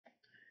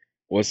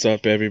What's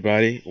up,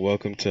 everybody?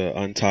 Welcome to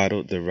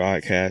Untitled, the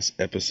Rodcast,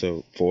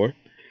 episode 4.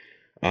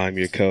 I'm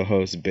your co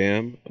host,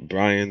 Bam.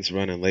 Brian's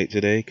running late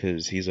today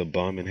because he's a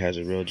bum and has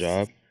a real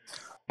job.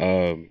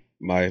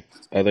 My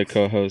other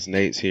co host,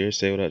 Nate's here.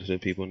 Say what up to the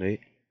people, Nate.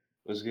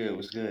 What's good?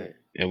 What's good?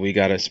 And we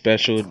got a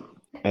special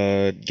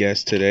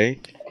guest today,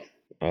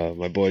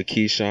 my boy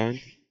Keyshawn.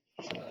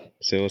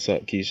 Say what's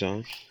up,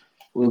 Keyshawn.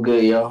 We're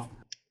good, y'all.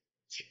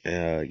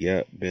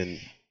 Yeah, been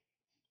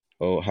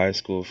old high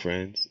school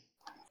friends.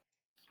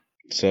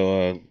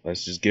 So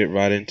let's just get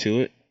right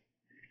into it.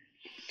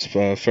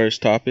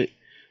 First topic.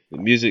 The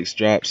music's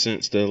dropped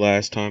since the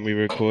last time we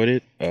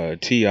recorded.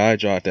 Ti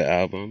dropped the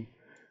album.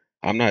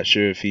 I'm not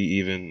sure if he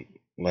even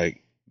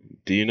like.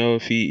 Do you know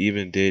if he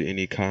even did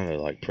any kind of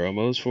like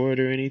promos for it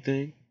or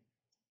anything?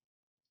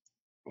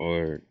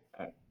 Or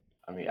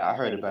I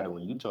heard about it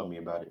when you told me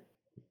about it.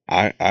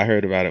 I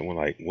heard about it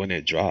when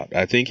it dropped.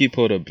 I think he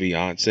pulled a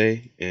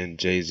Beyonce and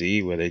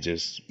Jay-Z where they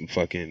just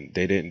fucking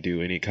they didn't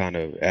do any kind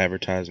of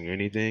advertising or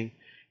anything.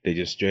 They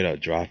just straight up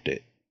dropped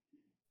it.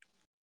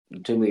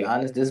 To be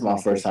honest, this is my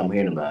first time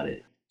hearing about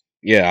it.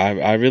 Yeah,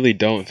 I really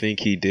don't think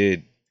he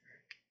did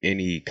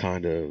any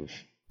kind of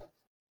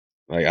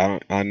like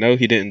I know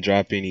he didn't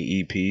drop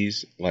any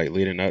EPs like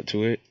leading up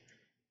to it,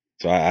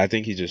 so I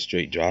think he just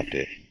straight dropped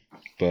it.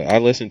 But I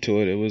listened to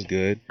it; it was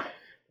good.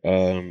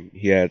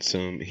 He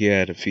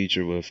had a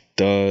feature with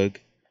Doug,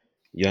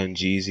 Young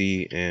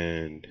Jeezy,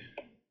 and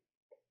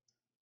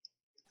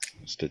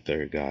what's the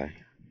third guy?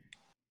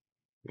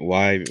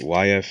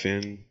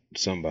 YFN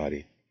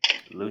somebody.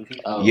 Lucci?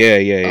 Yeah.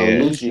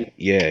 Lucci.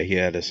 Yeah, he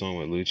had a song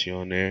with Lucci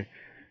on there.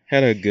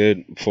 Had a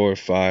good four or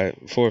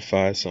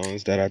five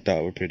songs that I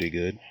thought were pretty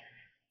good.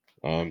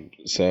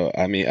 So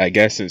I mean, I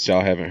guess since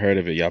y'all haven't heard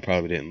of it, y'all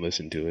probably didn't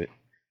listen to it.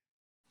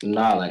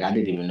 Nah, like I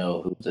didn't even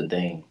know who was a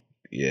thing.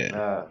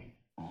 Yeah.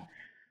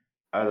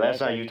 Last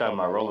time you talking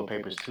about Rolling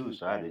Papers too,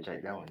 so I had to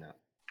check that one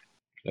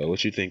out.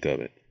 What you think of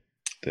it?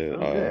 It The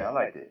was good. I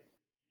liked it.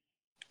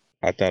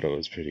 I thought it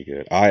was pretty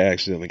good. I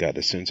accidentally got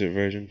the censored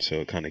version, so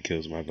it kind of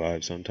kills my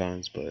vibe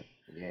sometimes. But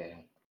Yeah.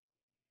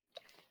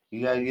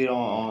 You gotta get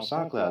on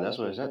SoundCloud. That's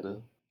what it's at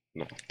though.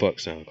 no, fuck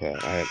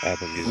SoundCloud. I have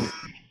Apple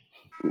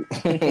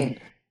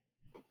Music.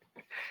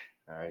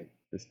 All right.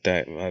 It's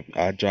that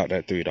I dropped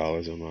that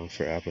 $3 a month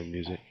for Apple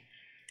Music.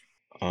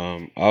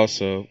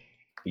 Also,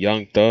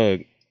 Young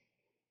Thug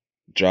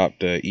dropped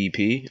the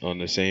EP on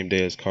the same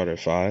day as Carter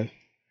 5.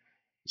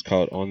 It's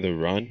called On the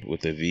Run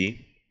with a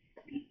V.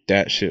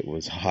 That shit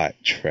was hot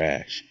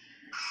trash.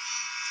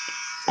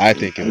 I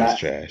think it And was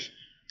trash.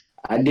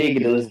 I did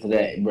get to listen to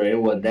that,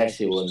 bro. That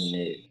shit wasn't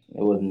it.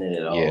 It wasn't it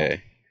at all. Yeah,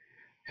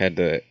 had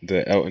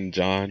the Elton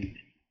John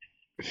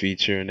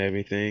feature and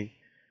everything.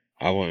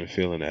 I wasn't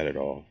feeling that at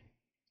all.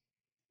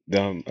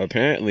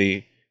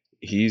 Apparently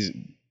he's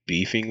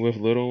beefing with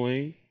Lil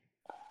Wayne,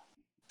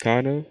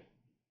 kind of.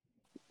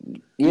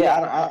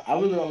 Yeah, I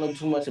really don't know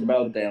too much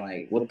about that.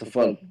 Like, what the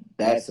fuck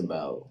that's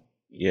about?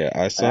 Yeah,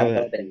 I Like, saw I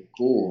that. thought that was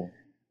cool.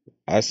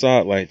 I saw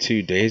it like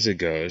 2 days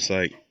ago. It's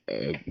like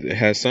it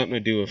has something to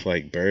do with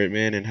like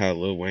Birdman and how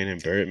Lil Wayne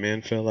and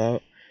Birdman fell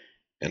out,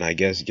 and I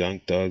guess Young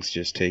Thug's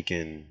just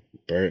taking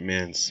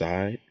Birdman's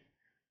side.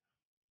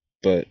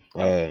 But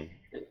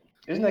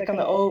Isn't that kind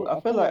of old? I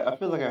feel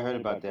like I heard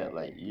about that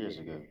like years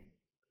ago.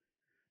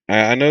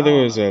 I know I there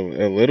don't was know.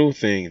 a little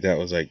thing that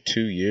was like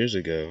 2 years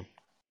ago,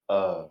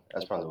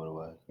 That's probably what it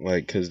was.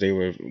 like because they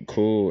were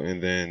cool,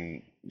 and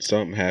then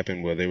something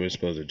happened where they were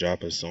supposed to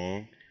drop a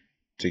song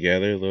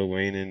together, Lil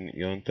Wayne and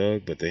Young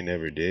Thug, but they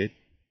never did.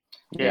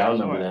 Yeah, Yeah, I I was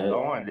remember wondering. I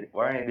that. wondered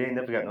why ain't they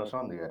never got no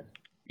song together.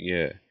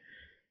 Yeah,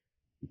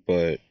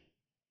 but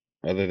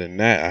other than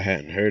that, I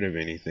hadn't heard of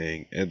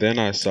anything. And then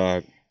I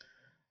saw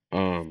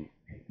um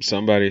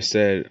somebody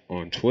said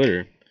on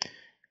Twitter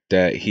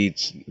that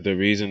he's the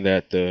reason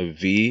that the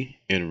V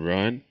in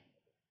Run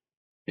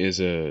is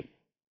a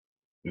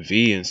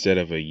V instead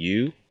of a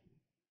U.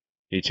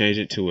 He changed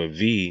it to a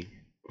V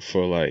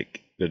for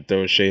like the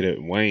throw shade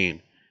at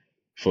Wayne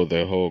for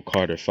the whole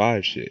Carter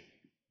 5 shit.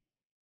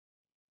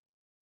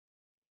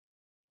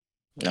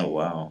 Oh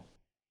wow.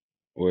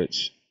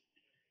 Which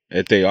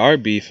if they are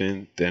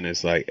beefing, then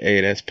it's like,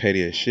 hey, that's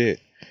petty as shit.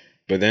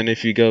 But then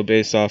if you go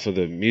based off of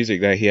the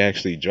music that he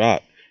actually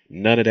dropped,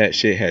 none of that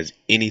shit has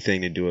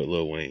anything to do with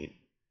Lil Wayne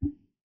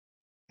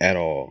at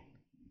all.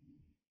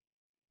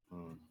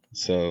 Hmm.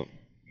 So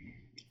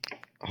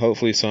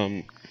hopefully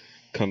something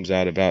comes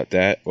out about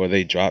that, or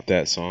they drop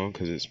that song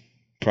because it's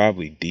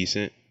probably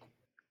decent.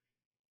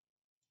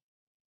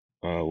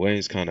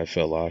 Wayne's kind of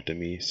fell off to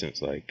me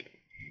since like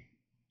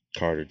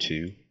Carter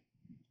 2.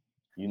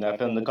 You not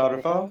feeling the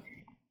Carter Five?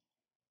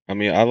 I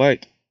mean, I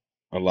liked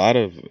a lot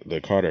of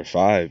the Carter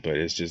 5, but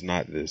it's just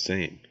not the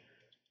same.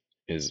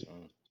 Is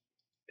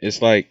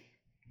it's like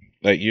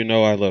I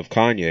love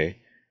Kanye.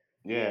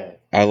 Yeah.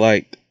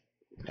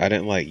 I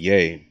didn't like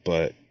Ye,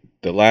 but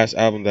the last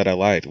album that I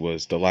liked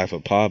was The Life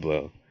of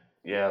Pablo.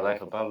 Yeah,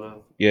 Life of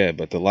Pablo. Yeah,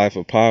 but The Life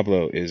of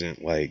Pablo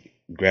isn't like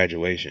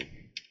Graduation.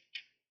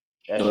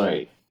 That's true.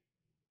 Right.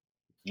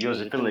 You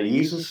was a feeling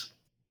Jesus?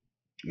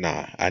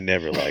 Nah, I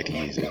never liked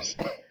Yeezus.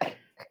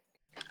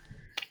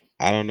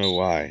 I don't know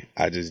why.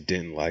 I just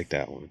didn't like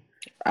that one.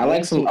 I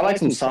like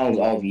some songs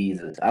off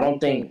Yeezus. I don't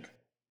think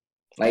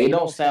like it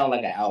don't sound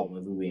like an album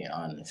if we're being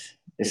honest.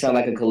 It sounds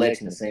like a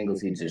collection of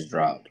singles he just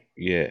dropped.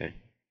 Yeah,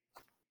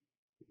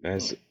 I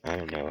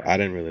don't know. I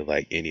didn't really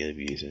like any of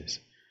Yeezus.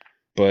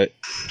 But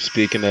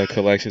speaking of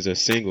collections of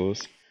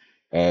singles,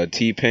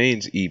 T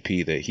Pain's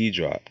EP that he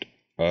dropped.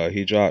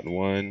 He dropped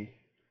one.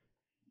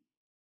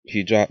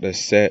 He dropped a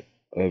set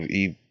of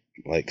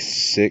like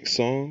 6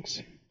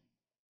 songs,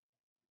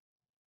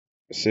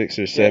 6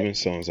 or 7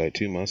 songs, like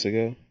 2 months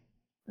ago.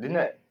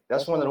 Didn't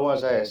that's one of the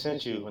ones I had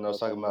sent you when I was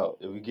talking about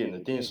if we getting the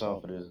theme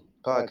song for the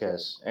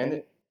podcast, ain't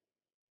it?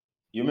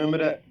 You remember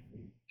that?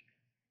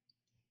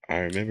 I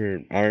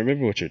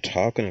remember what you're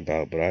talking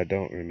about, but I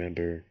don't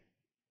remember.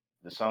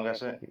 The song I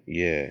sent?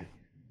 Yeah.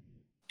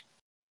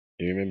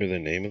 Do you remember the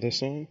name of the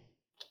song?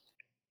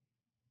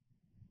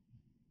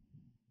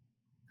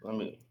 Let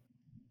me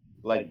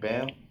like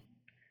Bam?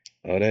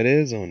 Oh, that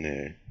is on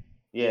there.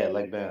 Yeah,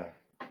 like Bam.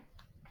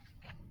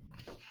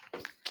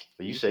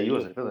 But you said you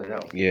wasn't feeling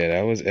that one. Yeah,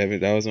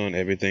 that was on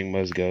Everything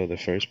Must Go, the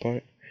first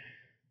part.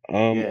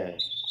 Um, Yeah.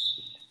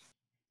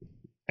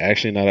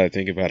 Actually, now that I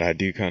think about it, I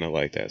do kind of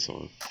like that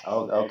song.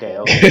 Oh, okay,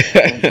 okay.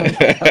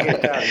 I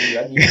get tired of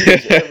you. You do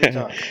this every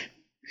time.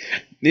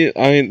 Yeah,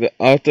 I mean,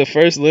 off the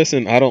first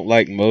listen, I don't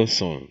like most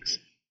songs.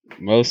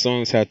 Most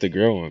songs have to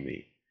grow on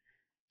me.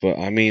 But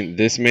I mean,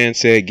 this man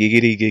said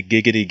giggity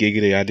giggity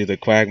giggity. I do the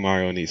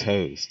quagmire on these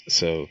hoes,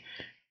 so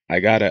I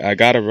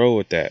gotta roll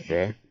with that,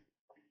 bruh.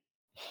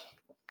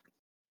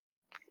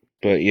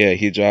 But yeah,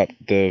 he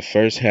dropped the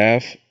first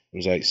half. It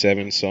was like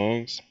 7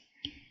 songs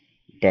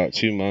about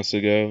 2 months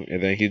ago,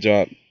 and then he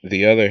dropped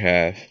the other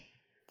half,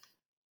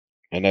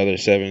 another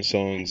 7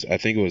 songs. I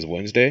think it was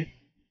Wednesday.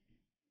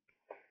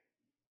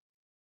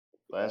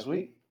 Last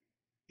week?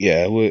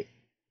 Yeah,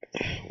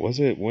 was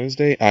it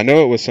Wednesday? I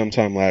know it was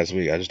sometime last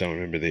week. I just don't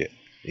remember the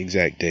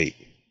exact date.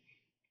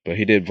 But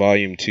he did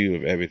volume 2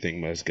 of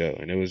Everything Must Go,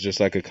 and it was just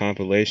like a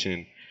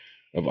compilation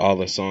of all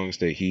the songs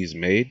that he's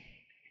made,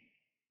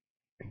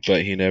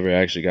 but he never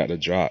actually got to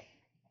drop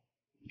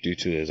due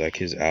to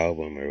his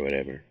album or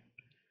whatever.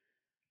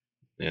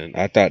 And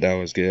I thought that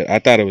was good. I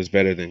thought it was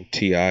better than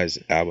T.I.'s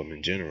album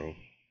in general.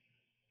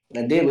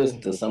 I did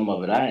listen to some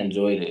of it. I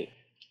enjoyed it.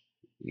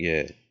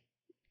 Yeah,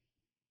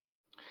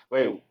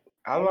 Wait,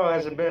 how long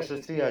has it been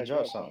since T.I.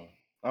 dropped something?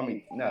 I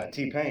mean, nah,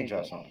 T-Pain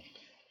dropped something.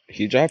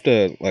 he dropped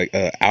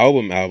a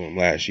album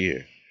last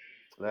year.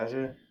 Last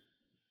year?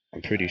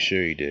 I'm pretty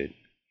sure he did.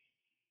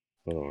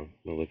 Hold on,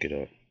 I'll look it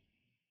up.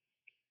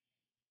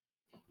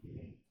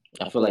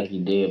 I feel like he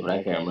did, but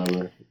I can't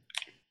remember.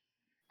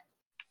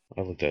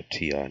 I looked up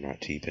T.I., not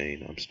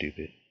T-Pain. I'm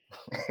stupid.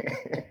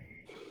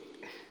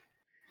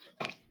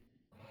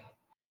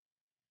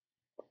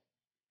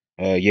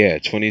 Yeah,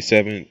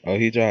 27. Oh,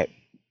 he dropped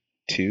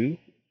 2.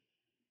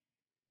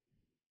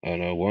 Oh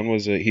no, one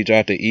was he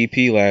dropped an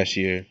EP last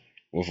year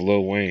with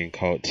Lil Wayne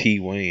called T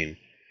Wayne,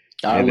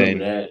 I and remember then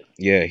that.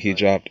 yeah, he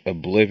dropped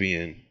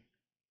Oblivion,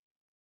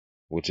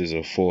 which is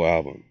a full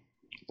album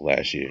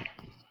last year.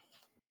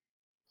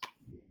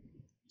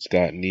 It's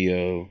got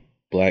Neo,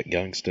 Black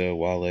Youngsta,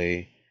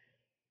 Wale,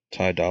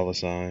 Ty Dolla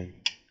Sign,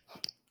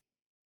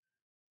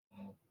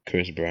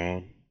 Chris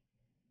Brown.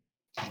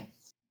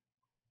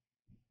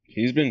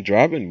 He's been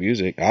dropping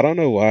music. I don't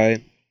know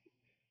why.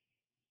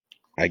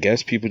 I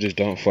guess people just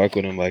don't fuck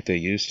with him like they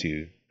used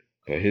to.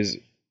 But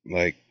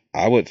like,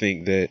 I would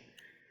think that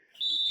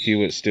he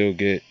would still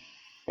get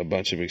a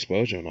bunch of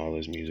exposure on all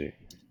his music.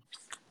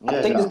 I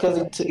Yeah, think it's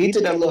because he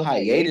took that little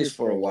hiatus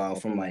for a while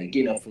from like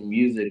from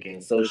music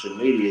and social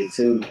media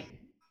too,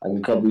 like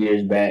a couple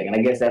years back, and I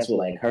guess that's what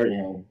like hurt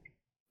him.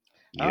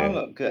 I don't Yeah,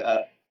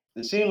 know.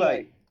 It seems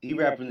like he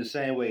rapping the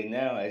same way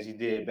now as he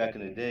did back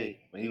in the day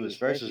when he was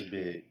first was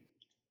big.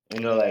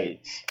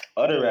 Like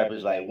other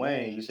rappers like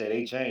Wayne, you say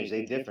they changed,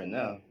 they different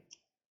now.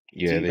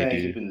 yeah, they T-Pain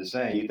do. keeping the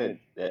same. You think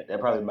that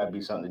probably might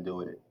be something to do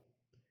with it?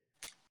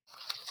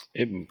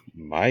 It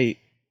might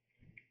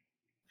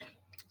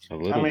a I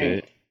little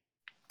mean, bit.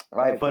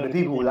 like for the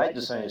people who like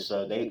the same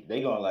stuff, they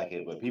gonna like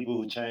it. But people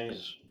who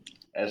change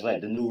as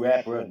like the new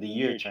rapper of the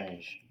year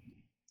change,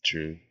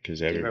 True, because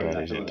they probably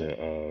not everybody's feeling into it.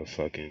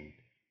 fucking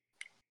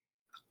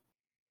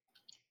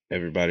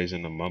everybody's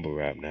into mumble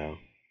rap now.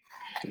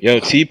 Yo,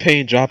 T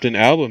Pain dropped an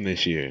album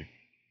this year.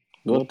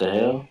 What the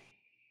hell?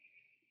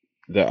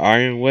 The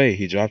Iron Way.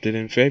 He dropped it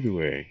in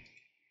February.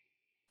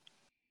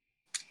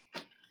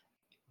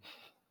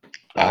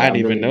 I I didn't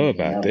even really know didn't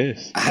about know.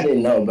 this. I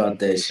didn't know about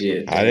that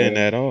shit. I The didn't hell?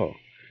 at all.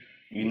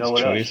 You know It's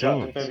what 20 else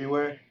dropped in songs.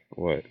 February?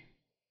 What?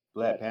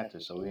 Black Panther.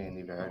 So we ain't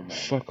even heard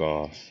nothing Fuck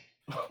off.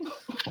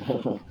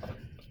 about it.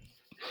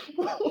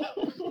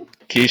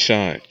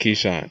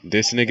 Keyshawn.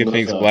 This nigga What's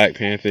thinks up? Black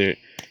Panther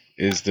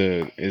is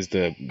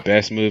the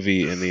best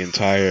movie in the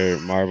entire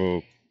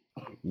Marvel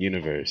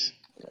universe.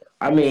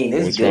 I mean,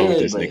 it's What's wrong with good,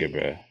 this but nigga,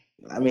 bruh?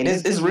 I mean,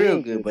 it's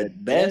real good.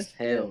 But best,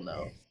 hell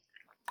no.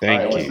 All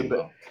right, Thank Hell you.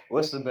 no.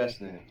 what's the best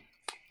thing?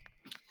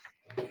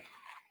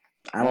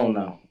 I don't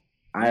know.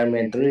 Iron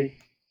Man 3.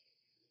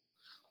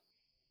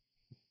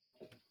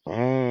 Uh,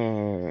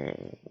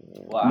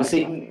 Well, But I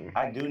see, do,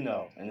 I do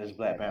know, and it's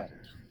Black Panther.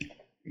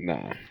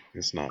 nah,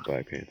 it's not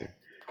Black Panther.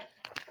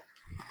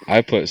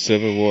 I put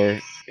Civil War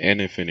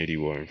and Infinity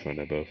War in front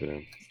of both of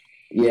them.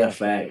 yeah,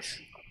 facts.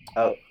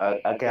 Oh,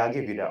 okay, I'll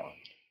give you that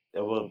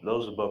one.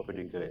 Those are both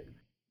pretty good.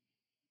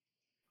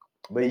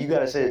 But you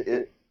gotta say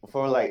it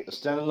for like a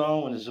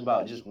standalone when it's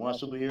about just one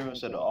superhero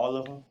instead of all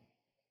of them.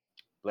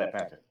 Black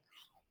Panther.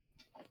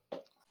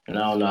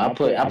 No, I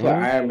put What?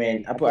 Iron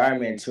Man. I put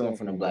Iron Man 2 in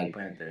front of Black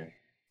Panther.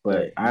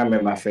 But Iron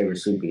Man my favorite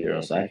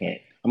superhero, so I can't.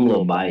 I'm a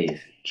little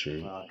biased.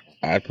 True.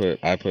 Okay.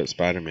 I put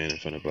Spider Man in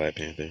front of Black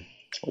Panther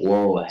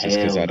Whoa, just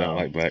because hell I don't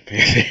no. like Black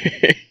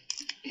Panther.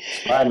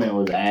 Spider Man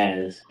was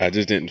ass. I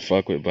just didn't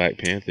fuck with Black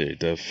Panther.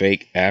 The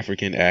fake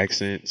African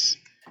accents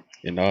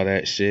and all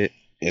that shit,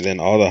 and then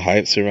all the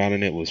hype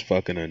surrounding it was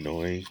fucking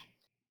annoying.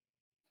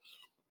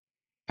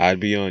 I'd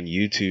be on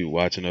YouTube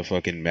watching a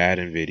fucking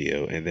Madden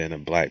video, and then a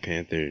Black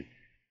Panther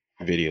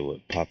video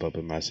would pop up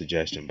in my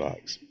suggestion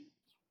box.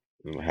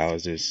 How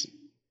is this?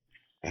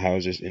 How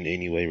is this in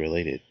any way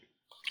related?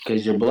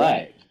 Because you're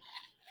black.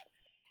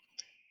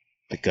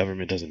 The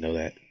government doesn't know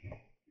that.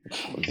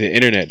 The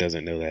internet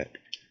doesn't know that.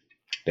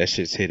 That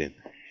shit's hidden.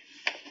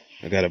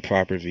 I got a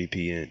proper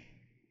VPN.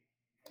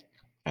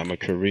 I'm a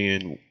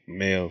Korean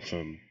male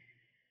from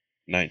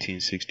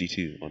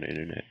 1962 on the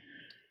internet.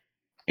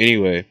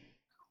 Anyway,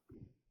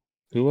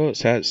 who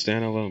else had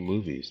standalone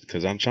movies?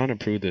 Because I'm trying to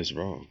prove this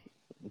wrong.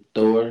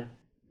 Thor.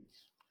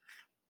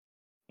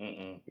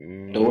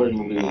 Thor's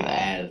movie was Nah.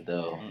 ass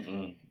though.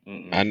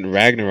 And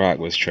Ragnarok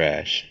was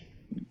trash.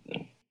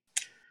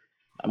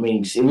 I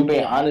mean, if we're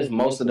being honest,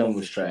 most of them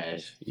was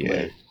trash.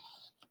 Yeah.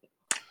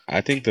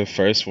 I think the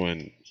first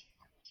one.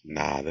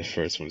 Nah, the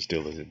first one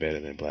still isn't better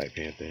than Black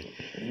Panther.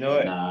 You know But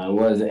what? nah, it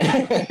wasn't.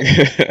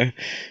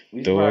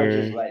 We should probably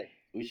just Thor. like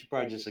we should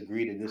probably just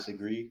agree to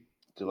disagree.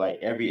 To like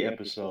every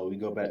episode, we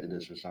go back to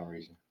this for some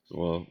reason.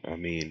 Well, I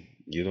mean,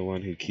 you're the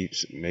one who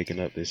keeps making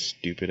up this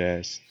stupid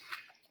ass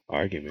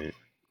argument.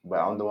 But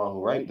I'm the one who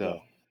right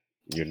though.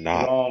 You're But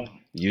not.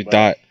 You but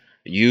thought.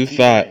 You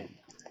thought. T-Pain.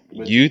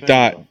 But You T-Pain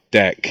thought though.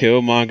 that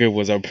Killmonger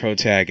was a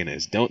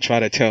protagonist. Don't try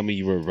to tell me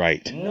you were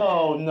right.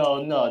 No,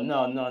 no, no,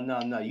 no, no, no,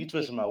 no. You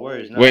twisted my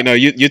words. Wait, Nah. no,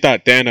 you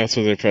thought Thanos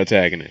was a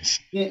protagonist.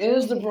 He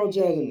is the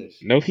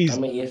protagonist. No, I he's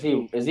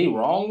mean, is he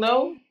wrong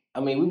though? I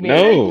mean, we being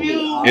Thank no.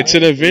 completely you. It's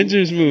an honest.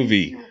 Avengers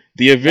movie.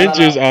 The No, no,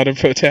 Avengers no. are the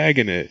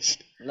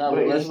protagonist. No,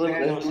 But let's it's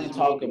really, let's really Thanos'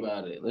 talk movie.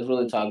 about it. Let's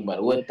really talk about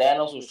it. What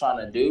Thanos was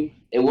trying to do,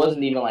 it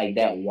wasn't even like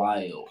that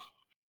wild.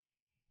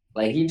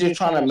 Like he just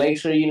trying to make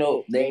sure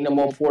there ain't no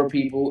more poor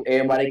people.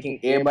 Everybody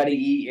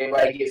eat,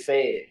 everybody get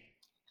fed.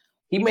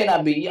 He may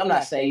not be. I'm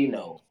not saying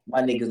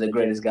my nigga's the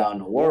greatest guy in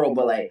the world,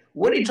 but like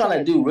what he trying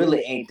to do really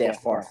ain't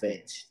that far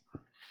fetched.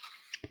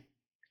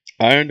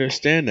 I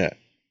understand that.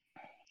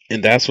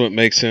 And that's what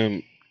makes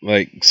him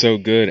like so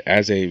good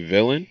as a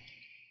villain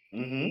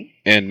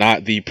and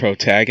not the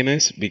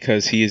protagonist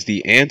because he is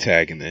the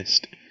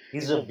antagonist.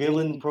 He's a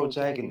villain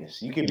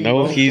protagonist. You can be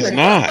No, both he's though.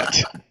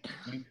 not.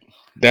 You-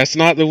 That's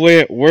not the way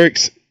it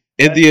works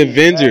in That's the exactly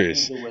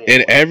Avengers. the way it In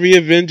works. every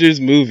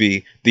Avengers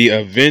movie, the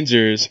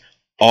Avengers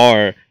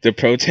are the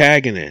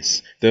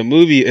protagonists. The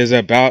movie is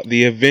about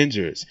the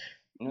Avengers.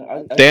 I just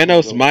want to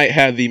Thanos go. might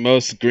have the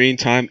most screen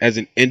time as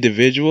an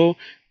individual,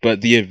 but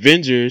the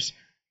Avengers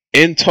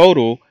in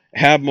total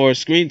have more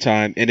screen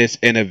time, and it's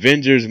an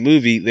Avengers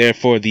movie.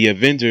 Therefore, the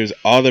Avengers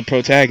are the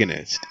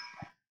protagonists.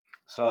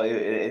 So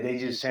if they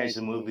just changed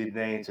the movie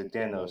name to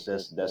Thanos,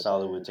 that's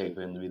all it would take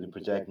for him to be the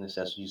protagonist.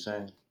 That's what you're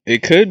saying.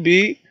 It could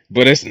be,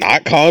 but it's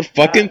not called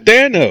fucking Not.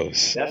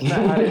 Thanos. That's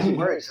not how this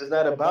works. It's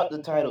not about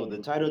the title. The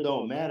title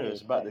don't matter.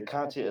 It's about the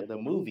content of the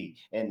movie.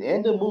 And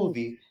in the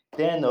movie,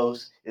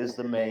 Thanos is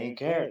the main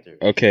character.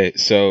 Okay,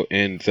 so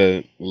in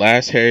the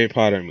last Harry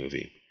Potter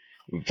movie,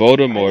 I didn't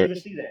Voldemort. even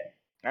see that.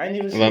 I didn't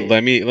even see Let,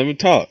 it. let me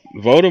talk.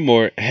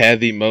 Voldemort had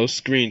the most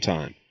screen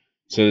time.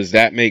 So does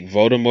that make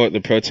Voldemort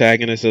the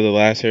protagonist of the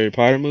last Harry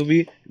Potter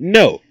movie?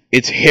 No,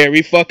 it's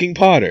Harry fucking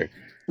Potter.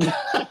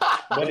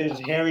 But it's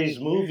Harry's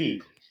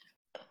movie.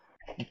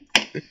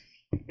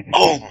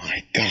 Oh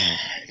my god.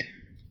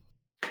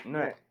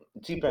 No,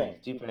 T-Pain,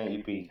 EP,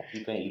 T-Pain,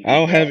 EP. I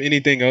don't have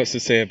anything else to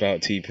say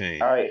about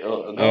T-Pain. All right,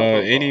 go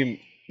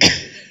Any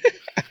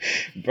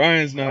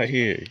Brian's not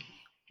here.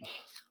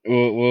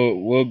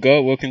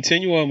 We'll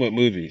continue on with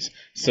movies.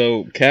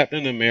 So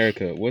Captain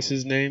America, what's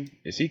his name?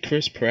 Is he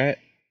Chris Pratt?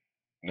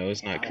 No,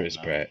 it's not Chris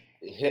Pratt.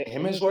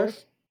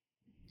 Hemsworth,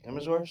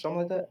 something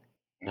like that.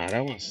 Nah,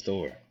 that one's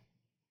Thor.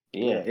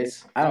 Yeah,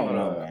 I don't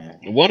know,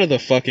 man. One of the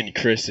fucking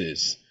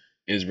Chris's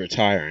is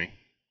retiring.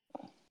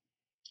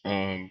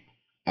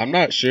 I'm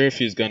not sure if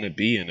he's gonna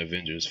be in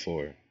Avengers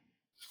 4,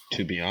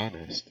 to be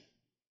honest.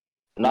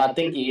 No, I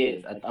think he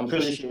is. I'm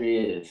pretty sure he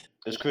is.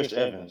 It's Chris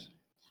Evans.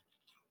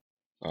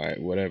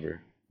 Alright,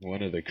 whatever.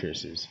 One of the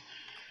Chris's.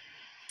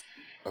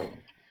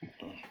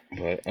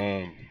 But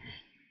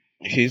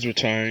he's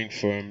retiring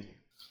from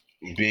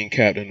being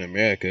Captain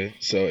America,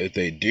 so if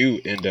they do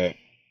end up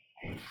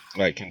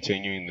like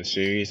continuing the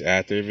series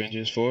after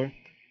Avengers 4,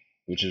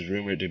 which is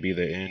rumored to be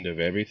the end of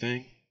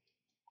everything,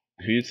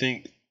 who do you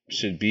think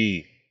should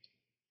be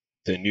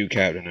the new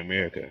Captain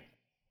America?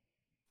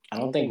 I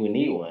don't think we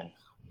need one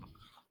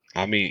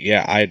I mean,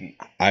 yeah,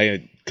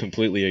 I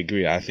completely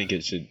agree. I think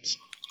it should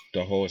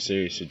the whole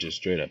series should just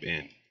straight up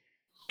end,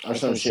 or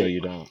some so shit.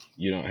 you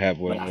don't have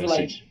But one of those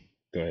six.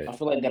 Go ahead. I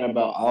feel like that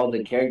about all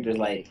the characters.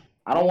 Like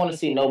I don't want to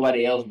see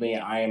nobody else being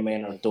Iron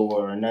Man or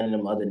Thor or none of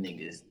them other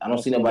niggas. I don't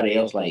see nobody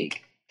else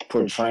like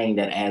portraying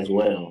that as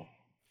well.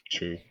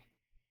 True.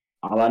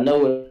 All I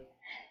know is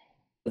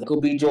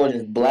Michael B.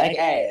 Jordan's black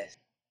ass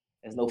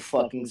is no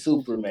fucking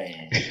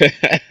Superman.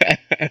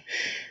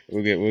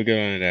 We'll get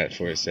on to that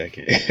for a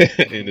second.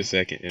 In a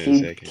second. In a Keep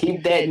second.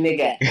 keep that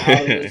nigga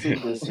out of the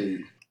super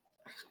suit.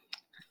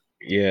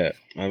 Yeah,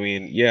 I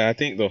mean, yeah, I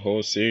think the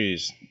whole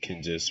series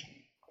can just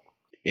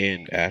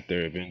end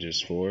after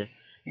Avengers 4.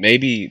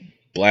 Maybe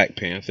Black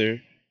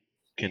Panther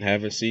can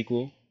have a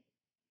sequel,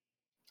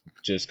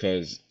 just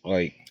cause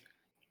like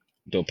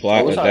the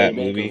plot Oh, it's of already that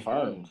been movie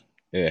confirmed.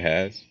 it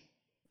has.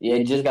 Yeah,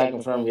 it just got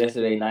confirmed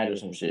yesterday night or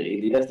some shit.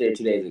 Yesterday or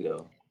 2 days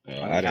ago.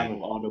 On I account didn't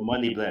of all the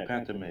money Black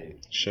Panther made.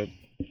 shut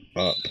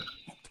up.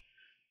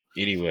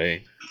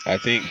 Anyway, I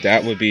think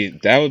that would be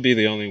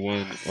the only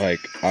one like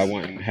I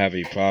wouldn't have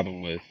a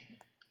problem with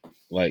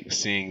like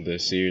seeing the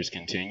series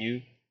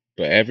continue.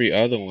 But every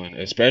other one,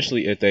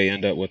 especially if they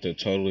end up with a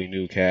totally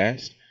new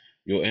cast,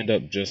 you'll end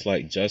up just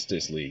like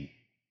Justice League.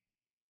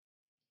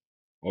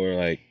 Or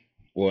like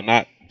well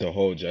not the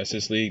whole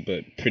Justice League,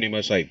 but pretty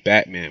much like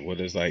Batman, where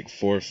there's like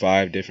 4 or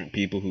 5 different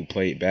people who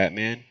played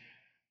Batman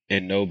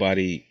and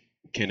nobody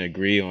can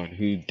agree on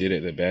who did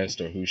it the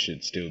best or who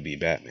should still be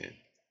Batman.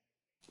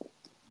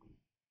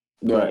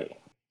 Right.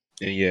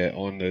 And yeah,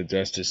 on the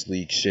Justice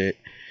League shit,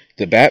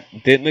 the Bat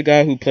didn't the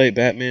guy who played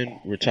Batman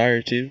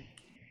retire too?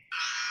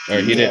 Or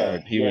he didn't, Yeah, or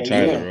he yeah,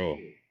 retired yeah. the Yeah. role.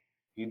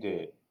 He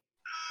did.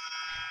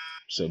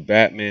 So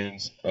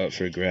Batman's up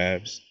for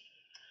grabs.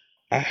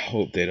 I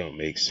hope they don't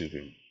make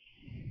Superman.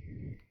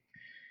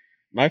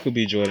 Michael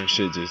B. Jordan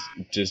should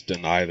just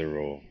deny the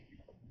role.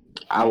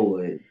 I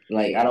would.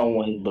 Like, I don't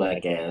want his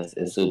black ass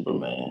as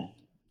Superman.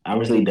 I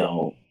really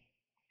don't.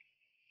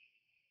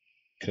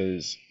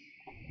 Because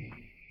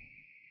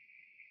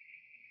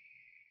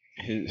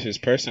his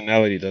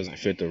personality doesn't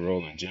fit the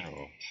role in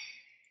general.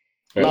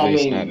 Or No, at I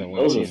least not the mean,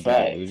 ones those are he's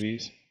done in facts.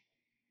 movies.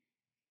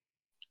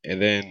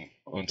 And then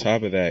on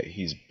top of that,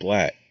 he's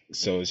black.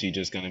 So is he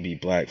just gonna be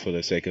black for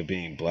the sake of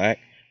being black?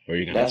 Or are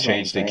you gonna That's what I'm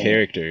change the saying.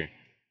 character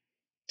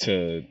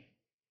to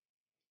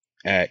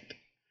act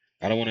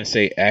I don't want to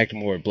say act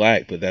more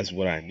black, but that's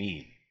what I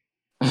mean.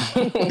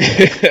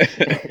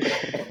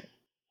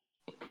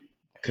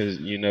 Cause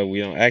we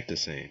don't act the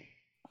same.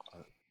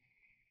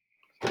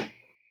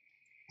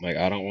 Like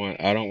I don't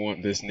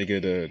want this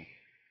nigga to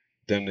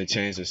them to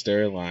change the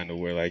storyline to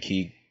where like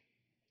he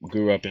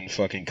grew up in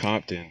fucking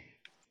Compton,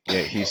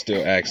 yet he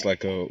still acts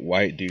like a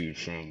white dude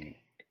from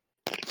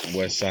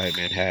West Side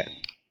Manhattan.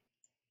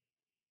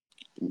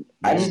 You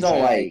I know what just I'm don't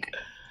saying? like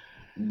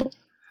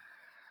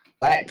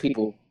black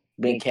people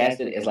being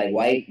casted as like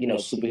white,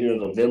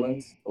 superheroes or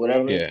villains or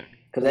whatever. Yeah,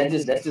 Cause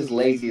that's just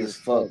lazy as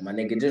fuck, my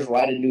nigga. Just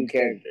write a new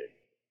character.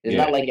 It's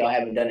not yeah. like y'all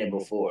haven't done it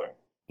before.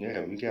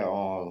 Yeah, we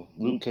got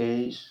Luke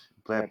Cage,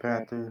 Black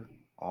Panther,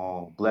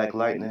 Black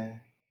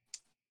Lightning,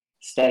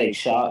 Static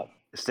Shock.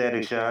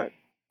 Static Shock,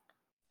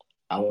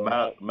 I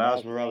want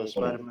Miles Morales,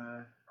 Spider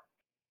Man.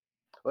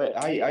 Wait,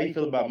 how you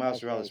feel about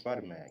Miles Morales,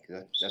 Spider Man?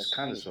 Cause that's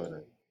kind of sort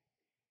of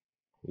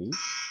Ooh,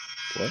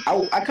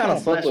 what? I kind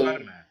of fuck Black with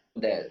Spider Man.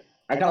 that.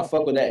 I kind of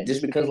fuck with that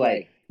just because,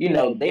 like,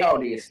 they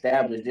already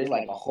established there's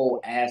like a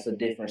whole ass of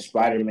different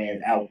Spider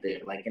Mans out there,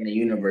 like in the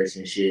universe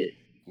and shit.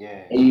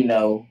 Yeah. And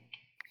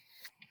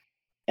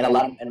and a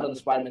lot of and other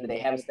Spider Men that they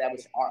have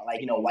established aren't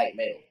like white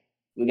males.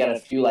 We got a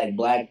few like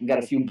black. We got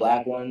a few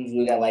black ones.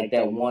 We got like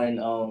that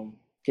one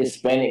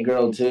Hispanic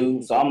girl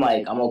too. So I'm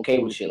okay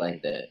with shit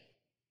like that.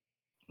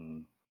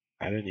 Mm.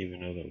 I didn't even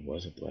know there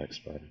was a black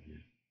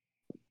Spider-Man.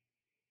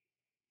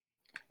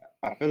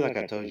 I feel like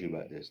I told you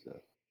about this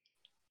though.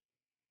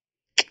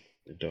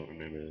 I don't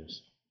remember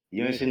this.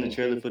 You ain't at seen the all.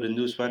 trailer for the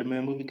new Spider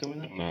Man movie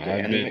coming up? No,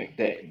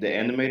 The the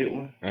animated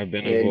one? I've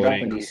been Yeah, it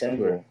dropped in avoiding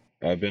December.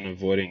 I've been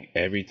avoiding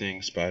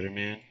everything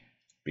Spider-Man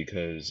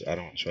because I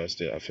don't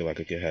trust it. I feel like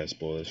it could have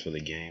spoilers for the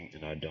game,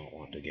 and I don't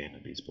want the game to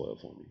be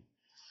spoiled for me.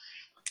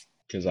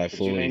 Because But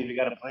you ain't even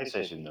got a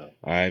PlayStation though.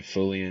 I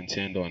fully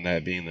intend on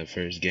that being the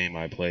first game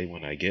I play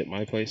when I get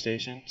my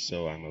PlayStation,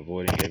 so I'm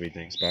avoiding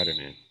everything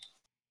Spider-Man.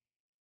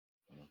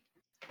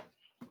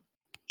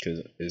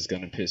 Because it's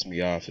gonna piss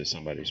me off if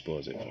somebody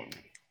spoils it for me.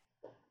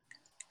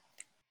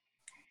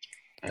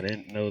 I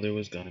didn't know there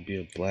was gonna be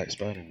a black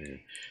Spider-Man.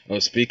 Oh,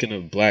 speaking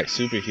of black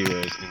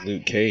superheroes and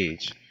Luke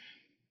Cage,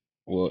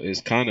 well,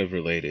 it's kind of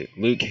related.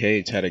 Luke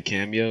Cage had a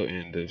cameo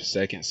in the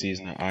second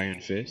season of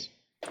Iron Fist,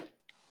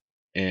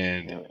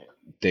 and Yeah,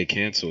 they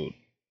canceled.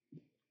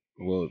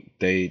 Well,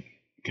 they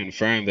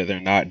confirmed that they're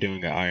not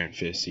doing an Iron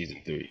Fist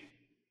season 3.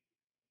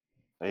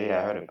 yeah,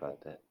 I heard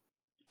about that.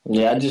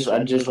 Yeah, I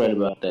just read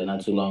about that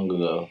not too long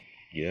ago.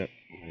 Yep,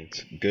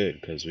 it's good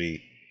because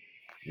we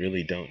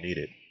really don't need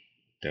it.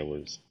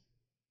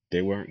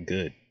 They weren't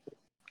good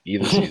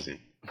either season.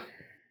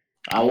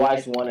 I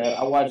watched one.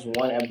 I watched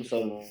one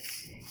episode.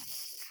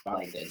 I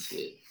like that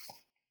shit.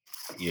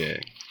 Yeah,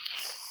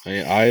 I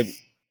mean,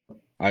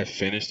 I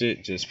finished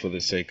it just for the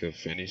sake of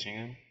finishing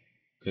them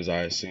because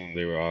I assumed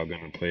they were all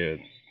gonna play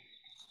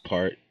a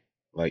part,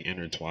 like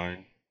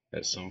intertwined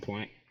at some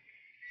point.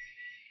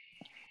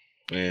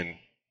 And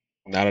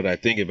now that I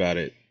think about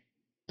it,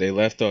 they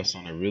left us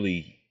on a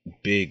really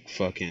big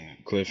fucking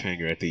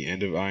cliffhanger at the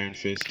end of Iron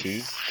Fist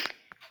 2.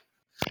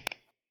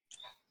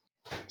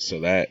 So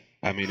that,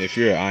 I mean, if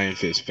you're an Iron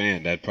Fist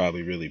fan, that'd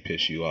probably really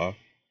piss you off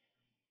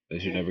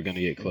that you're never gonna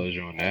get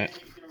closure on that.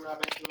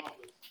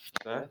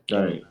 Huh?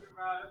 Right.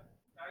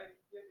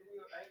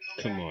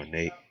 Come on,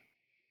 Nate.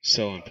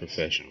 So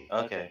unprofessional.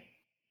 Okay.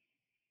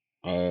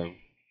 So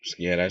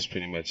yeah, that's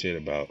pretty much it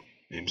about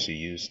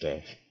MCU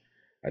stuff.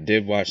 I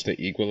did watch The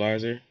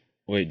Equalizer.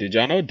 Wait, did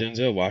y'all know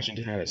Denzel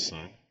Washington had a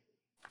son?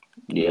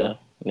 Yeah.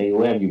 Nigga,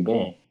 where have you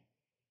been?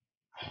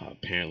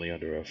 Apparently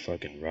under a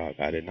fucking rock.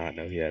 I did not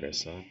know he had a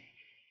son.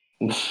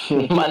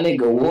 My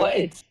nigga,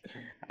 what?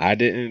 I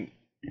didn't.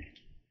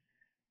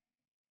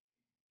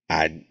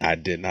 I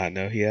did not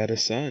know he had a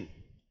son.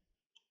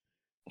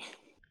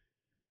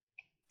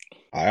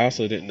 I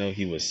also didn't know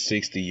he was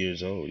 60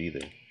 years old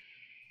either.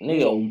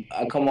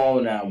 Nigga, come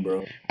on now,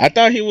 bro. I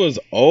thought he was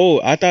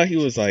old. I thought he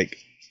was like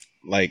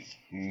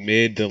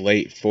mid to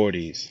late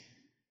 40s,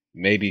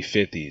 maybe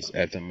 50s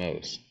at the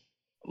most.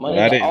 My But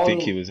I nigga, didn't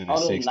think he was in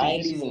his all them 60s.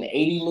 90s and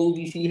 80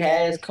 movies he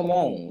has, come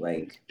on.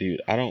 Like,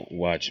 Dude, I don't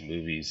watch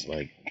movies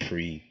like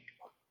pre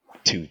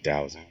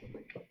 2000.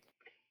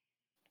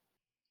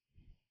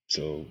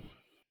 So,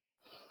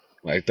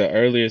 like the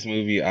earliest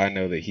movie I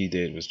know that he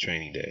did was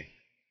Training Day.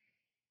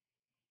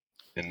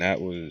 And that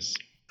was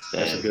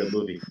That's a good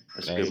movie.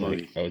 That's a that good was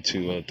like movie.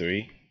 02,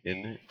 03,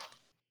 isn't it?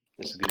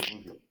 That's a good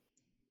movie.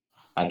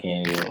 I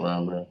can't even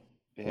remember.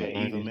 It What had Eva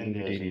 90s movie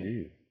Mendes did he in it.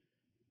 do?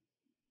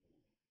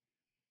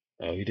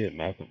 Oh, he did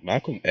Malcolm.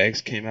 Malcolm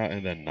X came out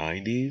in the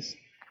 90s?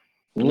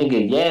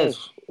 Nigga,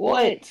 yes.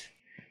 What?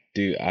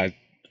 Dude, I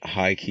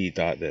high key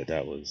thought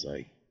that was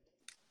like.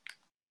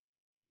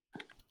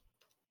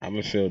 I'm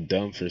gonna feel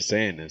dumb for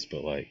saying this,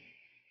 but like,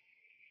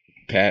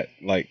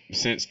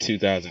 since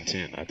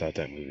 2010, I thought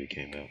that movie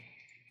came out.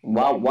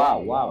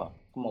 Wow.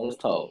 Come on, let's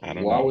talk. I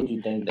don't Why know. would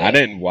you think I that?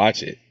 didn't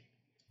watch it.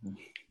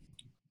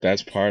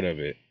 That's part of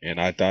it, and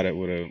I thought it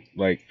would have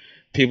like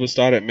people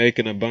started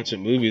making a bunch of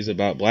movies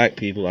about black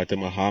people, like the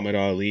Muhammad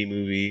Ali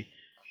movie,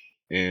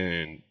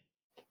 and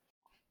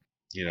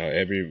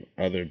every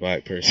other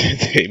black person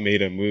they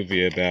made a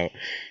movie about,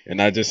 and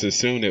I just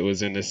assumed it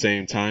was in the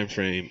same time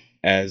frame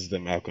as the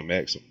Malcolm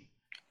X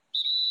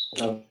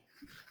one.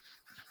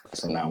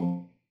 So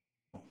now,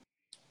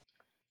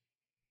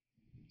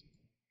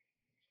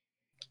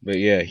 But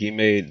yeah, he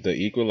made The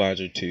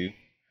Equalizer 2.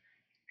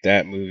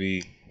 That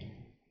movie,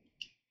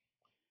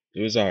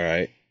 it was all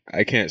right.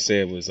 I can't say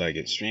it was like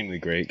extremely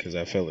great because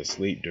I fell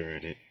asleep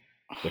during it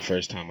the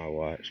first time I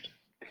watched.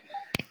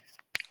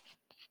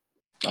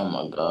 oh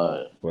my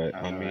god. But I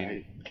I know, mean,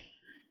 right?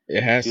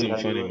 it has See some how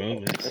you funny look?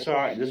 moments. That's all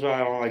right. That's why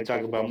I don't like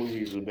talking about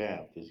movies with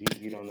Bam, because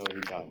he don't know what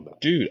he's talking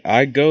about. Dude,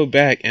 I go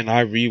back and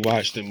I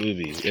rewatch the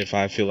movies if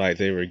I feel like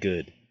they were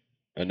good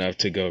enough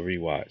to go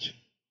rewatch.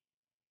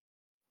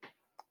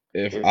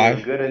 If If they were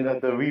I good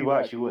enough to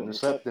rewatch, you wouldn't have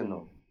slept in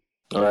them.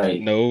 All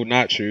right. No,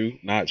 not true,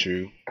 not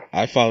true.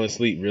 I fall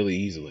asleep really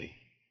easily,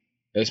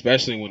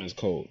 especially when it's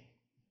cold.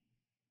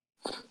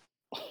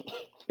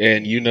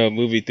 And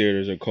movie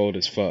theaters are cold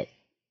as fuck.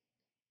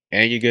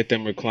 And you get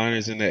them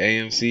recliners in the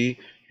AMC,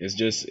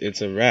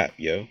 it's a wrap,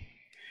 yo.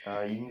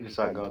 You need to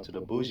start going to the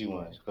bougie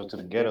ones. Go to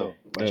the ghetto,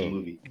 watch a No,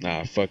 movie.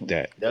 nah, fuck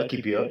that. They'll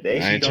keep you up. The I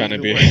AC ain't don't trying to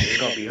even be. work. It's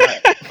gonna be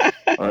hot.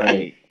 All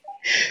right.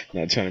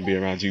 Not trying to be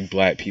around you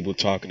black people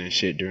talking and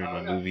shit during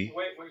my movie.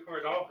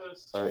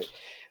 All right,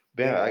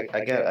 Bam.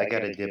 I got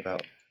to dip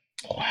out.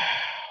 Wow.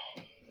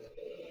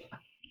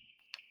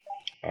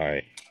 All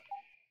right,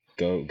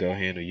 go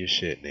handle your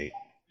shit, Nate.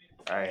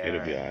 All right, It'll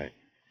all be right. all right.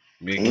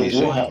 Me and Keisha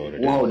can hold it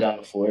We'll hold down.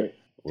 down the fort.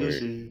 Word.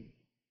 Deuces.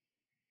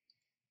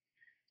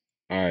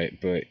 All right,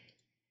 but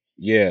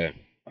yeah,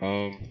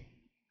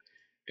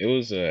 it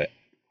was a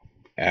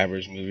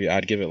average movie.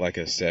 I'd give it like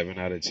a 7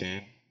 out of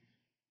 10.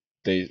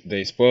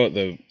 They spoiled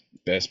the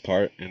best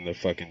part in the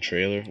fucking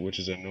trailer, which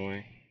is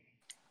annoying.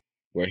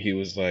 Where he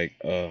was like,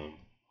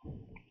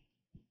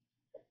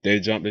 they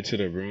jumped into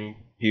the room.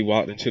 He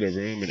walked into the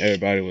room and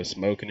everybody was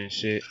smoking and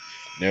shit.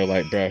 And they were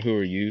like, "Bro, who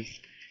are you?"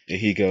 And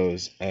he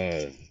goes,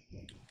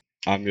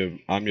 I'm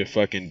your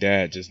fucking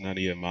dad. Just none of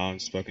your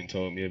moms fucking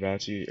told me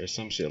about you," or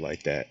some shit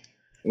like that.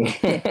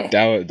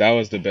 That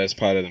was the best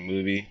part of the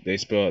movie. They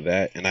spoiled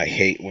that, and I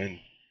hate when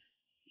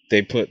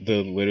they put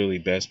the literally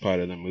best part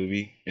of the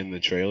movie in the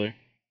trailer.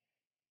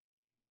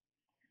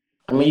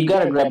 I mean, you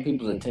gotta grab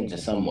people's attention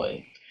some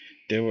way.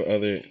 There were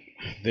other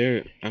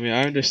there. I mean,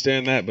 I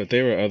understand that, but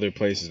there were other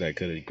places that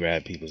could have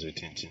grabbed people's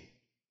attention.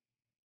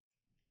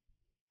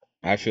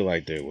 I feel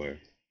like there were.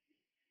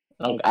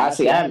 I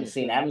haven't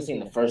seen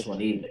the first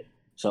one either.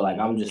 So like,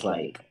 I'm just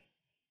like,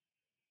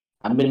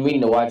 I've been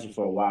meaning to watch it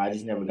for a while. I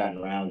just never gotten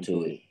around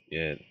to it.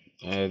 Yeah.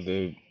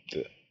 The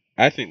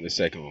I think the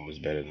second one was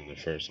better than the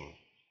first one,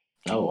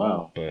 Oh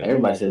wow! but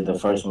Everybody says the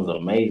first one's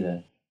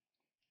amazing.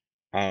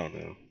 I don't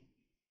know.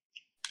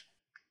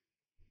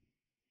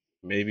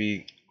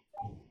 Maybe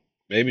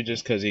maybe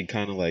just because he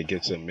kind of like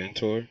gets a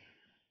mentor.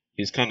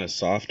 He's kind of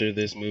softer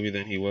this movie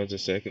than he was the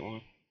second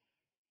one.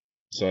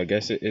 So I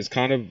guess it's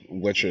kind of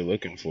what you're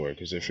looking for.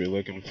 Because if you're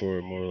looking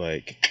for more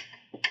like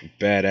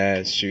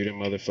badass shooting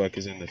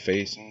motherfuckers in the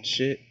face and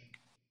shit,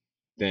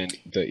 then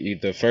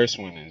the first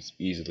one is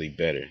easily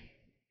better.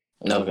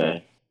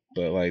 Okay.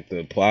 But like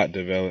the plot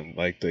development,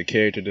 like the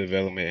character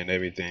development and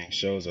everything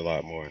shows a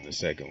lot more in the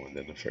second one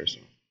than the first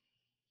one.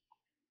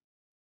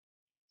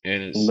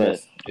 And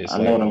But it's I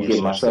know like what I'm more getting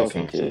socially myself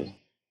conscious. into.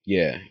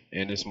 Yeah,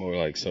 and it's more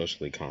like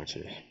socially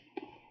conscious.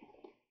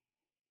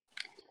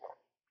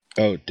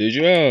 Oh, did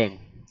you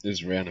this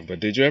is random, but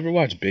did you ever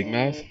watch Big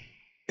Mouth?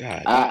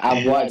 God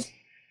I've damn. watched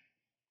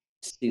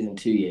season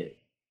 2 yet.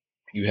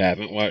 You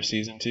haven't watched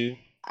season 2?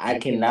 I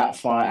cannot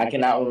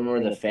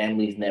remember the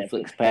family's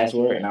Netflix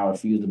password, and I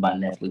refuse to buy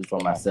Netflix for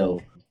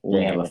myself when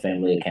we have Bro, a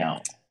family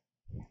account.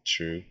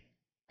 true.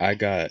 I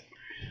got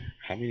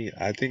how many?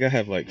 I think I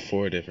have like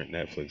 4 different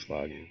Netflix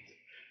logins.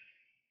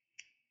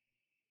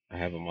 I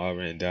have them all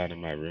written down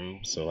in my room,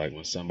 so like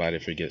when somebody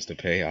forgets to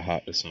pay, I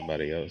hop to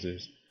somebody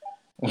else's.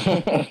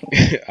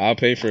 I'll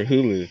pay for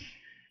Hulu.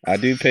 I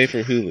do pay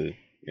for Hulu,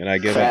 and I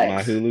give up my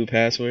Facts. Hulu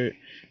password,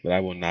 but I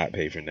will not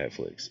pay for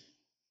Netflix.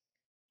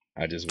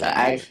 I just won't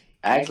do it.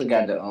 I actually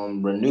got to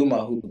renew my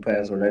Hulu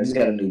password. I just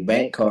got a new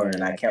bank card,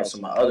 and I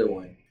canceled my other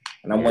one,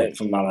 and I'm Word, waiting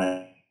for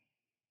my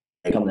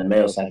to come in the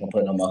mail so I can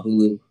put it on my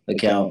Hulu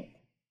account.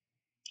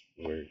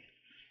 word.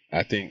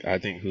 I think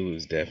Hulu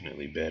is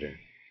definitely better.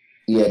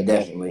 Yeah,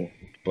 definitely.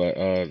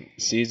 But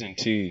season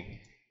 2,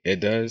 it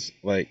does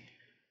like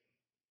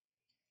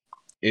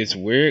it's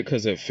weird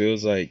because it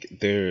feels like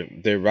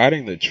they're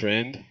riding the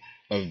trend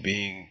of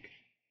being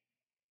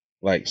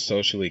like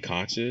socially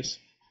conscious.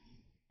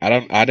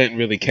 I didn't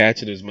really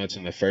catch it as much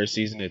in the first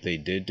season that they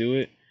did do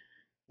it,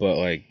 but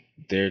like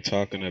they're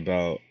talking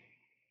about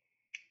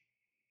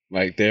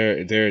like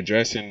they're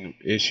addressing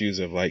issues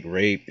of like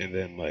rape and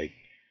then like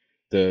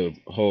the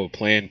whole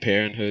Planned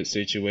Parenthood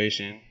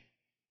situation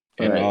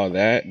and Right. all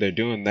that. They're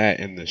doing that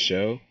in the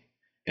show,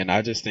 and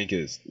I just think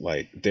it's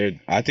like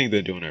I think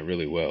they're doing it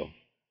really well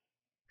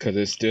because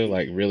it's still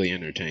like really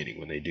entertaining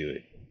when they do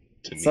it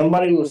to me.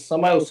 Somebody was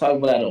talking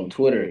about that on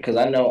Twitter because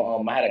I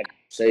know I had a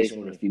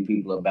conversation with a few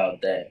people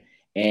about that,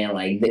 and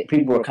like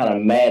people were kind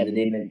of mad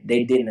that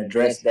they didn't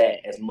address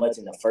that as much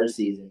in the first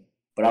season.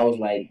 But I was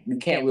like, you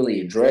can't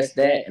really address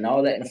that and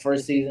all that in the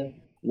first season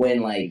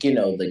when like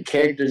the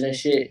characters and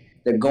shit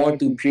they're going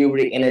through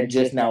puberty and they're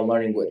just now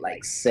learning what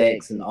like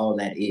sex and all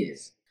that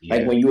is.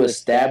 Like Yeah, when you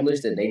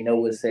establish that they know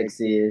what sex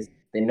is,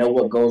 they know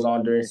what goes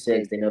on during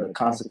sex, they know the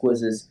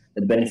consequences,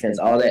 the benefits,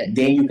 all that.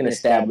 Then you can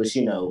establish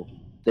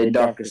the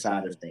darker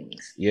side of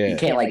things. You yeah,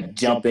 can't like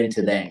jump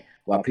into that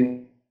while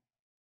people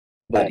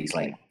buddies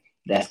like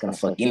that's gonna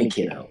fuck any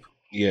kid up.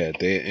 yeah.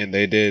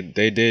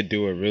 They did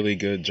do a really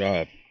good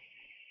job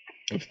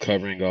of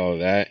covering all of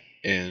that,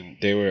 and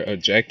they were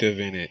objective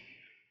in it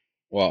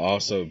while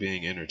also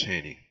being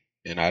entertaining.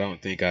 And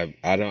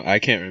I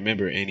can't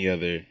remember any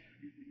other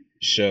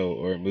show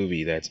or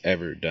movie that's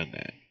ever done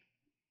that.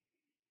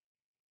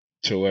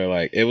 To where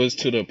like it was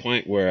to the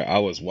point where I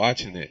was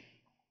watching it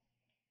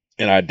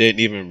and I didn't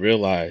even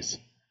realize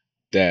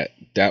that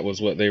that was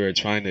what they were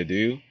trying to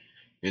do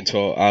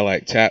until I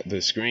like tapped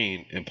the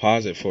screen and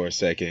paused it for a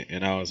second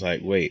and I was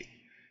like, wait,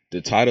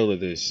 the title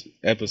of this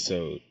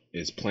episode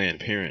is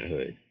Planned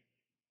Parenthood.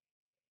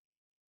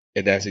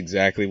 And that's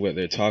exactly what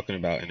they're talking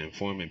about and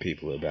informing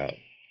people about.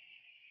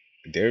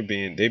 They've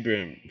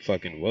been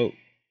fucking woke.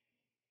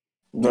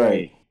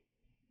 Right.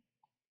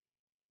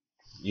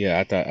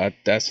 Yeah,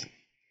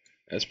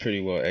 that's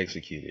pretty well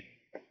executed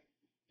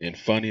and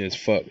funny as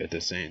fuck at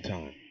the same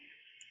time.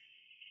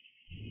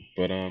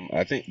 But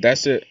I think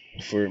that's it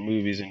for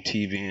movies and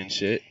TV and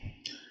shit.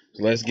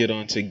 So let's get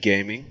on to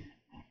gaming.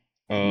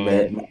 But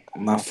Um,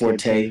 my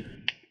forte.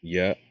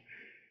 yeah.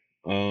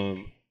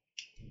 Um,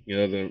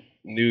 the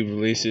new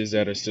releases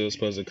that are still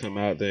supposed to come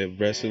out. The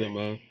rest of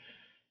them.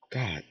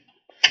 God,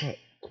 fuck,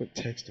 quit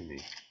texting me.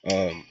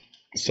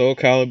 Soul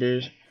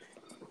Calibur's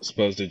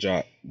supposed to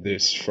drop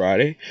this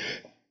Friday,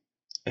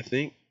 I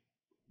think.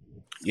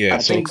 Yeah, I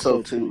think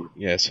so too.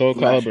 Soul I'm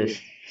not Calibur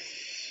sure.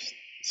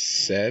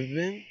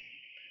 7,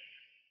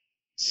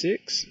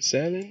 6,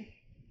 7.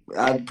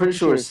 I'm pretty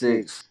sure it's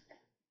 6.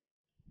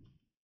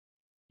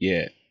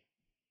 Yeah,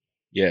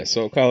 yeah.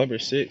 Soul Calibur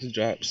 6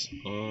 drops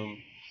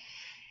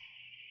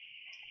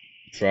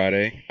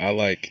Friday.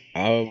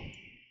 I'll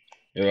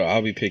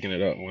be picking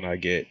it up when I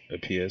get a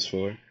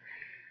PS4.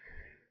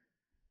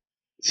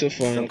 It's a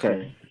fun.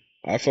 Okay.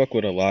 I fuck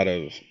with a lot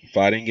of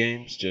fighting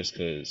games just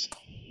because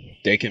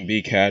they can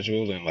be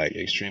casual and like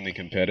extremely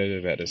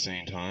competitive at the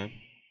same time.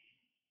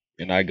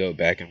 And I go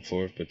back and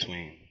forth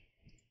between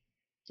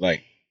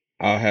like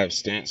I'll have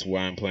stints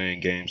where I'm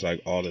playing games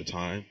like all the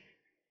time,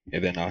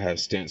 and then I'll have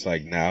stints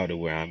like now to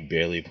where I'm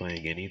barely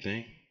playing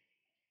anything.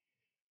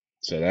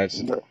 So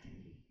that's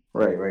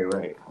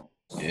Right.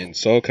 and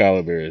Soul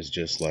Calibur is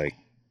just like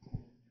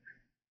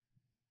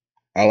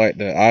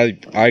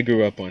I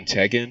grew up on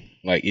Tekken.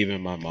 Like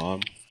even my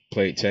mom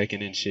played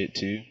Tekken and shit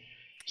too.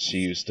 She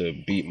used to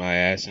beat my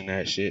ass in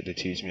that shit to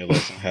teach me a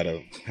lesson how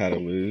to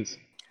lose.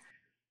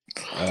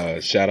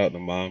 Shout out to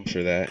mom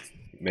for that.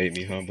 Made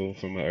me humble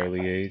from an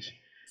early age.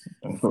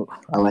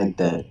 I like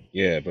that.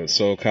 Yeah, but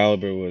Soul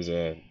Calibur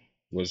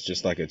was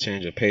just like a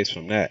change of pace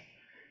from that.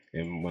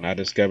 And when I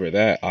discovered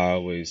that, I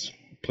always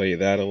played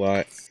that a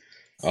lot.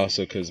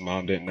 Also, because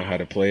mom didn't know how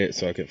to play it,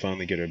 so I could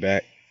finally get her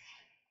back.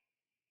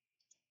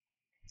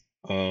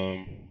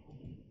 Um,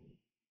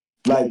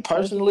 Like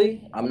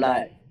personally, I'm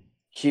not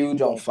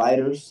huge on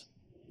fighters.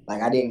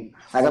 Like I didn't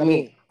like. I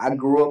mean, I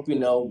grew up,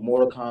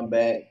 Mortal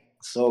Kombat,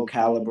 Soul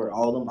Calibur,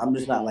 all of them. I'm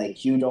just not like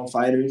huge on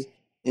fighters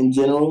in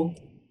general.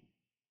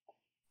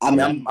 I mean,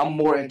 yeah, I'm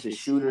more into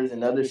shooters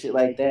and other shit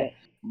like that.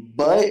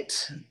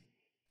 But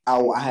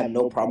I have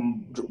no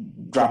problem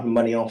dropping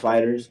money on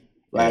fighters.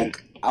 yeah,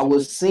 Like I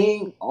was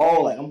seeing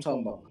all like I'm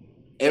talking about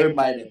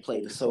everybody that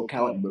played the Soul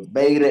Calibur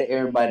beta,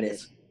 everybody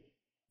that's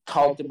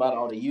talked about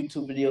all the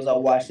YouTube videos I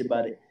watched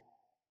about it.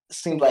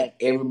 Seems like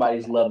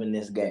everybody's loving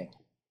this game.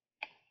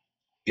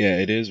 yeah.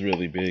 It is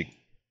really big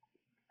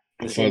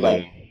It for seems the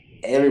like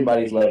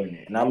everybody's loving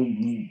it, and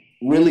I'm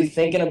really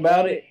thinking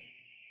about it.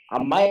 I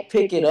might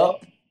pick it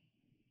up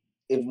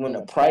if when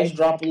the price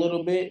drop a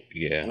little bit.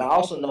 yeah, And I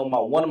also know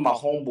one of my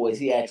homeboys.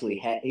 He actually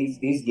he's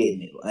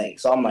getting it. Like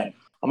so, I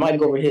might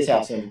go over to his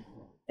house and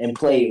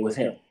play it with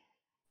him.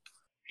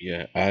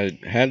 yeah. I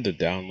had the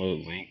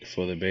download link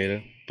for the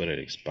beta, but it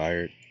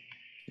expired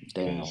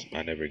Damn. because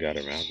I never got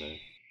around to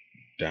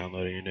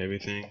downloading and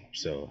everything.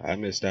 So I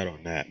missed out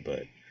on that.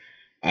 But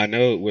I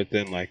know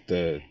within like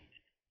the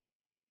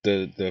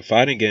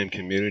fighting game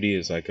community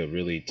is like a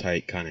really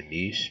tight kind of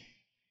niche,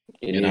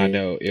 It and I is.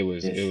 know it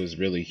was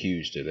really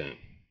huge to them.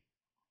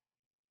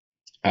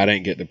 I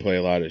didn't get to play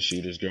a lot of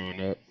shooters growing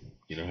up.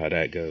 You know how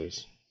that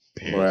goes,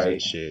 parents and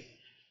Right. shit.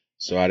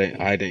 So I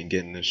didn't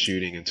get into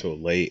shooting until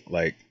late.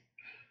 Like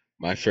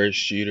my first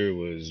shooter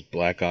was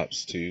Black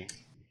Ops 2.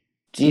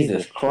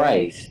 Jesus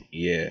Christ.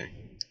 Yeah.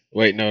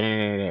 Wait, no.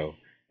 It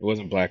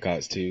wasn't Black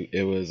Ops 2.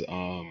 It was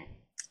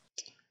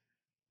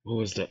what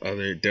was the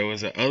other? There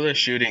was a other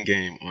shooting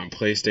game on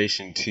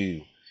PlayStation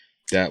 2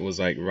 that was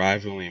like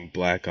rivaling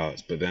Black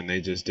Ops, but then they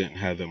just didn't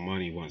have the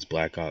money once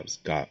Black Ops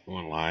got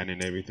online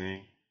and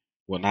everything.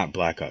 Well, not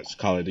Black Ops,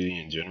 Call of Duty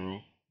in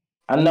general.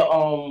 I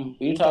know.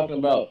 You talking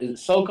about is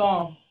it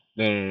SOCOM?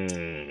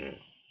 No.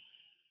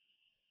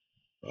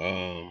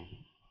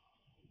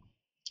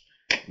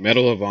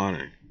 Medal of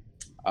Honor.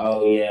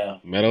 Oh yeah,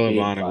 Medal of big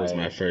Honor was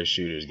my fire. first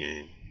shooters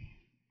game,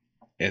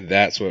 and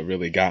that's what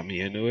really got me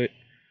into it.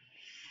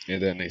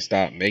 And then they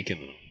stopped making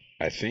them.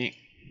 I think.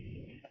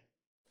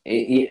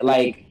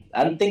 Like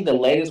I think the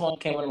latest one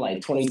came in like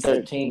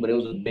 2013, but it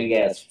was a big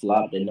ass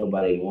flop that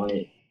nobody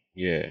wanted.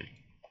 Yeah,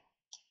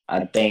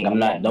 I think I'm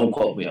not. Don't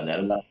quote me on that.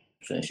 I'm not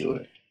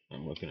sure.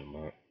 I'm looking them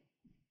up.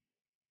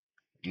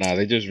 Nah,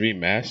 they just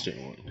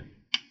remastered one.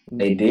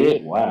 They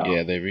did. Wow.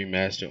 Yeah, they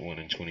remastered one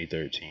in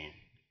 2013,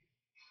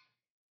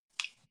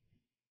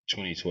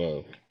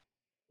 2012.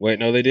 Wait,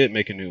 no, they did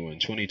make a new one,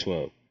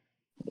 2012.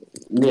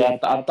 Yeah,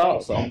 I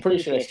thought so. I'm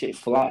pretty sure that shit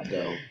flopped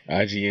though.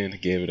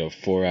 IGN gave it a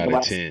 4 out of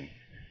Nobody. 10.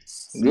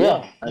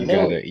 Yeah, I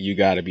knew it. You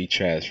gotta be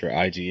trash for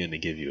IGN to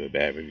give you a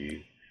bad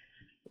review.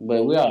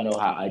 But we all know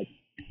how I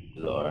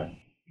are.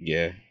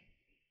 Yeah.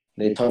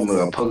 They told me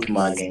a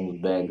Pokemon game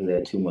was bad because they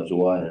had too much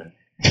water.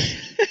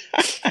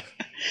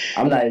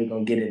 I'm not even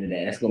gonna get into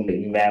that. That's gonna make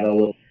me mad a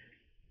little.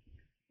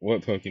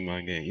 What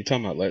Pokemon game? You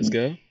talking about Let's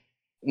Go?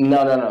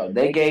 No.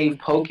 They gave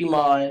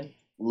Pokemon.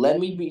 Let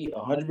me be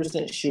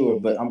 100% sure,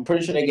 but I'm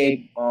pretty sure they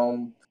gave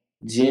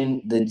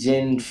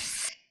Gen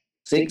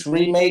 6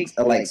 remakes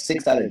are like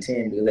 6 out of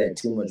 10 because they had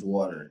too much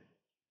water.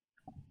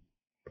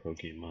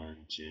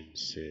 Pokemon Gen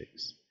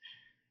 6.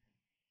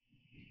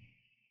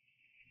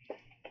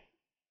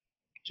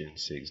 Gen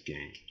 6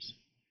 games.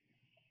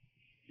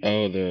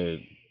 Oh,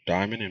 the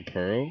Diamond and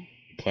Pearl?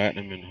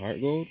 Platinum and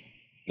Heart Gold?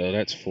 No,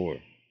 that's 4.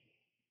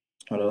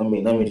 Hold on,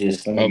 let me be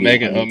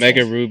Omega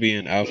 100%. Ruby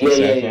and Alpha Yeah.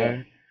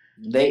 Sapphire?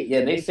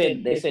 They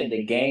said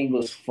the game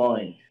was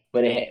fun,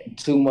 but it had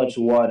too much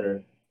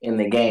water in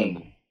the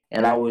game,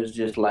 and I was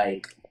just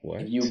like,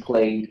 What? if you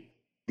played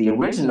the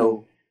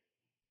original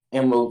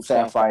Emerald,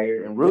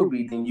 Sapphire, and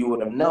Ruby, then you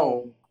would have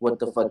known what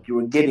the fuck you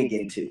were getting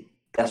into.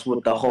 That's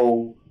what the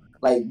whole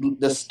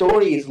the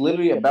story is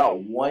literally about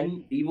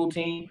one evil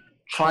team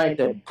trying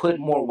to put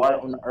more water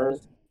on the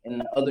earth, and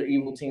the other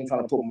evil team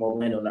trying to put more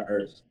land on the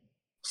earth.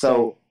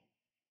 So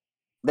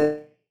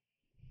that's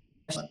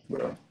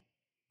bro.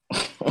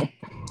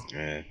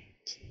 Yeah.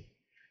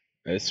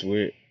 That's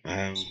weird.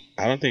 I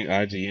don't think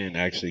IGN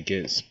actually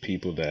gets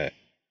people that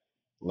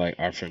like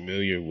are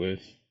familiar with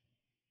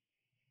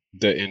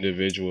the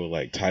individual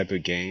like type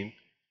of game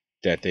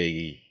that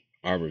they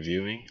are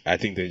reviewing. I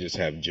think they just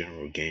have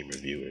general game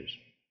reviewers.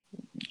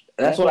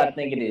 That's what I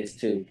think it is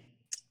too.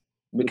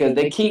 Because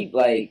they keep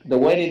like the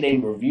way that they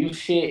review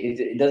shit is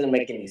it doesn't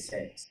make any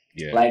sense.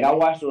 Yeah. Like I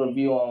watched a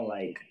review on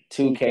like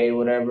 2K or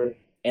whatever,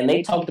 and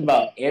they talked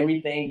about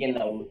everything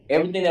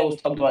everything that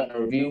was talked about in the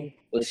review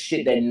was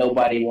shit that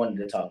nobody wanted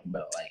to talk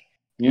about. Like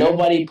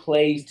nobody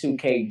plays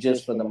 2K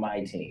just for the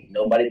my team.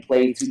 Nobody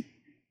plays 2K.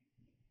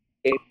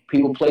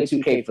 People play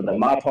 2K for the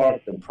my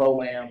park, the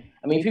pro am.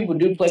 I mean, people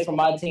do play for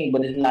my team,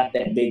 but it's not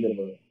that big of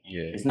a.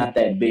 Yeah. It's not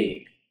that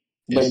big.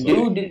 It's But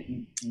like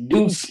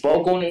dude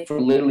spoke on it for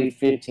literally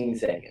 15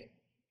 seconds.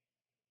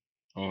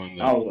 on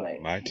I was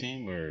like, my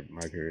team or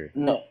my career.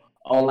 no,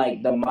 on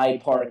like the my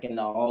park and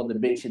all the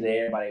big shit that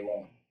everybody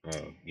wants.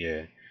 Oh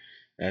yeah,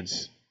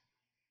 that's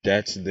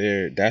that's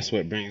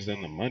what brings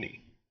them the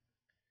money.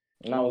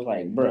 And I was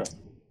like, bruh, 'Cause,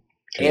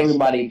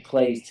 everybody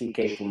plays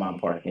 2K for my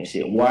park and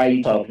shit. Why are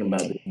you talking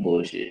about this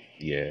bullshit?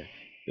 yeah,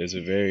 there's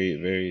a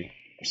very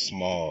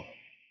small,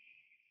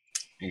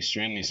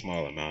 extremely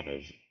small amount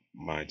of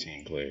my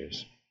team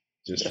players,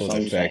 just That's for what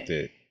the I'm fact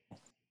saying. that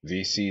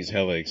VC is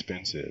hella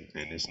expensive,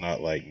 and it's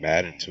not like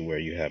Madden to where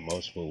you have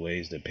multiple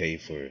ways to pay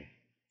for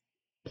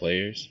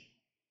players.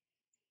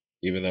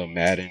 Even though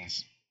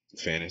Madden's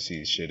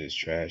fantasy shit is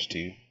trash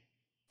too,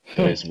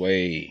 but it's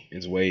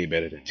way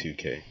better than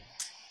 2K.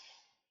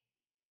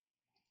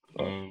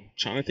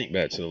 Trying to think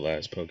back to the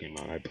last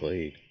Pokemon I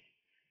played.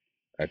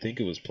 I think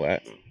it was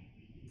Platinum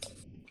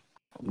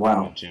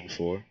Wow. on Gen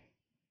 4.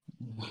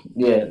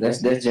 Yeah,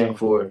 that's Gen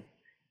 4.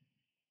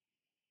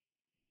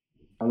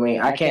 I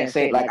mean, I can't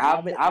say like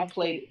I've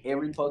played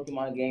every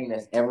Pokemon game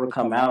that's ever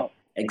come out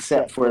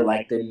except for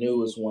like the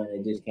newest one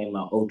that just came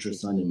out, Ultra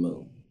Sun and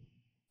Moon.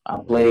 I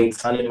played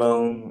Sun and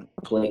Moon.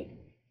 I played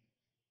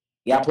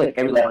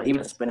every level,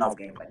 even the spin-off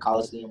games like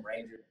Coliseum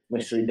Ranger,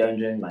 Mystery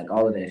Dungeon, like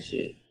all of that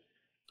shit.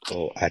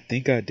 Oh, I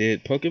think I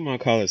did. Pokemon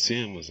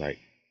Coliseum was like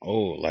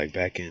like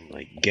back in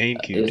like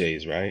GameCube It's,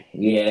 days, right?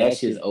 yeah, that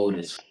shit's old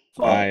as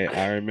fuck.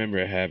 I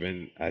remember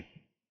having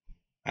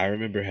I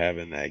remember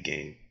having that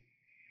game.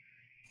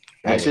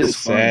 I That was shit's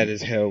sad fun.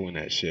 as hell when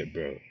that shit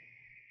broke.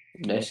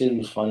 That shit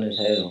was fun as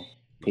hell.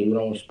 People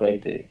don't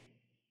respect it.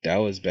 That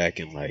was back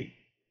in like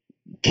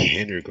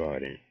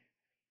kindergarten,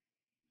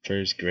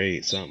 first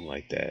grade, something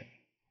like that.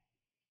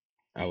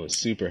 I was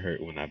super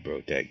hurt when I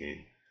broke that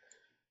game.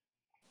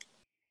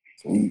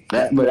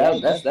 That's.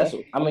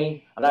 I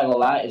mean, I'm not gonna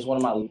lie. It's one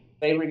of my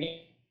favorite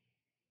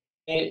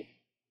games.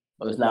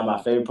 But it's not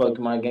my favorite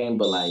Pokemon game.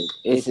 But like,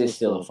 it's just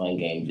still a fun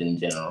game in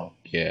general.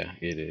 Yeah,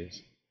 it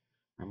is.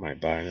 I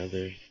might buy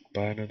another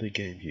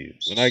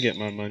GameCube when I get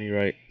my money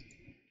right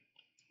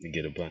and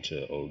get a bunch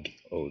of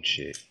old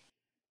shit.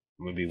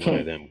 I'm gonna be one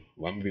of them.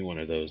 I'm gonna be one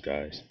of those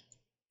guys.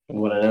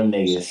 One of them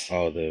niggas.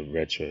 All the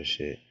retro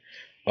shit.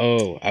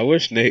 Oh, I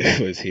wish Nate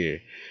was here.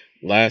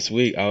 Last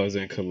week I was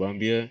in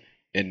Colombia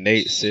and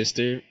Nate's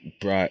sister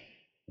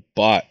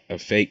bought a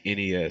fake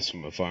NES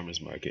from a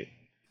farmer's market.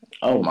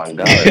 Oh my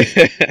god.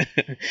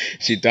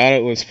 She thought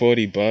it was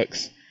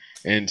 $40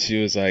 and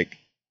she was like,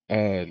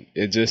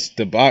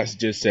 the box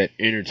just said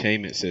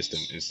entertainment system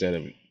instead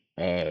of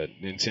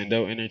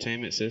Nintendo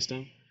Entertainment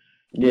System.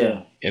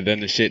 Yeah. And then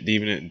the shit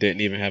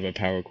didn't even have a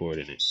power cord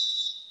in it.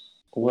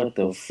 What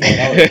the fuck?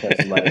 I would have cussed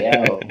somebody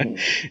out.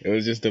 It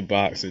was just a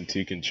box and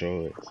two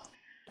controllers.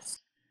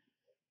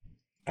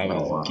 I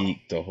was Oh wow.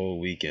 geeked the whole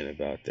weekend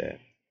about that.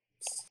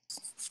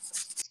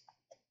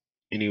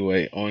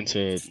 Anyway, on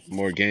to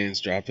more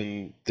games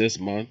dropping this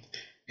month.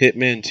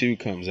 Hitman 2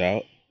 comes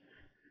out.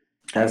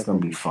 That's gonna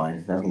be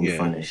fun. That's gonna be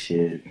fun as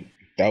shit.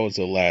 That was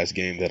the last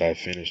game that I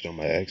finished on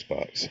my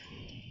Xbox.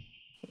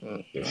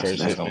 The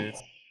first Hitman.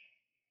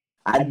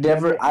 I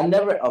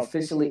never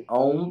officially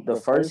owned the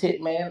first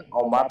Hitman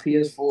on my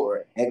PS4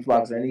 or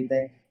Xbox or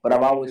anything, but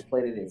I've always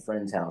played it at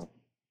friends' house.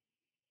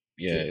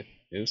 Yeah,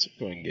 it was a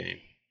fun game.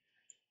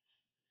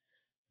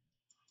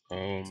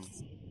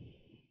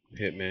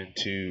 Hitman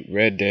 2.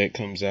 Red Dead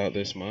comes out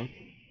this month.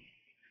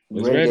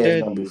 Red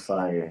Dead's gonna be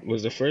fire.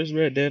 Was the first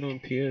Red Dead on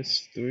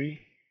PS3?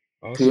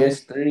 Also?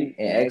 PS3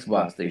 and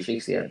Xbox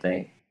 360, I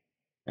think.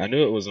 I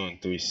knew it was on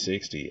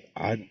 360.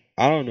 I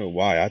don't know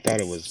why. I thought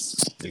it was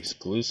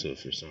exclusive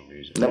for some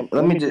reason.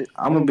 Let me just.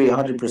 I'm gonna be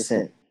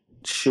 100%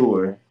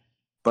 sure,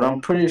 but I'm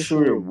pretty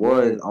sure it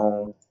was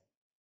on.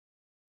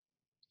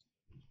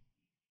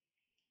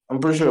 I'm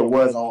pretty sure it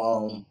was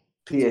on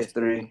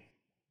PS3.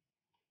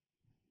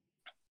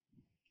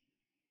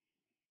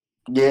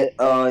 Yeah,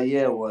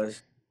 yeah, it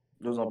was.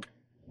 It was on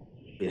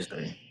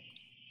PS3.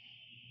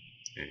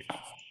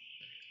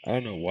 I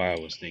don't know why I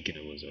was thinking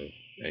it was a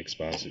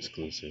Xbox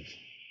exclusive.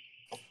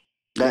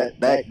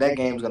 That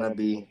game's gonna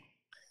be.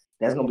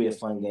 That's gonna be a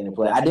fun game to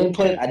play. I didn't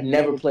play. I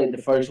never played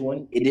the first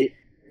one. It did.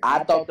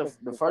 I thought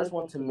the first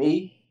one to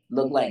me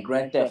looked like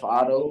Grand Theft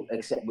Auto,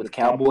 except with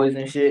cowboys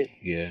and shit.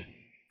 Yeah.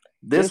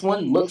 This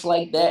one looks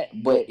like that,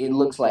 but it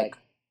looks like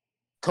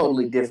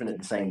totally different at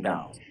the same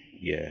time.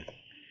 Yeah.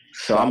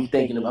 So I'm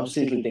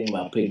seriously thinking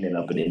about picking it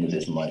up at the end of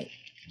this month.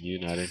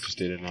 You're not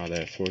interested in all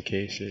that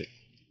 4K shit?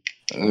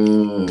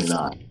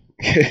 Nah.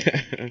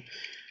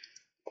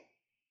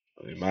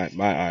 I mean,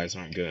 my eyes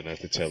aren't good enough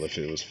to tell if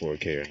it was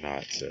 4K or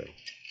not, so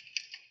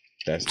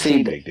that's not a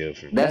See, big deal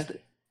for me.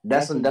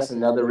 that's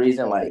another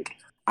reason. Like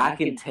I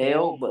can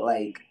tell, but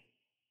like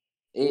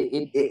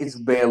it's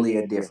barely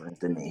a difference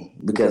to me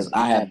because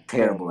I have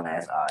terrible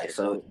ass eyes.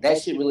 So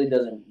that shit really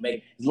doesn't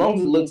make as long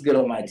as it looks good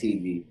on my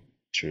TV.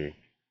 True,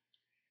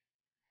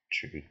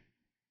 true.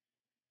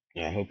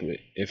 I hope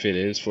if it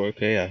is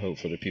 4K, I hope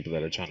for the people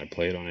that are trying to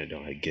play it on it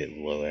don't like get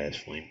low ass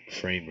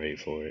frame rate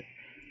for it,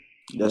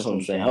 That's what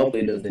I'm saying.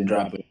 Hopefully it doesn't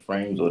drop in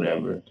frames or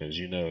whatever. because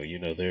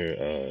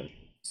their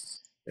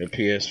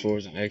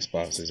PS4s and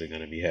Xboxes are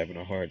gonna be having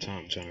a hard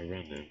time trying to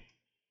run them,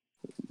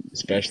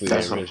 especially the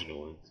That's what original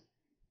ones.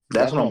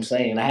 that's what I'm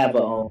saying. I have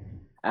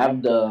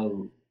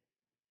the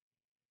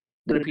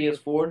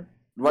PS4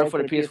 right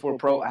for the PS4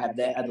 Pro. I have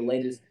that at the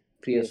latest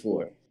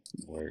PS4.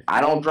 Work.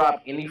 I don't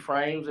drop any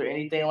frames or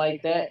anything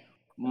like that.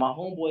 My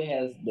homeboy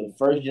has the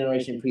first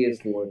generation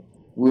PS4.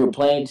 We were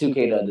playing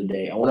 2K the other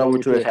day. I went over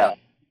to his house.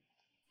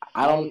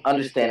 I don't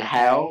understand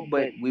how,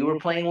 but we were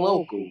playing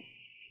local.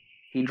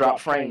 He dropped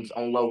frames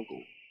on local.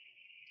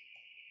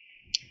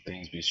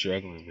 Things be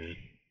struggling, man.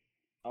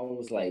 I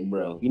was like,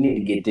 bro, you need to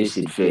get this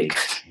shit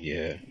fixed.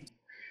 Yeah.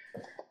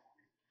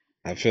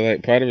 I feel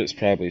like part of it's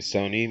probably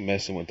Sony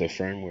messing with the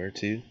firmware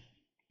too.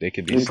 They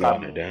could be It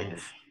slowing it probably down,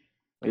 is.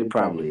 It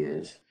probably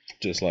is.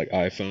 just like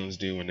iPhones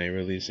do when they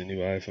release a new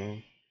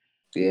iPhone.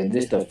 Yeah,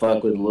 just to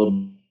fuck with a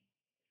little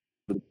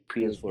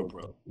PS4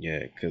 Pro.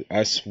 Yeah, cause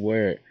I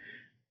swear,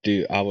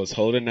 dude, I was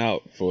holding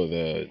out for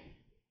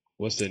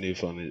what's the new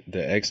phone? The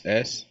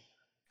XS.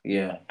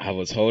 Yeah. I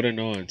was holding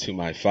on to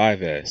my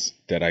 5S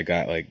that I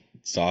got like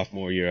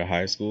sophomore year of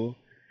high school.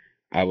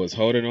 I was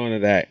holding on to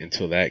that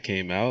until that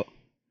came out,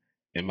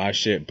 and my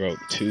shit broke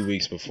 2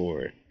 weeks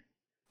before it.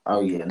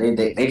 Oh yeah,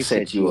 they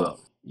set you up.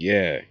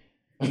 Yeah,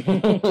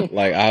 Yeah,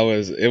 like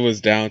it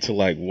was down to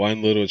like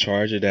one little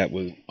charger that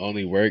would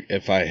only work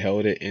if I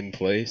held it in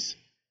place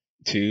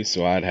too,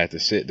 so I'd have to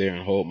sit there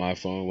and hold my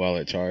phone while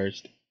it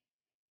charged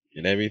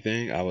and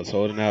everything. I was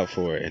holding out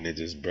for it and it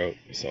just broke,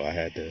 so I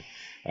had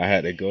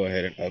to go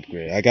ahead and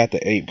upgrade. I got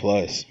the 8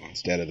 plus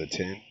instead of the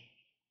 10,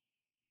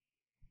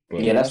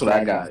 but that's what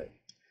I got.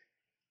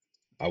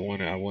 I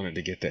wanted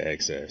to get the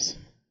XS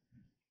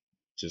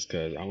just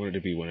cuz I wanted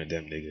to be one of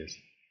them niggas.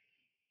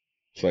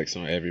 Flex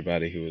on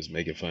everybody who was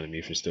making fun of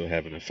me for still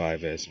having a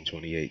 5S in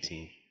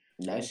 2018.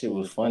 That shit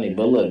was funny,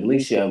 but look, at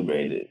least you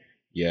upgraded.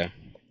 Yeah,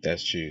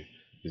 that's true.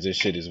 Cuz this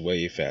shit is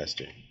way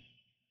faster.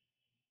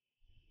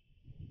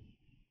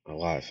 A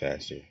lot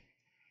faster.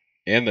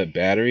 And the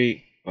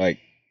battery, like,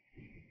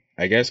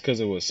 I guess because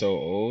it was so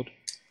old,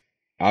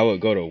 I would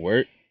go to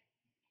work,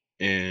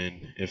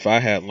 and if I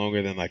had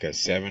longer than like a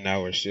 7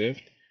 hour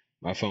shift,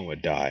 my phone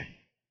would die,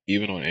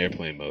 even on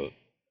airplane mode.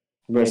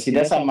 Bro, see,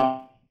 that's how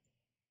my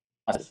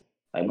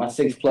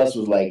 6 Plus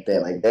was like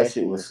that. Like that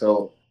shit was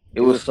so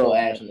it was so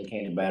ass when it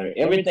came to battery.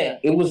 Everything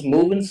it was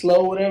moving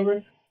slow,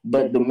 whatever.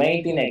 But the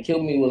main thing that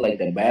killed me was like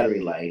the battery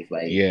life.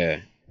 Like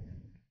Yeah,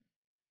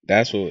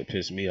 that's what would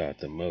piss me off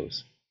the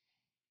most.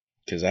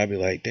 Cause I'd be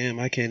like, damn,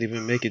 I can't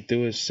even make it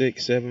through a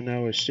 6, 7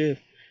 hour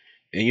shift.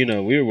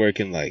 And we were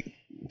working like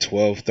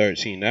 12,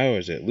 13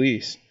 hours at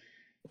least.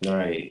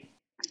 right.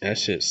 That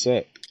shit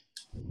sucked.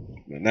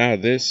 But now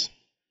this,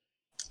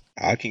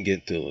 I can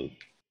get through.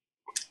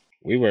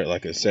 We worked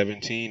like a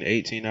 17,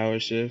 18 hour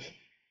shift,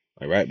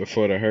 like right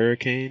before the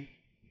hurricane.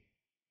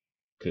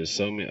 Cause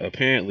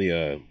apparently,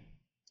 I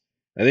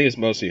think it's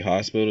mostly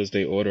hospitals.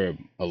 They order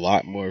a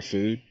lot more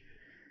food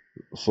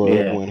for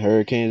Yeah. when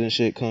hurricanes and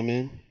shit come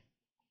in.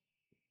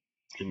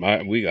 And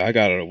I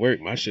got out of work.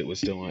 My shit was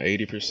still on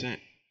 80%,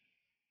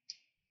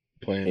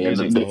 playing Yeah,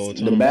 music the whole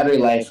the time. battery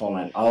life on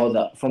like all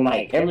the from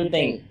like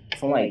everything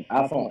from like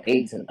iPhone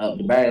 8s and up,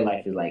 the battery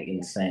life is like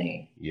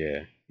insane.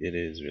 Yeah, it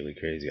is really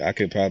crazy. I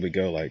could probably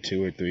go like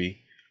 2 or 3,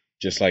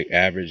 just like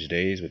average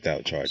days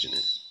without charging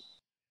it.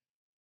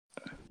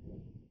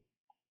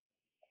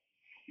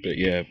 But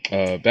yeah,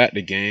 back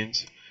to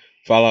games.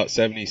 Fallout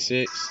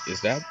 76,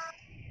 is that?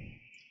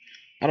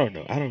 I don't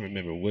know. I don't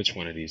remember which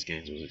one of these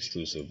games was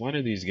exclusive. One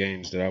of these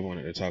games that I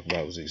wanted to talk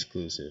about was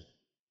exclusive.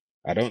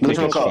 I don't Which think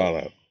one it's called?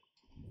 Fallout.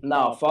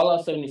 No,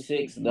 Fallout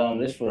 76.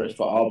 This for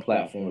all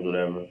platforms,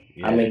 whatever.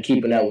 I've Yeah. been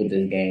keeping up with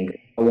this game.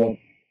 I want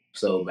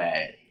so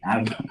bad.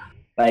 I'm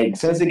like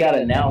since it got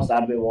announced,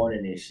 I've been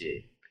wanting this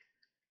shit.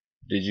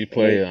 Did you And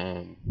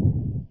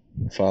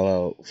play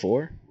Fallout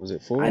 4? Was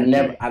it 4 or 3?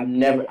 I've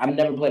never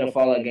played a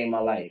Fallout game in my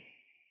life.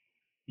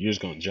 You're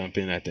just gonna jump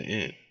in at the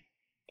end.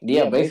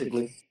 Yeah,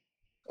 basically.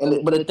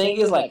 But the thing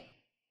is, like,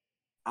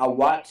 I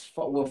watched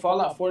when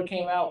Fallout 4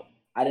 came out.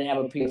 I didn't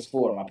have a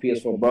PS4. My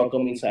PS4 broke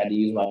on me, so I had to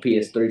use my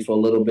PS3 for a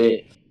little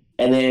bit.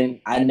 And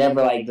then I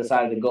never like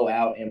decided to go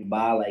out and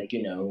buy like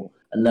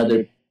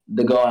another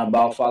to go out and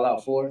buy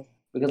Fallout 4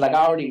 because like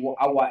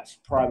I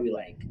watched probably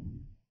like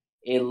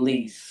at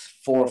least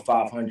 400 or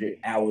 500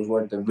 hours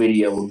worth of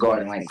video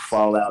regarding like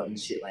Fallout and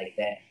shit like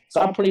that. So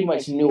I pretty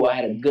much knew I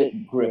had a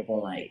good grip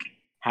on like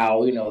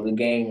how the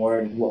game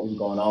worked, what was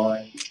going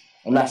on.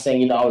 I'm not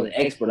saying I was an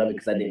expert of it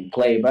because I didn't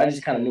play, but I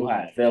just kind of knew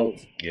how it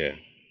felt. Yeah.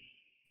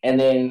 And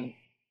then,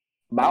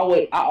 but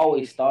I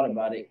always thought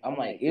about it. I'm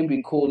like, it'd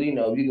be cool,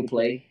 if you could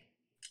play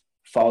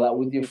Fallout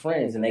with your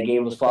friends. And they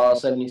gave us Fallout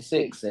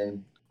 76,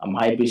 and I'm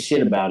hype as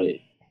shit about it.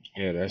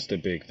 Yeah, that's the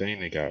big thing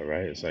they got,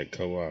 right? It's like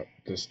co-op.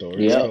 The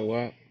story's Yep.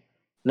 co-op.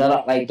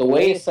 No, like the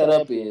way it's set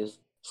up is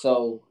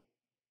so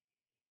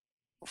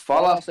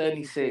Fallout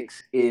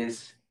 76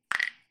 is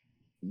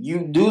you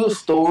do the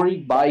story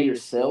by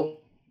yourself,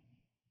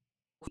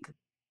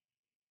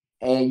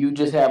 and you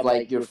just have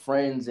like your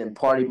friends and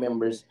party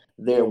members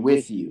there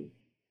with you.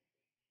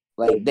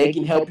 Like they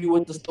can help you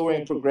with the story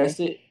and progress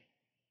it,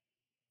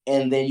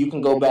 and then you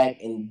can go back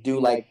and do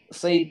like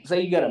say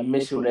you got a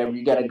mission or whatever.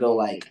 You got to go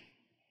like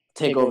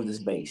take over this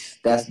base.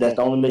 That's the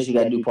only mission you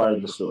got to do part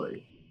of the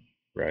story,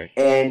 Right.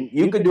 and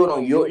you could do it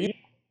on your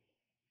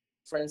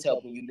friends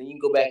helping you. Then you can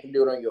go back and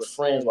do it on your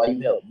friends while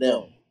you help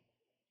them.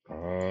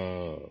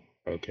 Oh,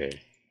 okay.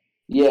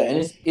 Yeah, and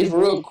it's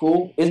real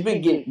cool. It's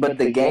been getting, but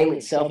the game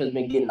itself has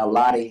been getting a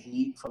lot of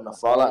heat from the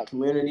Fallout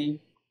community,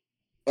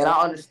 and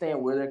I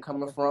understand where they're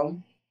coming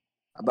from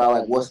about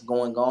like what's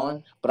going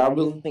on. But I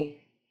really think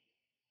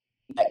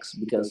next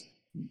because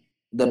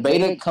the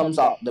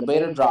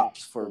beta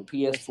drops for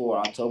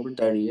PS4 October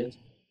 30th,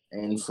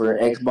 and for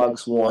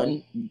Xbox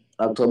One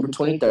October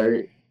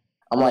 23rd.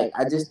 I'm like,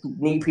 I just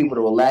need people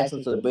to relax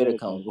until the beta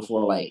comes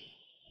before like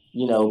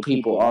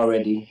people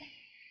already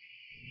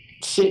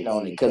shitting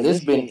on it because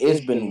it's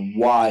been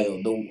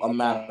wild the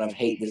amount of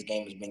hate this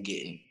game has been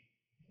getting.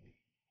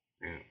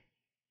 Yeah.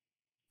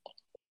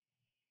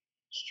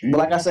 But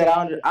like I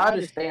Streaming. said, I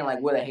understand like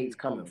where the hate's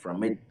coming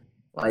from. It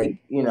like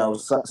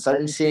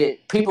certain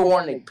shit people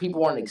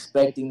weren't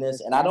expecting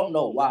this, and I don't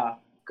know why.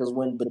 Because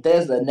when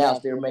Bethesda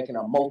announced they were making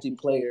a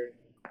multiplayer,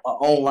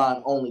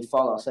 online only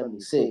Fallout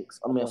 76,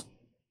 I mean,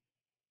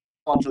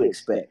 what you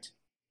expect?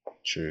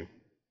 True.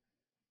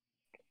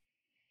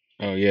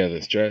 Oh yeah,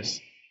 the stress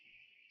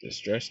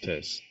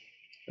test.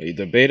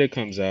 The beta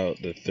comes out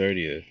the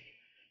 30th.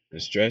 The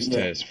stress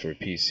Yeah, test for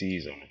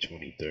PCs on the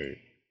 23rd.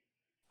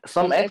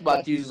 some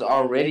Xbox users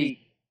already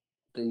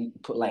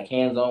put like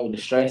hands on with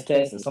the stress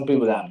test, and some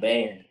people got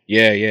banned.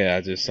 Yeah, yeah,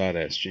 I just saw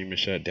that streamer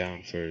shut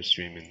down for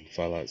streaming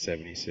Fallout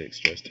 76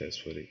 stress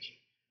test footage.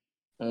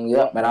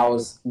 Yep, but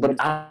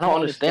I don't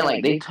understand.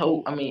 Like they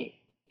told, I mean,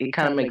 it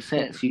kind of makes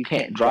sense. You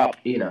can't drop,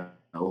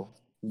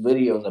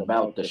 videos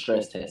about the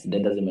stress test.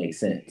 That doesn't make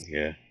sense.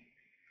 Yeah,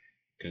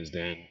 because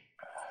then,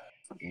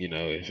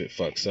 if it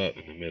fucks up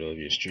in the middle of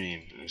your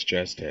stream, a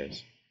stress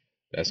test,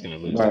 that's gonna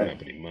lose the Right.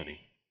 company money.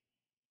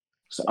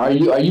 So are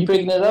you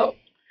picking it up?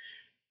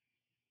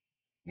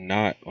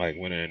 Not like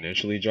when it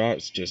initially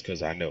drops, just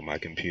because I know my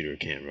computer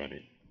can't run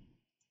it.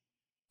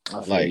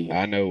 I feel Like you.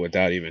 I know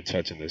without even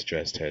touching the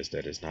stress test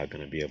that it's not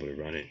gonna be able to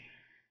run it.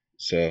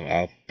 So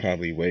I'll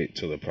probably wait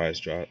till the price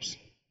drops.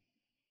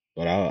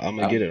 But I'm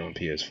gonna I, get it on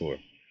PS4.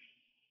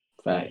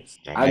 Facts.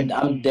 I might.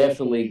 I'm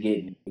definitely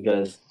getting it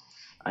because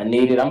I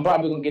need it. I'm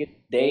probably gonna get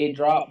the day it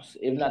drops,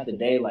 if not the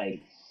day,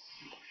 like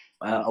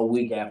a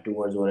week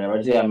afterwards or whatever. I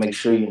just gotta make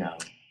sure I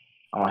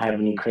don't have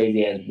any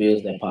crazy ass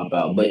bills that pop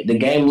out. But the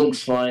game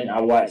looks fun. I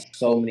watched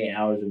so many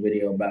hours of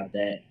video about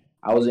that.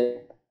 I was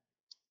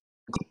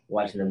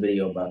watching a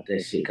video about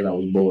that shit because I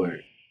was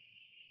bored.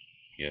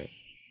 Yeah.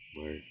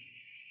 Word.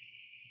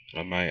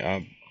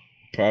 I'll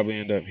probably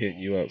end up hitting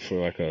you up for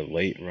like a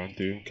late run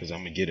through because I'm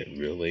gonna get it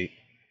real late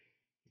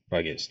if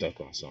I get stuck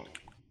on something.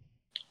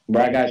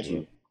 But I Hit got you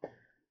up.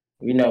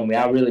 you. You know me.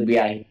 I really be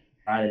out here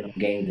grinding on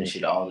games and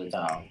shit all the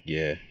time.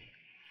 Yeah.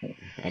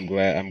 I'm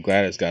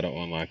glad it's got an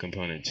online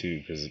component too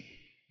because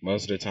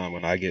most of the time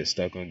when I get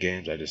stuck on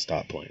games, I just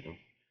stop playing them.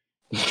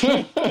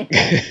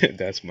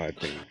 That's my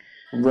thing.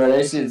 Bro,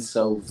 that shit's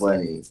so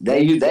funny.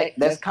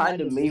 That's kind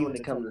of me when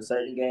it comes to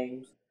certain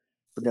games.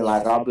 But then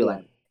like I'll be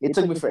like, it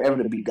took me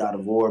forever to beat God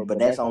of War, but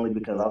that's only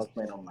because I was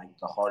playing on like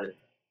the hardest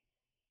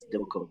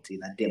difficulty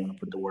and I didn't want to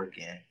put the work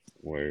in.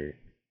 Word.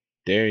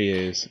 There he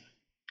is.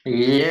 What's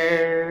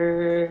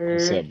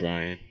Yeah. up,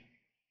 Brian?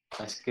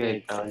 That's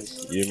good,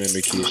 guys. You remember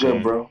What's good,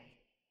 Keyshawn? bro?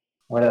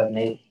 What up,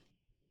 Nate?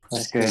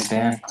 What's good,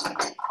 Dan?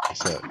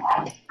 What's up?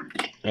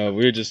 We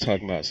were just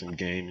talking about some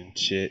gaming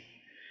shit.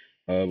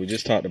 We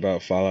just talked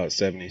about Fallout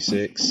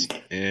 76,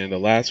 and the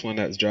last one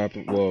that's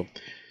dropping. Well,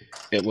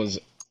 it was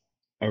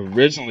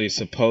originally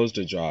supposed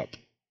to drop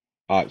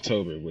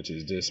October, which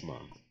is this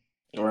month,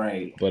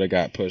 Right. but it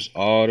got pushed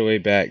all the way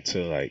back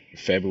to like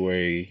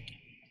February.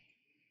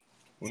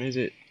 When is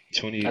it? I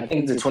 20. think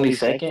it's the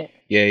 22nd.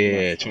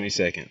 Yeah,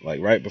 22nd,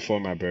 like right before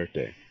my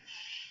birthday.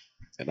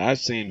 And I've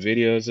seen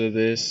videos of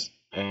this.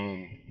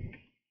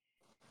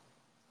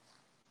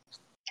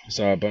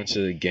 Saw a bunch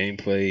of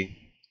gameplay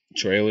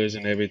trailers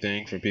and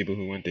everything for people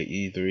who went to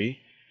E3,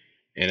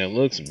 and it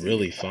looks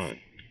really fun.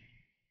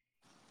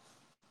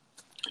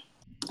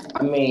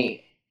 I mean,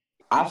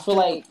 I feel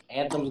like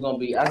Anthem's gonna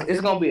be.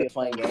 It's gonna be a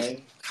fun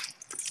game.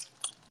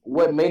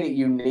 What made it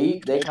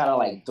unique? They kind of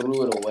like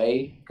threw it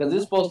away because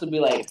it's supposed to be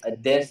like a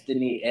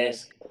Destiny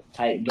esque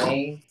type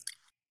game,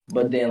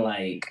 but then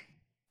like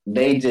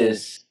they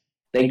just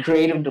they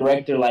creative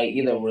director like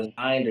either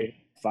resigned or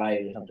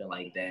fired or something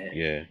like that.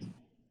 Yeah,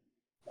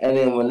 And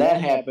then when that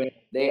happened,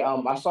 they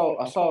I saw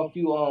a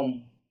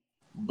few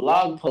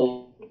blog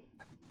posts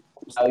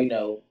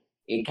how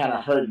it kind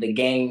of hurt the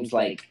games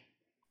like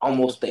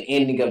almost the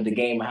ending of the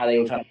game and how they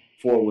were trying to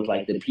move forward with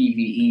like the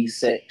PVE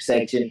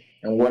section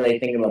and what they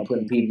thinking about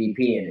putting PvP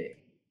in it.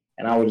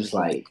 And I was just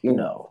like,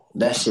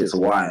 that shit's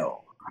wild.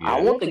 I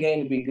Yeah, want the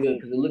game to be good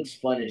because it looks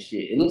fun as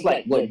shit. It looks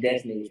like what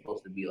Destiny was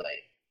supposed to be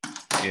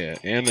like. yeah,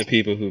 and the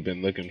people who've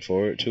been looking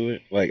forward to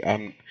it. Like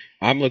I'm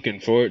looking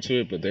forward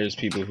to it, but there's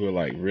people who are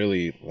like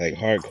really like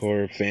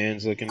hardcore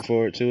fans looking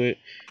forward to it.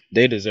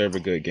 They deserve a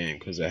good game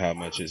because of how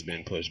much it's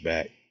been pushed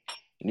back.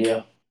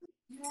 Yeah,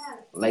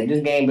 like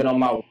this game been on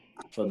my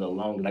for the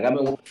longest. Like I've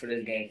been waiting for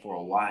this game for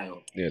a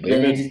while, Yeah, but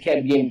then it just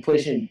kept getting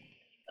pushing.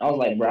 I was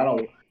like,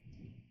 bro,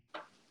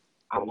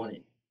 I want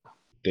it.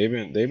 they've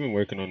been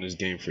working on this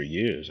game for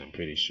years. I'm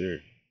pretty sure.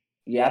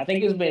 Yeah, I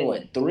think it's been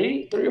what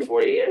 3 or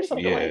 4 years,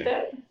 something like Yeah,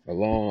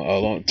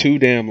 that. too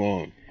damn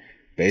long,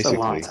 It's a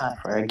long basically. time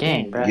for a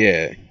game, bro.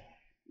 Yeah,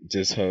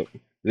 just hope,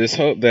 just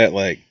hope that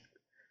like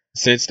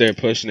since they're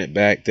pushing it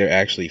back, they're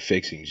actually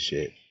fixing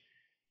shit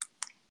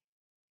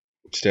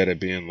instead of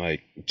being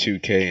like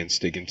 2K and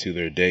sticking to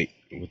their date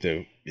with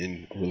the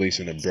in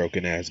releasing a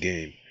broken ass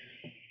game.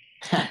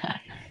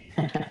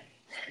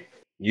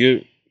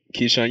 You,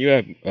 Keyshawn, you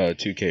have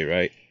 2K,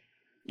 right?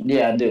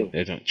 Yeah, I do.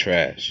 They don't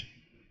trash.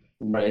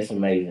 Bro, it's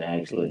amazing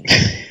actually.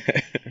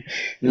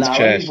 It's Nah,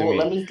 let me trash to bull.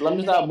 me. Let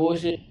me stop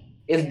bullshit.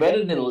 It's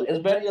better than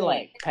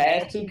like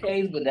past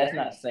 2Ks, but that's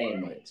not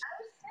saying much.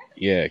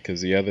 Yeah,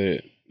 because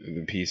the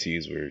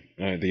PCs were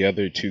the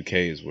other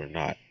 2Ks were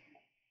not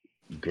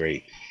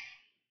great.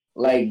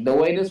 Like the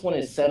way this one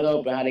is set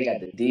up and how they got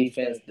the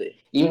defense,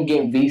 even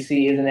getting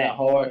VC isn't that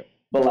hard.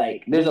 But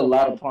like, there's a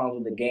lot of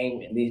problems with the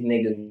game, and these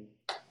niggas,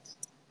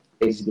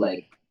 it's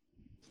like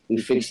we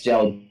fixed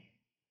y'all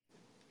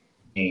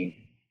game.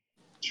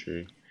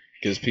 True,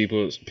 because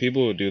people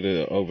will do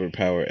the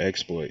overpower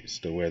exploits,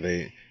 to where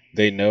they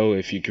know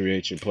if you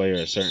create your player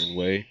a certain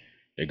way,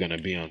 they're gonna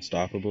be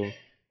unstoppable,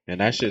 and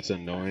that shit's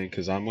annoying.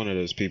 Because I'm one of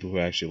those people who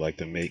actually like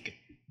to make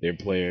their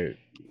player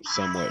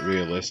somewhat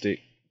realistic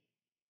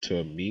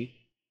to me.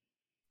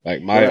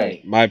 Like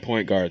Right, my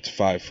point guard's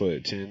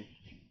 5'10".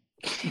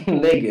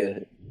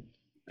 nigga,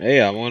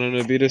 Hey, I want him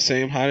to be the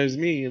same height as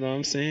me. You know what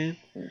I'm saying?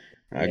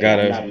 I nigga.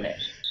 gotta.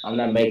 I'm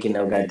not making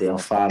no goddamn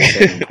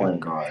 5'7" point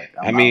guard.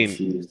 I I mean,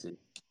 refuse to.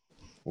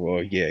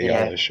 well, yeah, y'all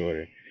Yeah, are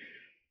shorter.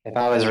 if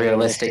I was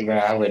realistic, bro,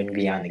 I wouldn't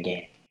be on the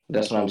game.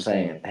 That's what I'm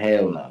saying.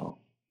 Hell no.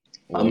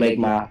 I'll Well, make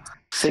my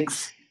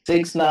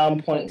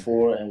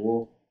 6'9.4" and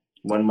we'll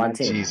run my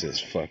team. Jesus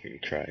fucking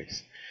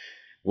Christ.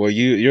 Well,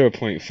 you're a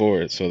point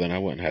forward, so then I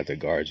wouldn't have to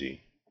guard you.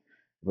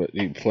 But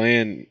you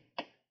playing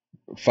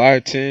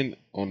 5'10"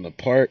 on the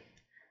park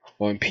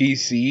on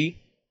PC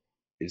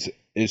is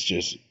it's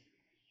just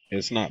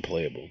it's not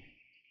playable.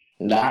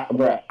 Nah,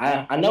 bro,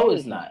 I know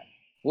it's not.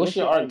 What's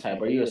your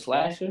archetype? Are you a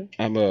slasher?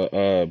 I'm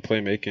a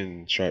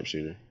playmaking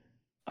sharpshooter.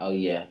 Oh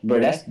yeah, bro.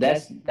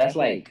 That's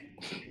like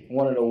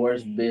one of the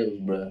worst builds,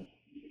 bro.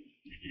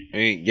 I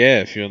mean,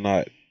 yeah, if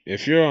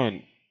you're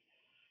on,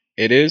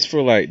 it is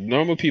for like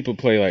normal people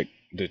play like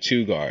the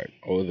two guard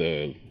or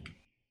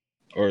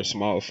a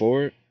small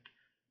forward.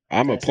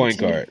 I'm a That's a point team.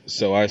 guard,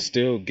 so I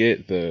still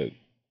get the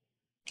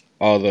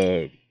all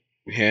the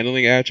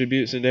handling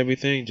attributes and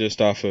everything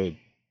just off of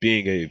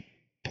being a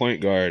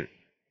point guard,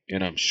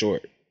 and I'm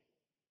short.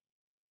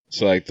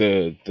 So like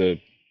the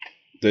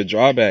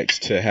drawbacks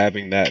to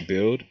having that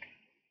build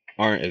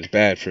aren't as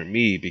bad for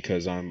me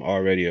because I'm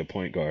already a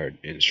point guard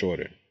and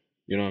shorter.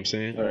 You know what I'm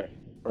saying? Right,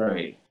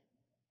 right.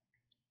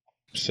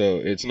 So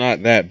it's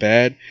not that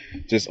bad,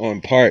 just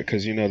on part,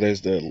 because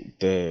there's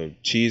the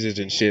cheeses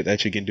and shit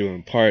that you can do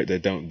in part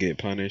that don't get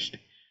punished.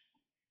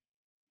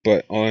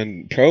 But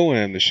on Pro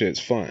Am, the shit's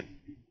fun.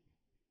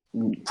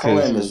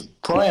 Cause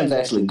Pro-Am's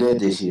actually good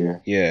this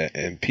year. yeah,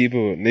 and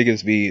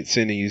niggas be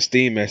sending you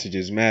Steam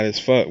messages mad as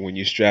fuck when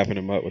you strapping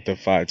them up with a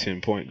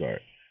 5'10" point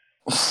guard,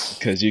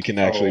 because you can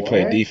actually Oh,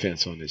 play where?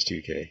 defense on this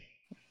 2K.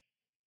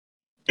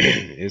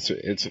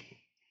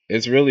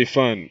 It's really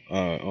fun.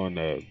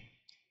 On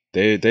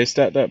they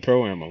stepped up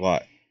Pro Am a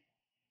lot,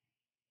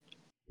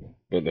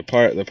 but the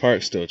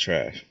park's still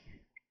trash.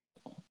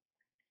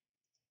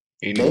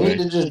 They need Anyway,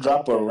 to just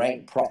drop a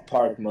ranked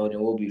park mode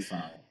and we'll be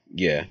fine.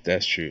 yeah,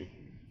 that's true.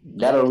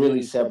 That'll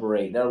really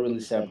separate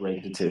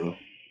the two.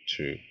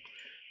 True.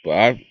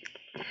 But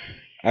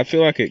I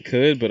feel like it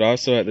could, but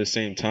also at the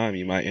same time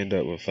you might end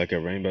up with like a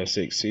Rainbow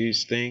Six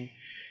Siege thing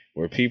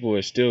where people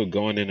are still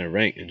going in a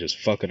rank and just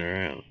fucking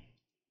around.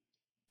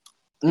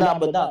 Nah,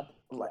 but not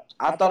like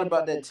I thought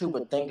about that too.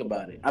 But think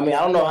about it. I mean, I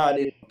don't know how it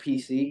is on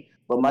PC,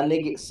 but my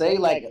nigga, say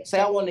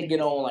I want to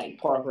get on like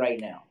Park right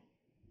now,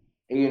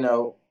 you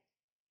know,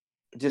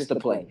 just to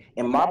play,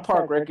 and my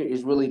Park record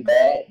is really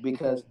bad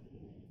because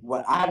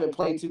what I haven't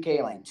played 2K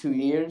in like 2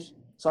 years.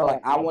 So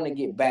like I want to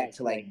get back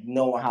to like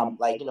knowing how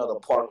like the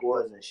park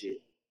was and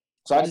shit.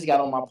 So I just got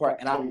on my park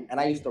and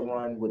I used to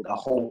run with a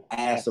whole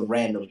ass of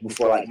randoms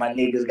before like my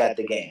niggas got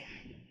the game.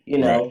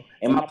 Right.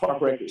 And my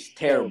park record's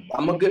terrible.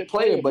 I'm a good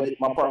player, but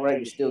my park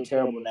record's still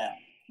terrible now.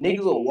 Niggas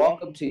will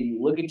walk up to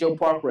you, look at your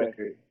park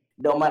record.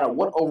 No matter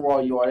what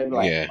overall you are, they be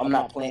like, Yeah, "I'm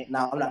not playing.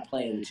 Nah, I'm not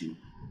playing with you."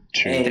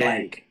 true. And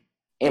like,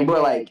 and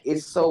bro, like,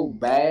 it's so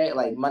bad.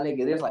 Like, my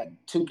nigga, there's like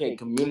 2K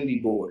community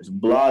boards,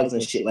 blogs,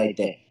 and shit like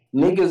that.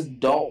 Niggas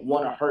don't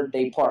want to hurt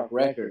their park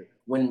record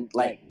when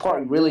like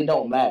park really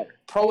don't matter.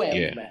 Pro-ams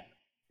Yeah, matter.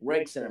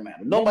 Rec center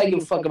matter. Nobody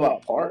give a fuck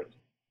about park.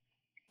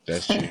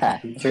 that's true.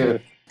 True.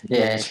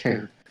 Yeah,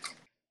 true.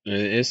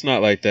 It's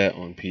not like that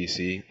on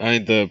PC. I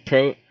mean,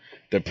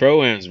 the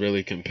pro-am's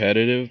really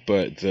competitive,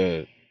 but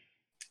the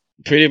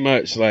pretty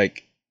much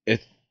like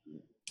it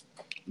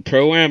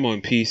pro-am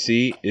on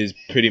PC is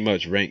pretty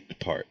much ranked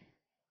park.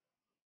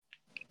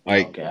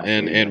 Like Okay, I feel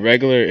and you.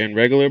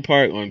 regular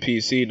park on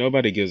PC,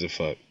 nobody gives a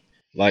fuck.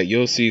 Like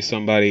you'll see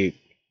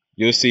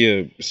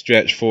a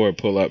stretch forward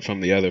pull up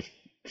from the other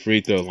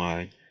free throw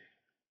line,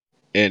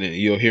 and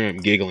you'll hear him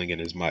giggling in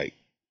his mic.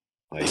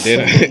 Like they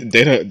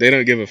don't they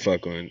don't give a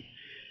fuck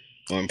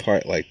on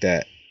part like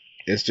that.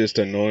 It's just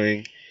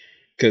annoying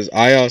because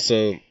I've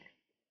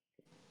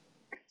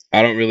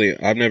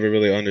never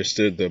really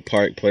understood the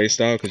park play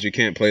style because you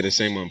can't play the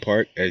same on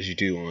park as you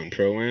do on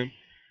pro am.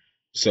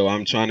 So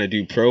I'm trying to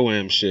do pro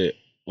am shit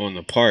on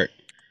the park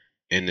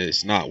and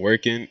it's not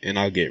working and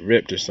I'll get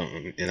ripped or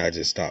something and I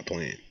just stop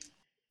playing.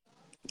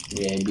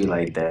 Yeah, it'd be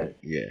like that.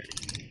 Yeah.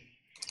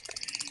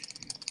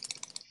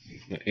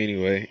 But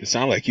anyway, it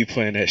sounds like you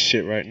playing that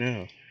shit right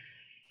now.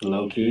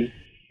 Low key,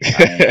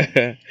 I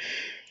am.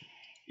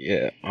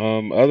 Yeah.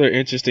 Other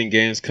interesting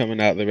games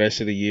coming out the rest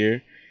of the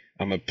year.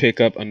 I'm gonna pick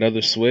up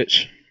another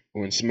Switch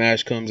when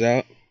Smash comes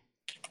out.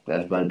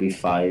 That's about to be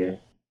fire.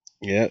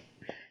 Yep.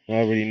 I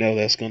already know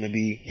that's gonna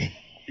be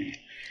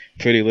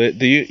pretty lit.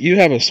 Do you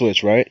have a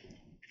Switch, right?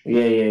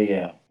 Yeah,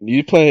 yeah,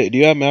 You play? Do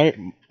you have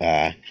Mario?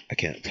 I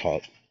can't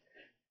talk.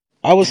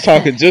 I was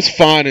talking yeah. just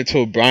fine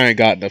until Brian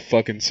got in the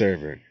fucking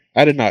server.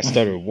 I did not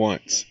stutter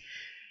once.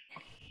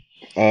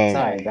 Um,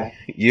 Sorry, guy.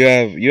 you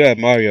have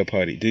Mario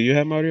Party. Do you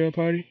have Mario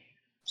Party?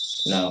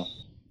 No,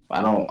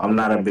 I don't. I'm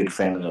not a big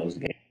fan of those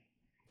games.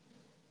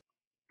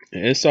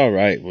 It's all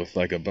right with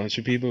like a bunch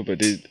of people,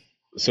 but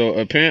so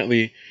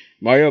apparently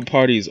Mario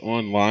Party's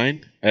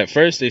online. At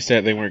first they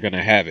said they weren't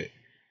gonna have it,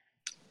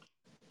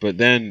 but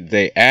then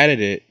they added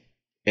it,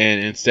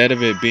 and instead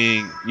of it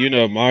being,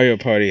 Mario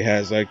Party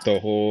has like the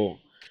whole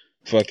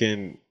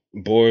fucking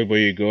board where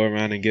you go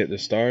around and get the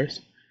stars.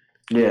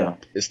 Yeah.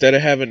 Instead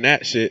of having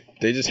that shit,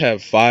 they just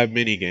have 5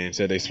 mini games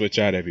that they switch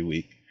out every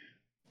week.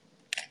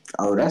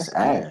 Oh, that's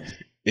ass.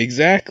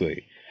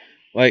 Exactly.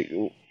 Like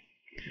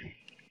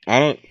I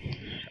don't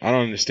I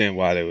don't understand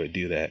why they would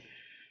do that.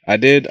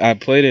 I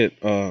played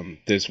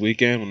it this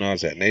weekend when I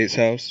was at Nate's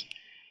house.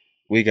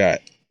 We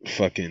got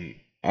fucking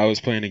I was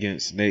playing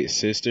against Nate's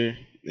sister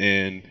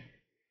and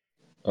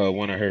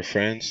one of her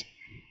friends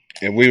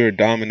and we were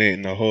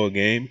dominating the whole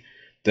game.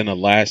 Then the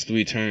last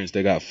 3 turns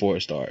they got 4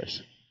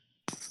 stars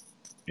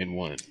in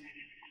one.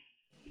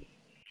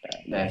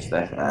 That's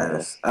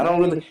ass. I don't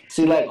really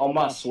see like on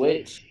my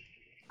Switch.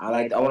 I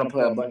want to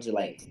play a bunch of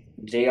like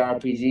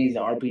JRPGs and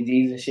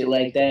RPGs and shit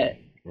like that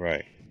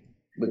Right.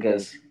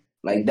 because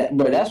like that.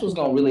 But that's what's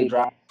gonna really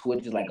drive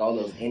Switch is like all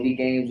those indie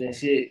games and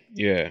shit.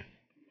 Yeah.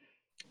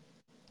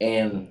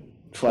 And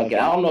fuck it,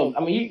 I don't know. I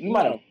mean, you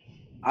might have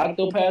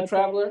Octopath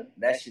Traveler.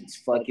 That shit's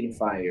fucking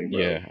fire, bro.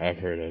 Yeah, I've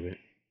heard of it.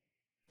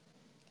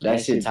 That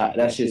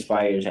shit's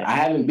fire. I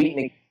haven't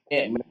beaten it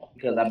yet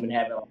because I've been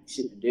having like,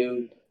 shit to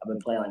do. I've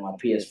been playing like my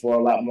PS4 a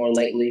lot more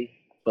lately.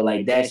 But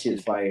like that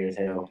shit's fire as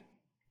hell.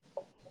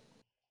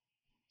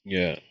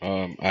 Yeah.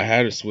 I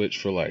had a Switch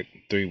for like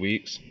 3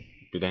 weeks,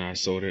 but then I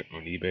sold it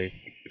on eBay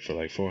for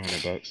like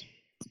 $400.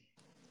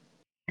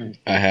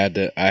 I had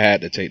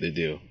to take the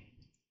deal.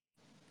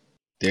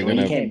 They're I mean,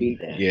 you gonna can't beat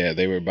that. Yeah,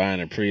 they were buying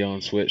a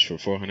pre-owned Switch for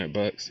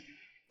 $400.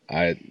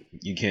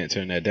 You can't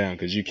turn that down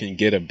because you can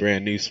get a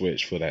brand new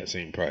Switch for that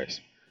same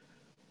price.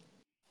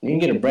 You can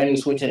get a brand new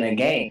Switch in a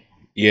game.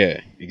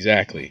 Yeah,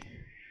 exactly.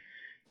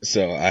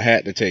 So I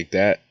had to take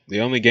that. The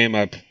only game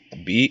I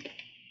beat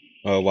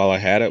while I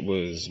had it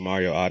was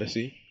Mario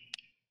Odyssey,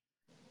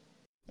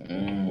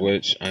 Mm,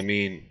 which I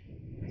mean,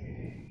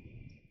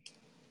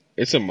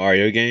 it's a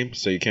Mario game,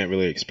 so you can't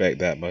really expect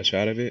that much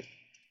out of it.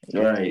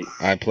 right.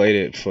 I played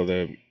it for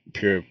the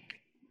pure,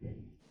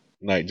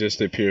 like just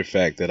the pure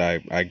fact that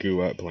I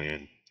grew up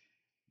playing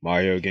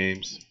Mario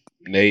games.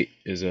 Nate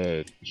is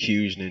a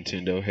huge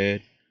Nintendo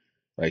head.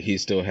 Like he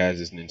still has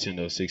his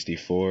Nintendo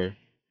 64.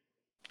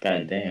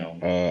 God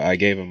damn. I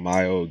gave him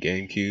my old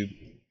GameCube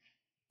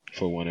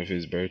for one of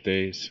his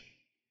birthdays.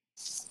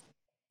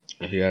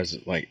 He has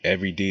like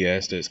every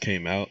DS that's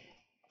came out.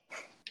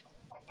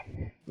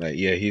 Like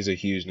yeah, he's a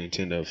huge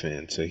Nintendo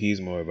fan, so he's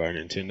more of our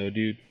Nintendo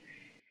dude.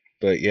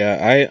 But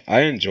yeah,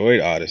 I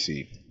enjoyed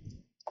Odyssey.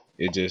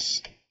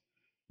 It's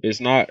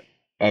not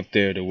up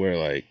there to where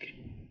like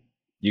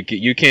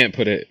you can't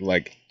put it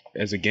like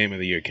as a game of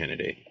the year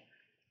candidate.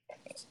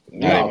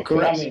 Not No, even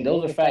correct. I close. mean,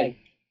 those are facts.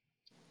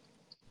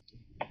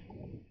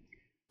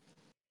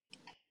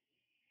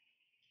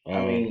 I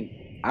Um,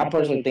 mean, I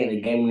personally think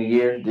the game of the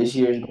year this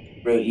year is gonna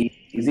be real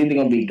easy. It's either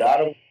gonna be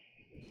God of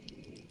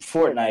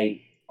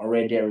Fortnite or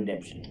Red Dead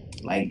Redemption.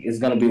 Like it's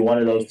gonna be one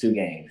of those two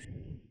games.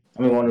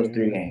 I mean, one of those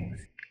three games.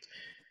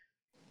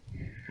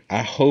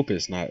 I hope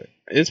it's not.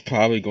 It's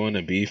probably going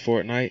to be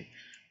Fortnite,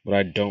 but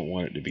I don't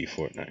want it to be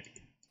Fortnite.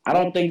 I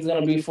don't think it's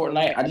gonna be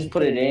Fortnite. I just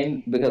put it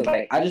in because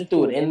like I just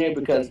threw it in there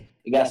because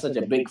it got such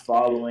a big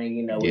following.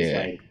 You know, it's Yeah.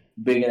 like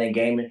bigger than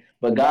gaming.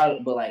 But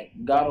like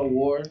God of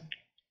War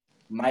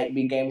might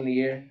be game of the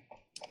year.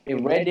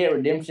 If Red Dead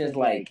Redemption is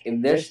like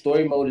if their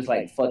story mode is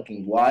like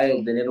fucking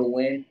wild, then it'll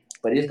win.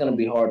 But it's gonna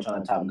be hard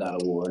trying to top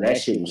God of War. That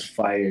shit was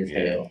fire as Yeah.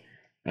 hell.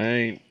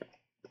 I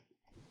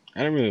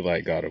didn't really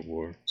like God of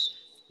War.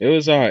 It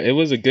was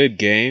a good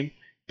game,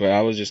 but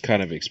I was just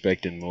kind of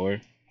expecting more.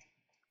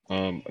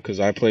 Because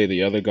I played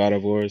the other God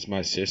of Wars.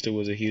 My sister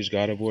was a huge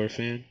God of War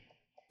fan,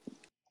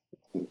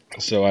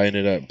 so I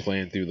ended up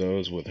playing through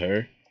those with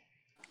her.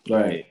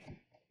 Right.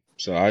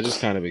 So I just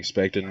kind of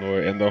expected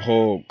more, and the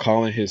whole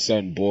calling his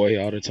son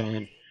boy all the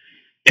time,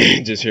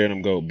 just hearing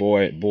him go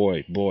boy,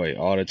 boy, boy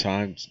all the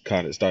time,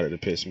 kind of started to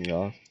piss me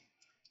off.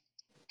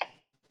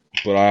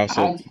 But I I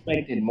also,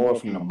 expected more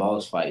from the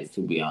boss fights,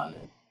 to be honest.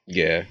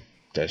 yeah,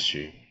 that's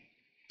true.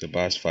 The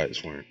boss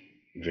fights weren't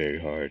very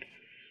hard,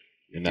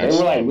 and They were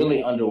that's like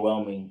really normally,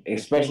 underwhelming,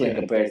 especially in yeah,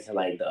 comparison to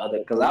like the other.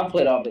 Because I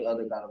played all the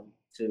other God of War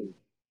too,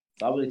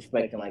 so I was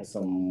expecting like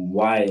some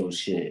wild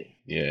shit.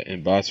 yeah.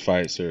 And boss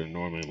fights are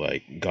normally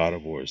like God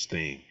of War's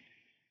thing.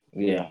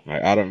 Yeah,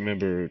 Like I don't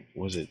remember,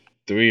 was it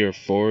 3 or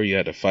 4? You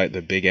had to fight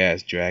the big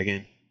ass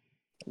dragon.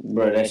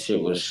 bro, that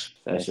shit was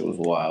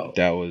wild.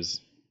 That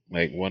was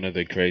like one of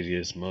the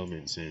craziest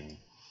moments, and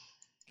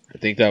I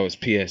think that was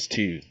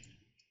PS2.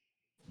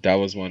 That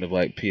was one of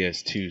like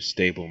PS2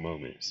 staple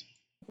moments.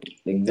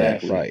 That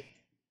Exactly. fight.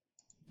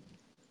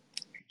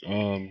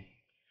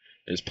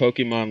 There's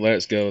Pokemon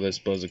Let's Go that's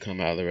supposed to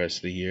come out the rest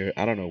of the year.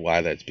 I don't know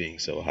why that's being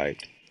so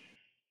hyped,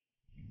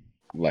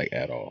 like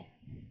at all.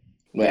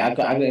 Wait, I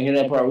couldn't hear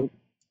that part.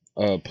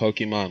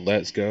 Pokemon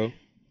Let's Go.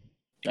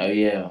 Oh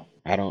yeah,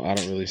 I don't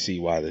really see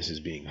why this is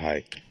being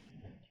hyped.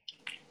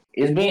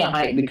 it's being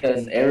hyped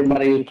because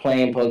everybody was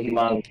playing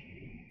Pokemon.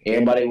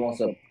 Everybody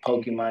wants a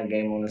Pokemon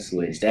game on the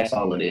Switch. That's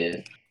all it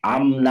is.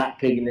 I'm not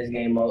picking this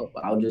game up.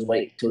 I'll just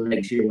wait till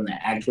next year when the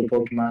actual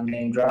Pokemon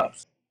game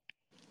drops.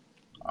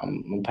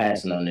 I'm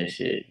passing on this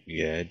shit.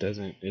 Yeah, it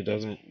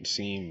doesn't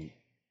seem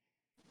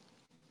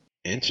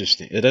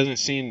interesting. It doesn't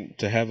seem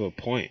to have a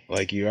point.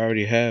 Like you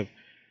already have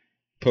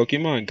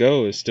Pokemon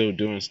Go is still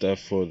doing stuff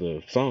for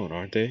the phone,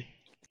 aren't they?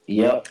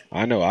 Yep.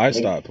 I know I They,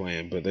 stopped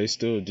playing, but they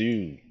still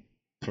do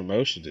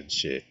promotions and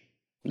shit.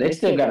 they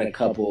still got a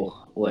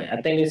couple. What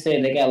I think they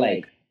said they got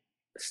like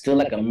still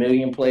like 1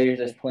 million players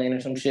that's playing or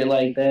some shit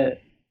like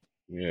that.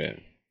 Yeah.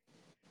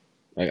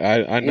 Like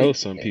I know It's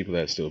some people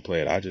that still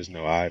play it. I just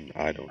know I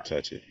don't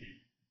touch it.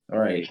 all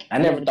right. I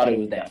never thought it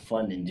was that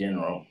fun in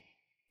general,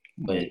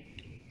 but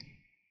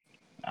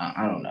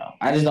I don't know.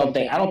 I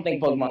don't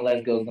think Pokemon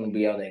Let's Go is gonna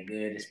be all that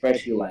good,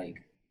 especially like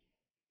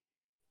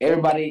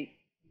everybody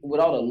with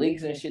all the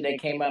leaks and shit that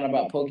came out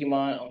about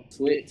Pokemon on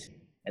Switch,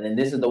 and then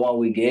this is the one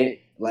we get.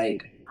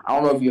 Like, I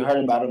don't know if you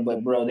heard about it,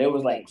 but bro, there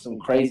was like some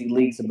crazy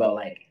leaks about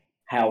like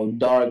how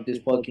dark this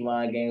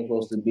Pokemon game is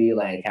supposed to be,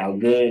 like how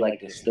good like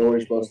the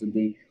story's supposed to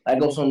be,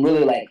 like on some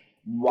really like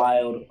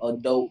wild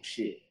adult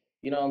shit.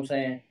 You know what I'm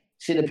saying?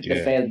 Shit that the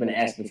Yeah. fans been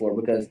asking for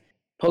because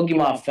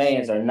Pokemon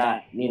fans are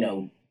not 11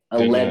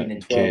 They're and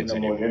not 12 kids no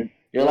more. anymore.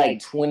 They're like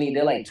 20.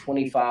 They're like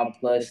 25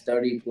 plus,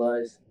 30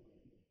 plus.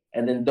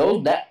 And then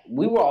those that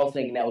we were all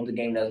thinking that was the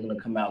game that was going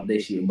to come out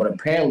this year, but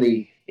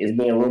apparently it's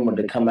being rumored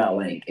to come out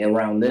like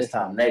around this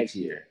time next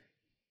year.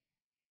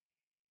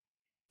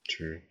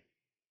 True.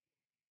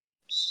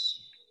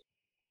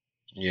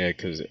 Yeah,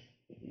 because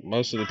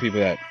most of the people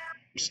that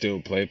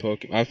still play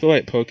Pokemon, I feel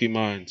like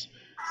Pokemon's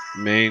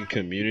main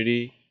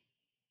community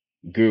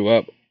grew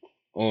up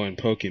on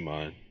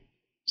Pokemon.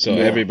 So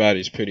Yeah,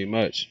 everybody's pretty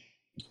much,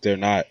 they're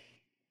not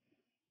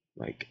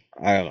like,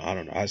 I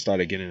don't know. I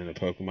started getting into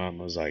Pokemon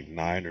when I was like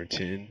 9 or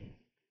 10.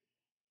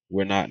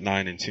 We're not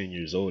 9 and 10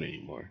 years old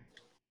anymore.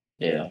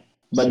 yeah.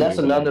 But So that's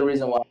we wouldn't. another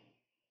reason why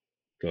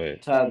Go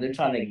ahead. they're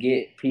trying to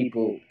get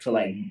people to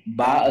like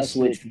buy a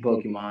Switch for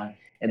Pokemon,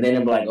 and then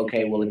they're like,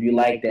 okay, well if you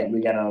like that,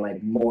 we got a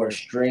like more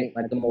strength,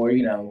 like the more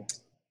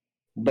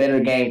better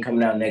game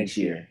coming out next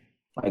year,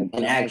 like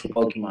an actual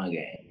Pokemon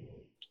game.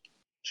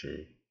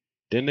 True.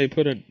 Didn't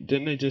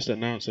they just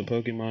announce a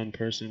Pokemon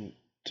person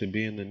to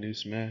be in the new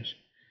Smash?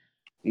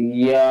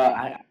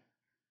 Yeah,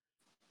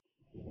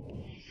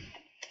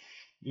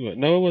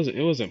 No, it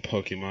wasn't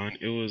Pokemon.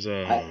 It was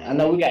I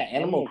know we got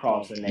Animal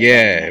Crossing they got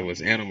yeah, it announced.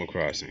 was Animal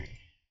Crossing.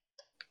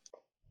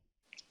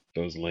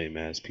 Those lame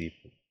ass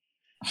people.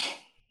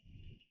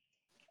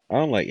 I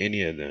don't like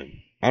any of them.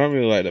 I don't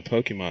really like the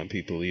Pokemon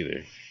people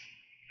either.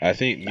 I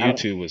think I don't,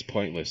 Mewtwo was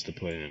pointless to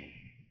play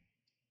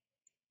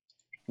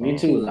in.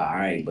 Mewtwo Um, is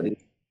alright, but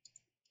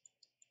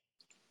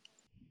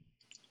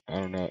I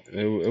don't know.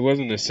 It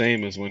wasn't the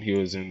same as when he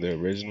was in the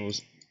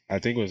originals. I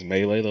think it was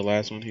Melee the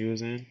last one he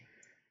was in.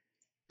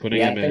 Putting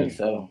yeah, him I think in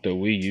so. the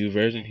Wii U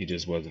version, he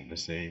just wasn't the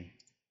same.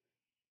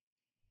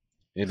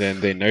 And then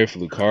they nerf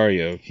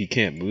Lucario. He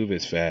can't move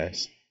as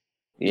fast.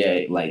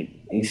 Yeah, like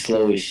he's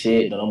slow as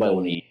shit. Don't nobody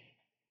want to.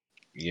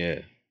 Yeah.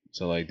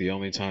 So like the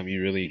only time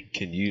you really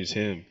can use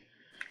him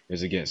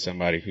is against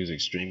somebody who's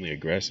extremely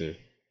aggressive.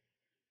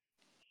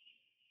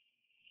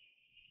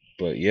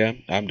 But yeah,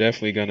 I'm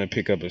definitely gonna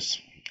pick up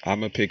I'm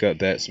gonna pick up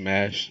that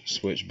Smash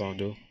Switch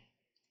bundle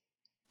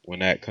when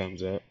that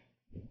comes up.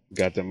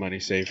 Got the money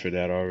saved for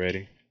that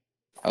already.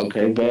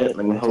 Okay, bet.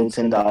 Let me hold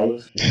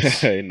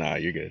 $10. Nah,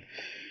 you're good.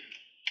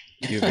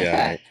 You'll be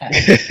alright.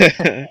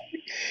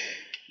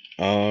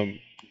 um,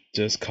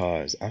 Just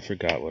Cause. I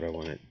forgot what I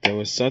wanted. There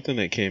was something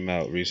that came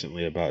out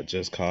recently about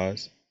Just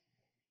Cause.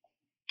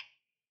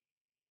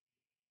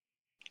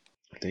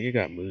 I think it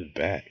got moved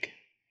back.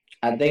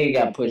 I think it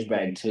got pushed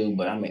back too,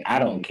 but I mean, I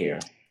don't care.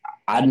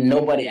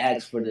 Nobody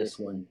asked for this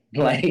one.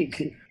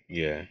 Like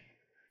Yeah.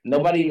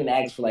 nobody even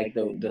asked for like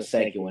the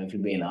second one, if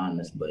you're being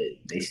honest. But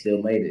they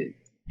still made it.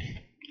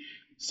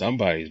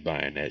 Somebody's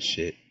buying that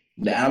shit.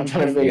 I'm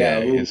trying to figure Yeah,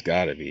 out who. it's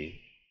gotta be.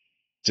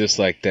 Just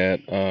like that,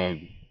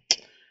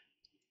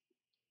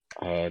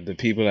 the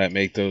people that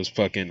make those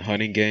fucking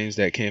hunting games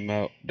that come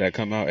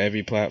out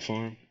every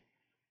platform.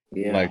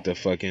 Yeah. Like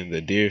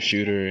the deer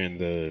shooter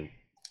and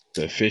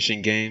the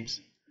fishing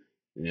games.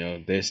 You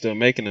know, they're still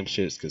making them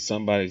shits because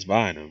somebody's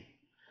buying them.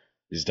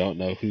 Just don't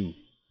know who.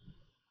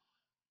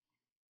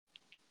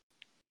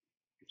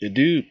 The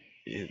dude,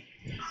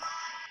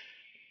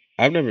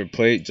 I've never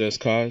played Just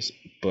Cause,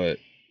 but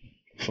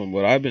from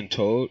what I've been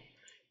told,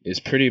 it's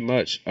pretty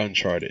much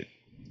Uncharted.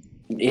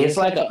 It's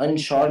like an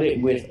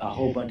Uncharted with a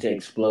whole bunch of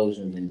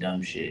explosions and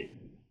dumb shit.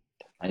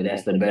 Like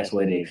that's the best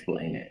way to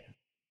explain it.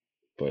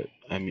 But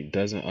I mean,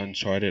 doesn't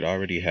Uncharted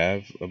already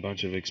have a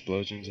bunch of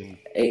explosions and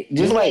Just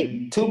dumb shit?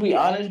 like to be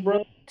honest,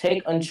 bro,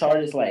 take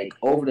Uncharted's like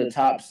over the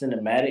top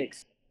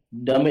cinematics,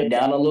 dumb it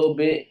down a little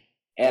bit,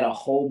 add a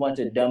whole bunch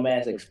of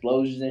dumbass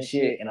explosions and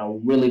shit, and a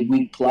really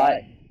weak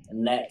plot,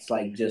 and that's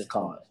like Just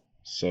Cause.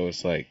 So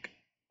it's like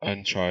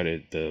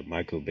Uncharted, the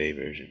Michael Bay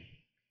version.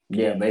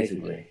 Yeah,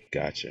 basically.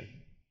 Gotcha.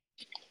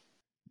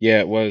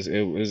 Yeah, it was.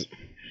 It was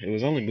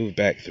only moved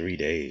back 3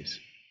 days,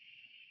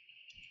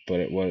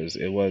 but it was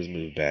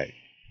moved back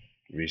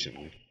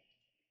recently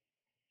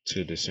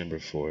to December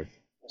 4th.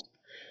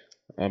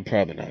 I'm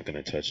probably not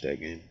gonna touch that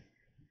game.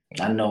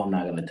 I know I'm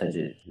not gonna touch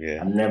it.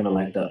 Yeah, I never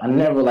liked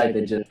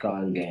the Just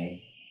Cause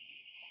game.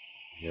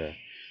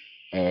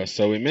 yeah.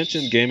 So we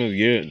mentioned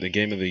the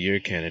game of the year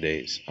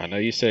candidates. I know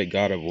you said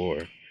God of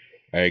War.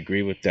 I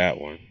agree with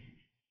that one.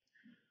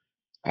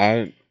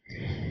 I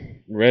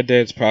Red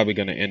Dead's probably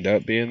gonna end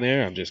up being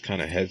there. I'm just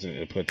kind of hesitant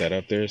to put that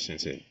up there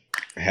since it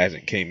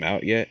hasn't came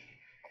out yet.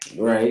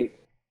 Right.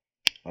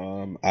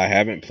 I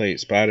haven't played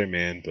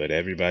Spider-Man, but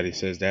everybody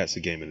says that's a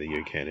game of the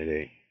year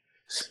candidate.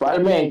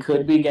 Spider-Man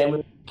could be game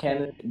of the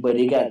candidate, but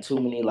it got too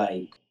many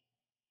like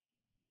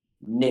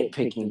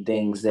nitpicking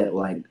things that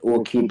like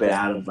will keep it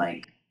out of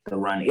like the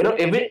running.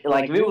 If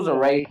it was a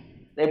race,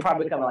 they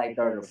probably come in like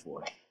third or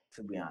fourth.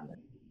 To be honest.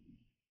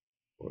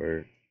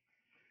 Or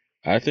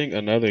I think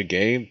another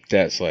game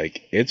that's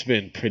like it's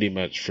been pretty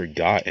much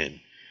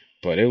forgotten,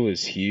 but it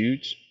was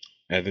huge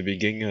at the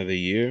beginning of the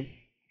year.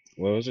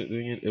 What was it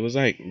again? It was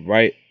like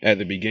right at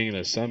the beginning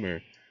of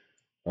summer.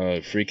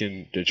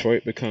 Freaking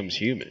Detroit Becomes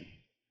Human.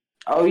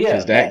 Oh yeah,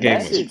 Because that game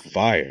that was shit.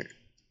 fire.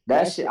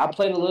 That shit. I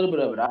played a little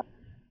bit of it.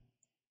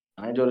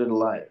 I enjoyed it a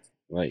lot.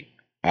 Like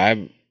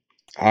I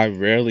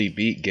rarely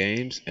beat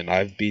games, and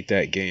I've beat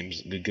that game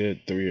a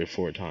good 3 or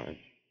 4 times.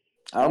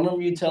 I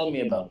remember you telling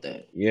me about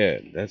that. Yeah,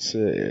 that's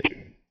it.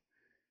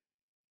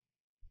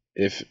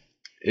 If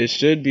it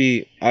should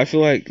be, I feel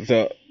like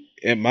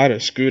it might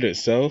have screwed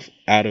itself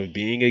out of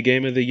being a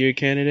game of the year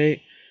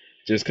candidate,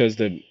 just because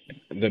the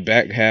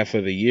back half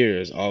of the year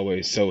is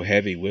always so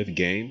heavy with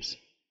games.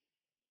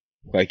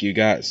 Like you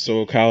got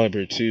Soul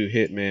Calibur 2,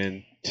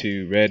 Hitman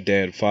 2, Red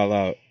Dead,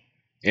 Fallout,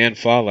 and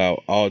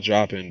Fallout all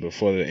dropping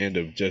before the end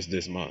of just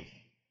this month.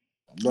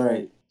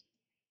 Right.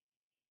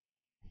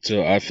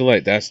 So I feel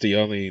like that's the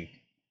only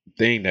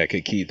thing that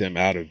could keep them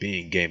out of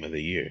being game of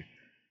the year.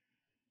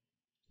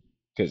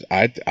 Because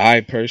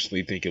I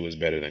personally think it was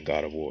better than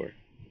God of War.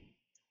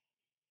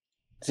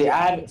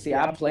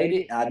 I played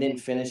it. I didn't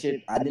finish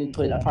it. I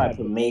probably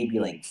put maybe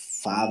like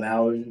 5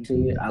 hours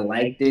into it. I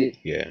liked it.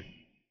 Yeah.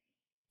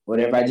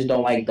 Whatever. I just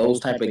don't like those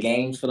type of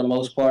games for the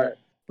most part.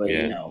 But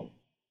Yeah.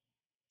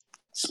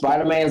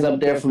 Spider Man's up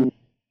there for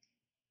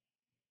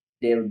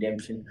Dead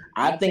Redemption.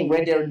 I think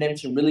Red Dead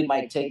Redemption really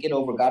might take it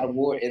over God of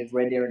War if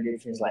Red Dead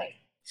Redemption's like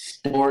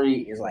story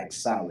is like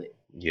solid.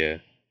 Yeah.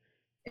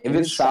 If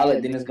it's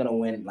solid, then it's gonna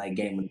win like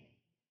game of.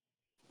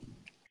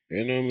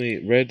 And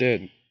normally Red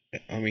Dead,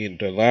 I mean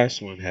the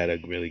last one had a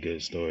really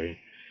good story.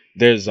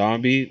 Their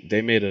zombie,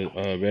 they made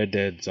a Red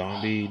Dead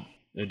Zombie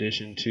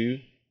edition too.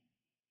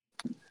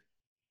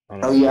 I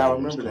Oh don't yeah, I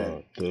remember what it's remember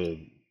that. called.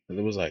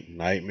 It was like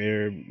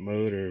Nightmare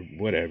mode or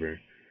whatever.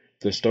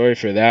 The story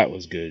for that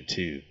was good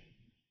too.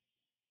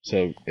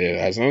 So yeah,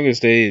 as long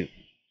as they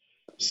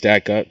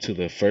stack up to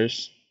the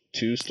first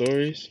two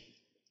stories,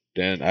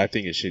 then I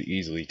think it should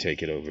easily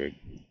take it over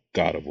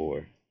God of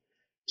War.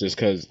 Just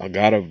because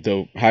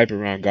the hype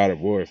around God of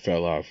War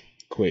fell off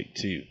quick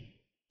too.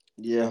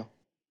 Yeah.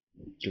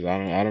 Because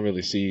I don't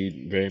really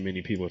see very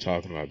many people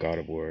talking about God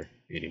of War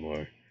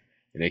anymore,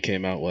 and it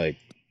came out like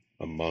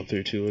a month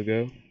or two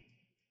ago.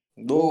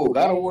 No,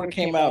 God of War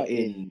came out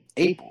in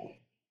April.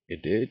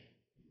 It did.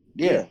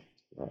 Yeah.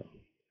 Oh,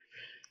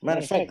 Matter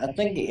of fact, I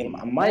think it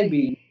might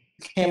be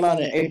came out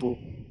in April.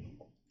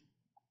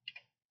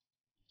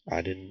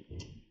 I didn't.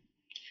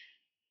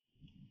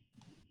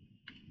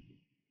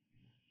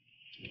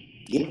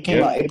 It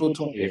came out April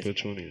 20th. April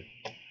 20th.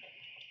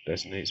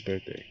 That's Nate's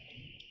birthday.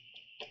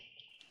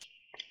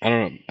 I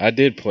don't know. I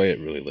did play it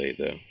really late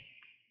though.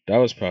 That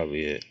was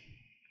probably it.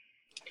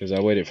 Because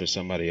I waited for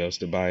somebody else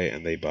to buy it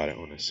and they bought it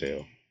on a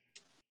sale.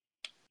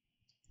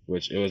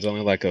 Which it was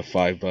only like a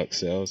 $5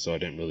 sale, so I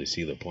didn't really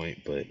see the point.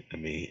 But I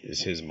mean,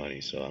 it's his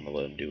money, so I'm gonna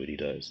let him do what he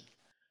does.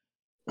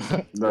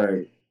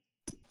 Right.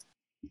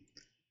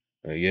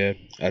 Yeah,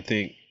 I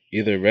think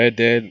either Red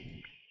Dead.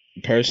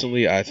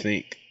 Personally, I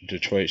think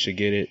Detroit should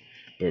get it,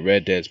 but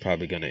Red Dead's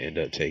probably gonna end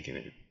up taking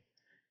it.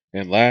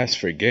 And last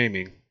for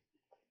gaming,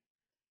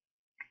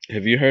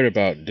 have you heard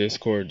about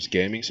Discord's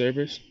gaming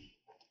servers?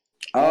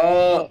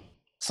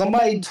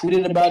 Somebody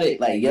tweeted about it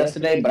like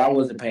yesterday, but I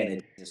wasn't paying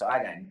attention, so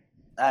I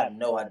have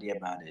no idea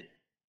about it.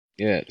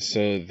 Yeah,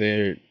 so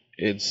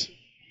it's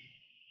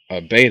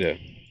a beta,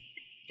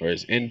 or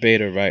it's in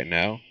beta right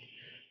now.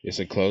 It's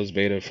a closed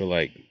beta for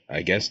like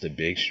I guess the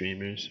big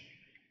streamers.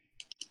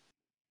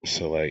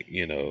 So like,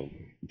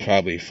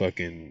 probably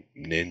fucking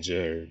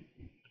Ninja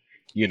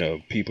or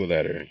people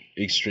that are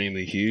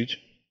extremely huge.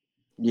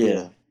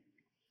 Yeah.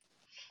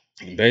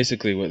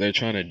 Basically what they're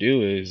trying to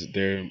do is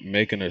they're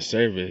making a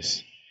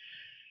service,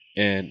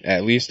 and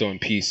at least on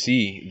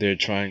PC they're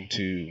trying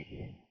to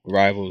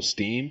rival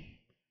Steam,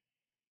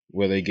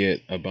 where they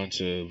get a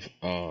bunch of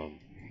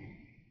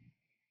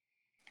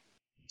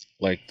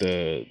like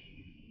the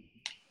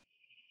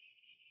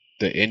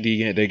indie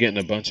game. They're getting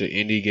a bunch of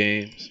indie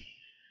games.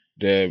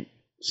 They're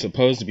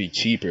supposed to be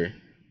cheaper,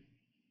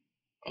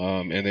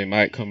 and they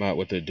might come out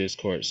with a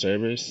Discord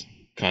service,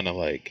 kind of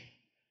like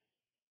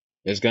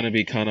it's gonna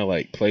be kind of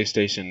like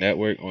PlayStation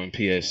Network on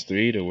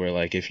PS3, to where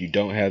like if you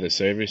don't have the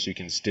service, you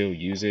can still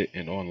use it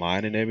and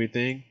online and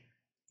everything.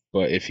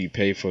 But if you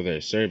pay for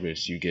their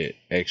service, you get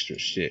extra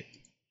shit.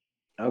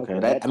 Okay.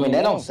 That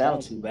don't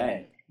sound too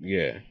bad.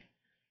 Yeah.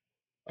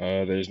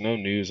 There's no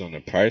news on the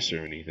price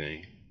or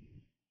anything.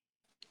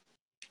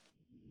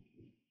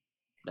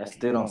 That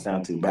still don't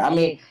sound too bad. I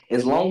mean,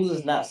 as long as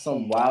it's not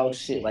some wild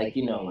shit like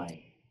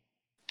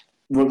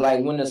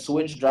like when the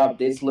Switch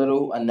dropped its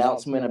little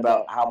announcement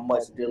about how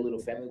much their little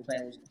family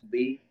plan was to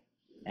be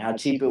and how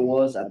cheap it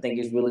was, I think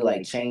it's really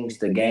like changed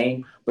the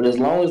game. But as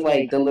long as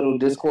like the little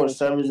Discord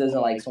service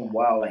isn't like some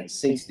wild like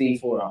 60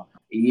 for a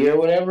year or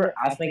whatever,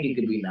 I think it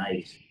could be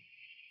nice.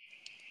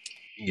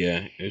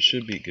 Yeah, it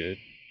should be good.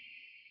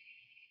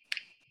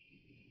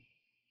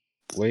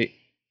 Wait,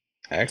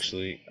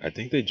 actually, I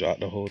think they dropped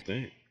the whole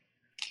thing.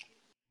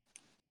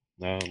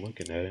 Now I'm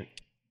looking at it.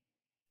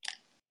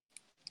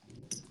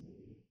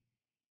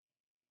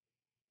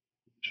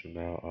 So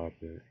now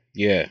open.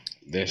 Yeah,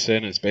 they're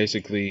saying it's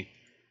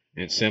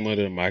similar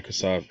to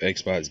Microsoft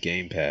Xbox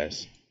Game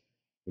Pass,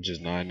 which is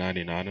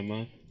 $9.99 a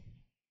month.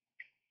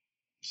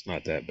 It's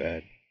not that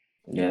bad.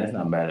 Yeah, that's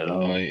not bad at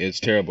all. It's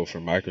terrible for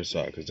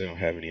Microsoft because they don't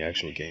have any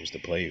actual games to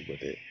play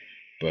with it,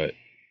 but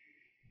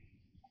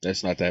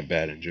that's not that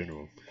bad in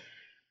general.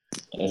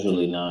 That's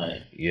really not.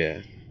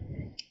 Yeah.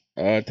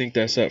 I think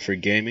that's up for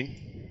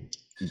gaming.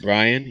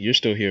 Brian, you're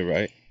still here,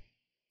 right?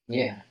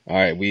 Yeah. All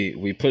right,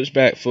 we pushed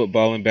back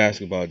football and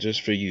basketball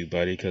just for you,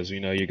 buddy, because we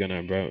know you're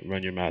gonna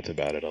run your mouth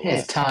about it a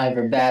It's lot. time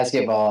for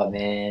basketball,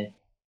 man.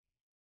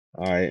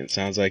 All right, it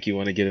sounds like you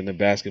want to get into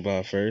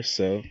basketball first.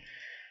 So,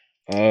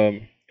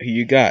 who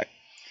you got?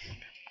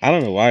 I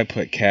don't know why I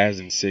put Cavs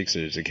and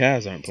Sixers. The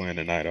Cavs aren't playing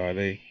tonight, are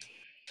they?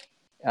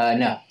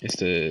 No. It's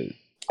the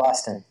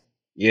Boston.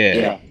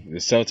 yeah, the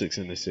Celtics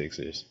and the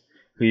Sixers.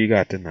 Who you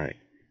got tonight?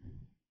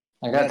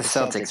 I got the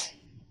Celtics.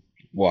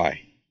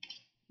 Why?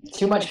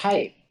 Too much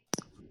hype.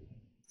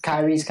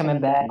 Kyrie's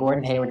coming back.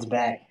 Gordon Hayward's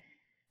back.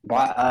 You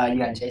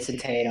got Jason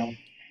Tatum,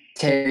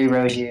 Terry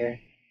Rozier,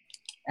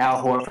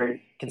 Al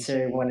Horford,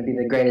 considered one to be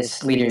the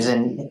greatest leaders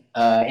in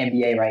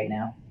NBA right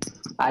now.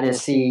 I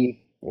just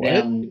see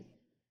them.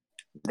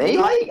 They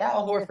like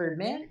Al Horford,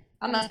 man.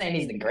 I'm not saying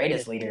he's the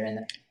greatest leader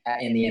in the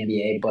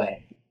NBA, but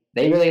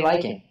they really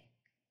like him.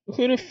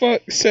 Who the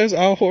fuck says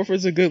Al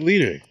Horford's a good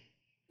leader?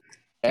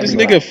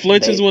 Everybody. This nigga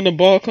flinches when the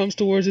ball comes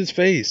towards his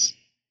face.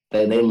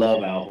 They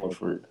love Al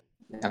Horford.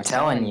 I'm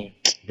telling you.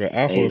 Bro,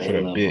 Al Horford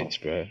a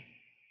bitch, bro.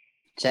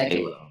 Check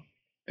it.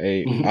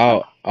 Hey,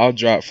 I'll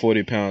drop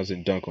 40 pounds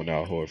and dunk on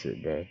Al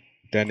Horford, bro.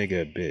 That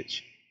nigga a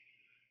bitch.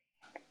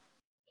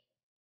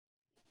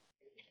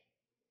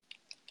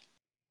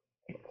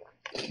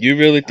 You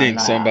really think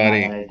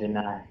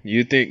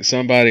you think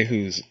somebody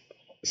who's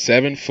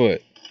 7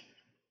 foot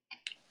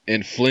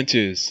and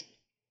flinches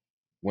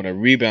when a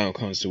rebound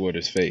comes toward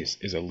his face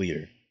is a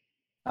leader?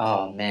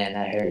 Oh man,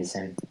 that hurts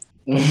him.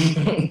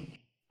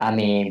 I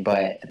mean,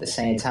 but at the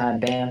same time,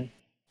 Bam,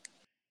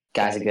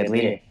 guy's a good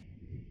leader.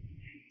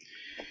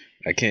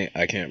 I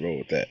can't roll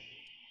with that.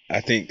 I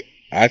think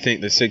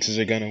the Sixers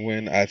are gonna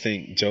win. I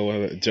think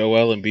Joel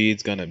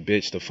Embiid's gonna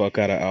bitch the fuck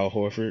out of Al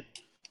Horford,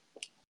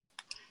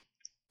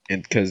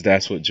 and because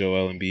that's what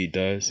Joel Embiid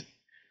does.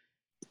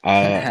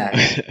 Uh, Man,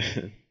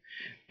 he's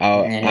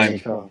a I'm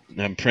troll.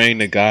 I'm praying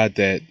to God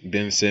that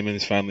Ben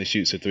Simmons finally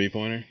shoots a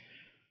 3-pointer.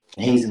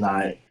 He's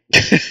not.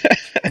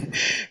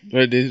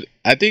 But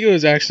I think it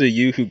was actually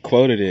you who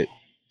quoted it.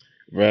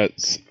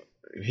 But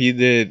he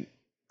did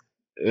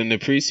in the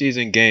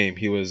preseason game.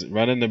 He was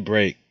running the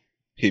break.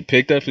 He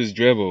picked up his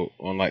dribble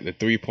on like the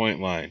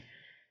 3-point line.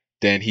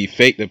 Then he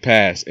faked the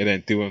pass and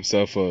then threw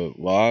himself a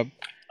lob.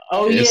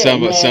 Oh And yeah,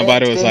 man.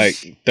 somebody was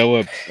like,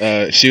 "Throw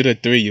shoot a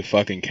 3, you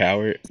fucking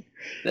coward!"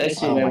 That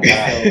shit Oh made my me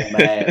God. so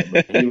mad,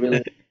 bro. He really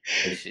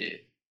that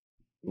shit.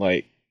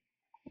 Like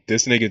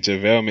this nigga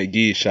JaVale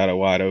McGee shot a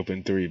wide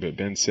open 3, but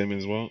Ben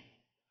Simmons won't.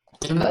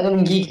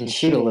 He can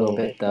shoot a little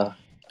bit though.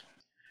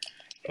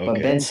 But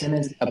Okay, Ben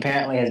Simmons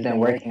apparently has been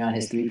working on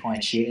his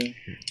 3-point shooting,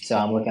 so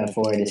I'm looking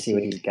forward to see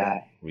what he's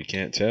got. we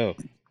can't tell.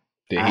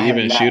 Did I he have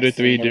even shoot not a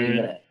 3 seen him during?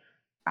 even.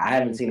 I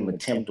haven't seen him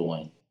attempt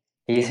one.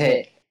 He's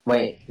hit.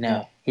 Wait,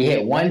 no, he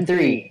hit 1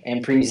 3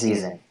 in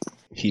preseason.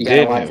 He You gotta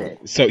did watch hit.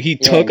 it. So he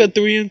Yeah, took a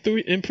 3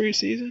 in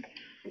preseason.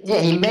 yeah,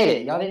 he made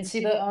it. Y'all didn't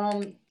see the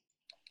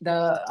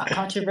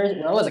controversy.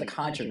 Well, it was a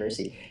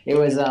controversy. It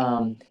was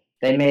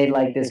they made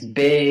like this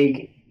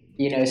big,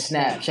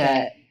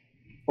 Snapchat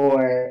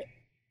or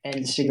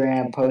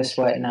Instagram post,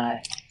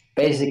 whatnot,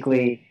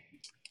 basically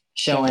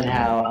showing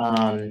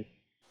how'd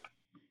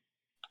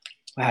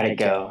it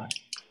go.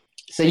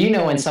 So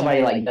when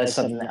somebody like does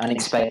something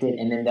unexpected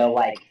and then they'll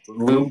like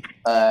loop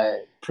a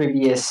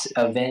previous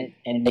event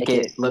and make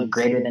it look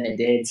greater than it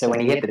did. So when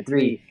he hit the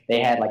 3, they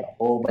had like a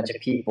whole bunch of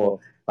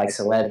people like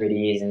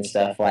celebrities and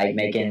stuff like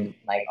making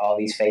like all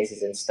these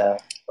faces and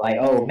stuff. Like,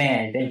 oh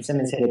man, Ben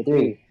Simmons hit a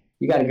 3.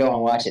 You got to go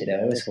and watch it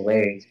though. It was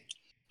hilarious.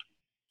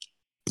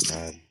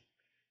 I'm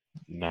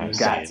You not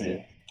got seeing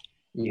it.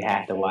 to. You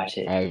have to watch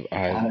it. I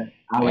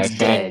I was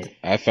dead.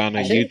 I found a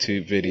I should-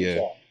 YouTube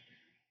video.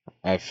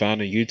 I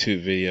found a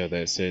YouTube video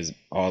that says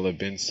all of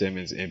Ben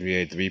Simmons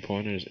NBA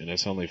 3-pointers, and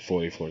it's only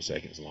 44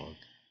 seconds long.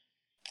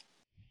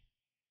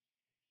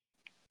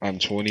 I'm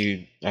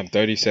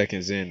 30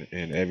 seconds in,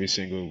 and every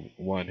single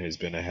one has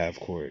been a half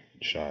court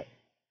shot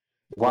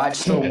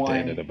Watch the at the end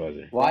one. of the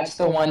buzzer. Watch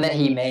the one that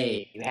he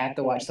made. You have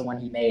to watch the one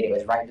he made. It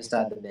was right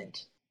beside the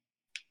bench.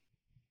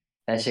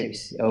 That shit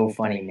was so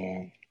funny,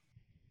 man.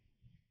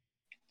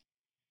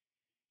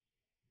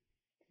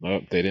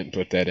 Nope, they didn't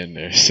put that in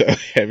there. So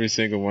every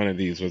single one of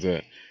these was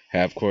a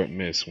half court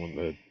miss when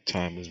the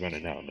time was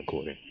running out in the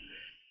quarter.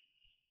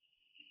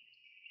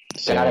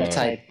 So Gotta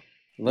type.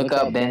 Look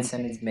up Ben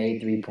Simmons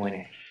made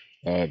 3-pointer.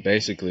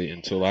 basically,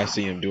 until I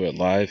see him do it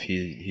live,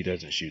 he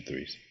doesn't shoot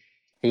threes.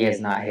 He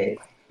has not hit.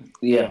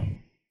 Yeah,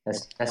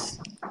 That's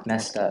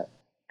messed up.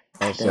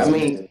 Also, I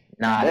mean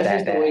Not that's that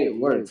just the way bad.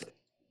 it works.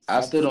 I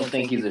still don't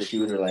think he's a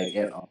shooter like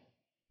at all.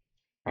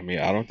 I mean,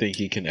 I don't think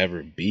he can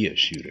ever be a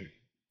shooter.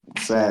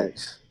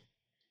 Facts.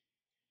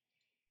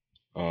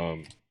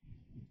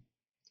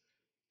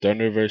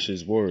 Thunder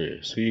versus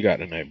Warriors. Who you got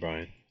tonight,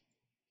 Brian?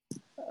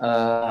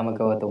 I'm gonna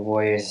go with the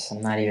Warriors.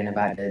 I'm not even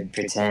about to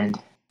pretend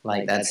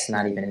like that's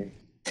not even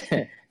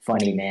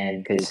funny, man.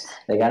 Because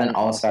they got an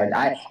all-star.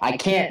 I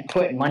can't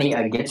put money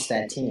against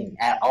that team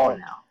at all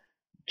now.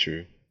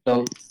 True.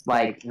 So,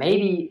 like,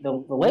 maybe the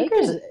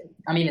Lakers,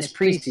 I mean, it's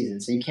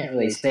preseason, so you can't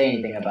really say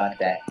anything about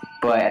that.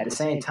 But at the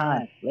same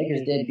time,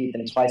 Lakers did beat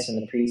them twice in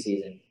the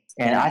preseason.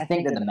 And I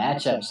think that the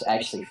matchups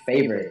actually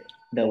favor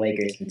the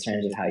Lakers in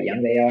terms of how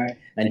young they are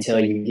until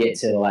you get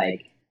to,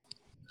 like,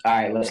 all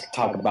right, let's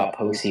talk about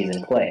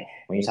postseason play.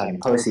 When you're talking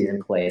postseason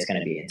play, it's going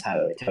to be a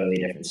totally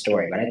different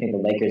story. But I think the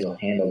Lakers will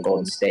handle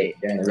Golden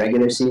State during the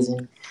regular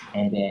season,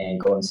 and then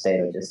Golden State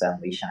will just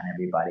unleash on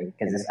everybody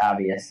because it's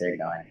obvious they're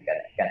gonna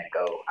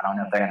go. I don't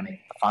know if they're going to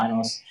make the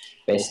finals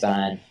based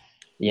on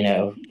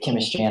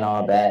chemistry and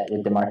all that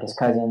with DeMarcus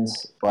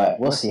Cousins, but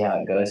we'll see how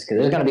it goes because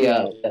there's going to be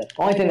the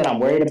only thing that I'm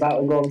worried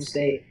about with Golden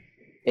State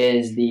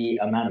is the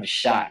amount of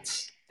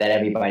shots that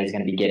everybody's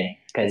going to be getting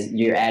because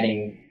you're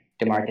adding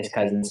DeMarcus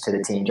Cousins to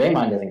the team.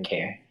 Draymond doesn't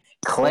care.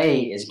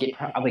 Clay is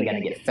probably going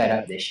to get fed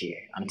up this year.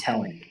 I'm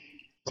telling you.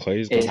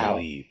 Clay's gonna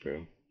leave,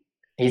 bro.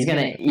 He's going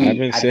to eat. I've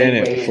been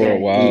saying it for a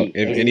while.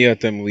 If any of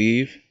them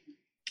leave,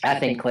 I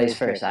think Clay's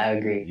first. I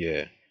agree.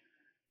 Yeah.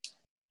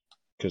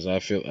 Because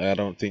I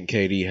don't think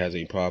KD has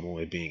a problem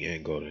with being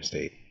in Golden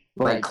State.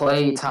 Like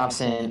Klay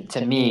Thompson,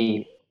 to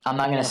me, I'm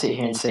not going to sit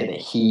here and say that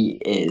he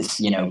is,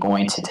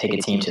 going to take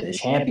a team to the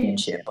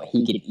championship, but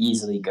he could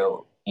easily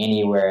go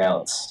anywhere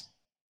else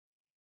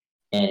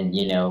and,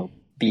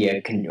 be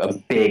a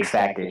big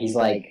factor. He's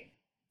like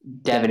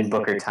Devin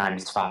Booker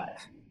times 5.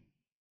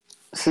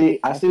 See,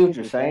 I see what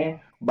you're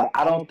saying, but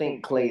I don't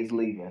think Clay's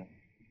leaving.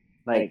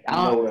 Like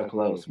nowhere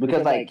close,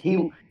 because like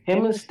him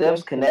and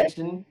Steph's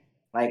connection,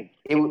 like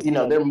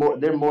they're more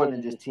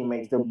than just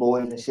teammates. They're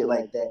boys and shit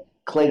like that.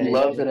 Clay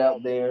loves it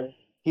out there.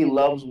 He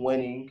loves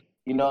winning.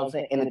 You know what I'm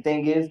saying? And the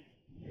thing is,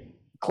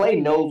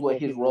 Clay knows what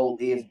his role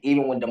is,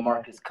 even when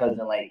DeMarcus Cousins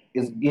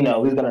is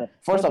he's gonna.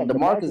 First off,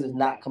 DeMarcus is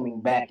not coming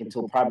back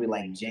until probably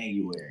like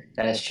January.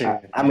 That is true.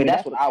 I mean,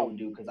 that's what I would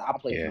do because I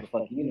play for Yeah. the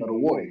fucking the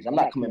Warriors. I'm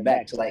not coming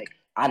back to like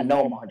I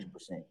know I'm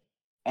 100%,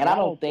 and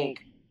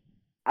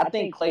I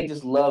think Clay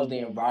just loves the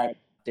environment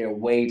there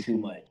way too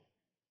much.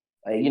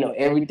 Like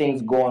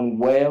everything's going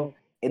well,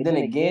 and then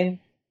again,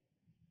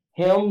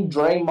 him,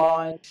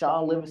 Draymond,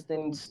 Sean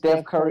Livingston,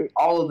 Steph Curry,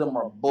 all of them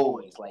are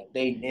boys. Like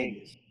they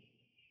niggas.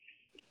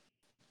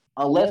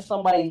 Unless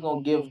somebody's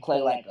gonna give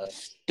Clay like a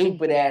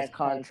stupid ass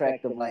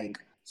contract of like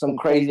some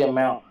crazy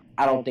amount,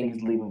 I don't think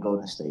he's leaving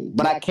Golden State.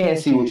 But I can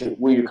see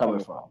where you're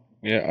coming from.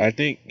 Yeah, I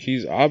think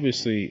he's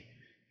obviously.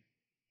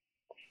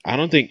 I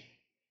don't think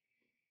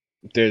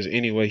there's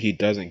any way he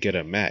doesn't get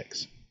a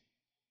max.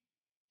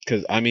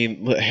 Because, I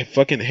mean, look,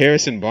 fucking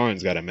Harrison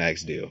Barnes got a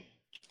max deal.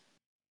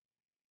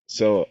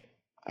 So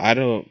I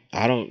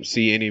don't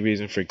see any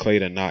reason for Clay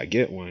to not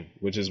get one,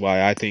 which is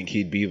why I think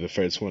he'd be the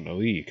first one to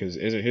leave. Because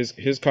isn't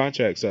his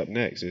contract's up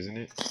next, isn't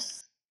it?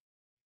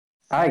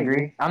 I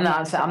agree. I'm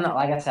not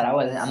like I said.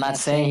 I'm not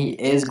saying he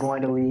is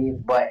going to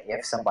leave, but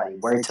if somebody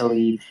were to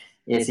leave,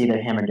 it's either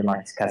him or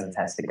DeMarcus Cousins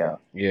has to go.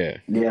 Yeah.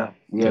 Yeah,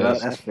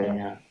 that's fair.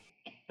 Yeah.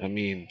 I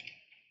mean,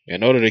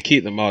 in order to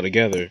keep them all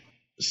together,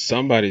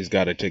 somebody's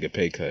got to take a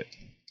pay cut.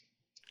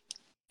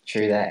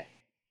 True that.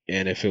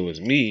 And if it was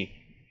me,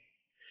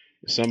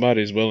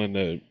 somebody's willing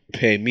to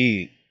pay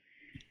me.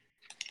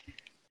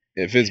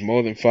 If it's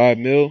more than $5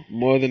 million,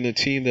 more than the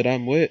team that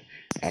I'm with,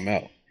 I'm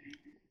out.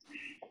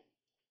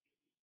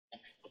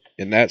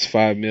 And that's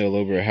 $5 million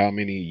over how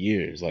many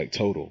years, like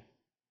total?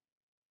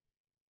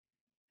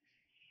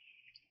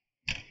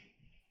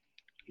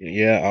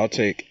 Yeah, I'll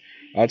take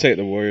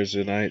the Warriors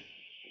tonight.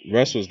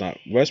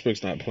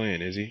 Westbrook's not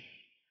playing, is he?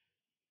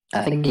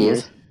 I think he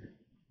is.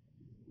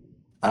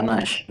 I'm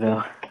not sure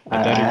though.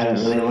 I thought he haven't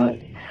just- really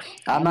looked.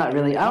 I'm not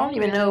really. I don't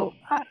even know.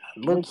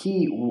 Look,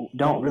 he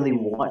don't really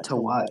want to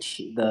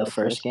watch the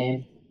first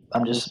game.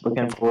 I'm just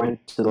looking forward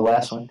to the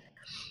last one.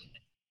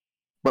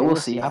 But we'll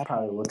see. I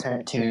probably will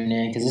tune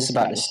in because it's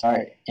about to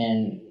start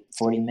in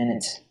 40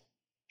 minutes.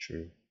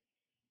 True.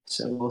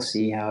 So we'll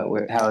see how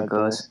it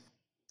goes.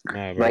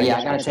 Nah, bro, But yeah,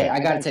 I'm I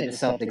gotta take the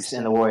Celtics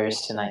and the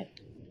Warriors tonight.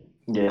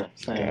 Yeah,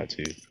 same. got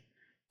to.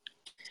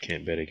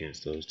 Can't bet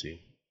against those two.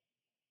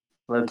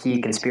 Low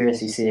key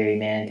conspiracy theory,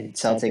 man.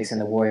 Celtics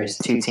and the Warriors,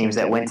 two teams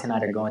that win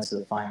tonight, are going to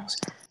the finals.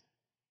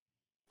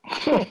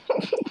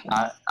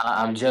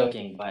 I'm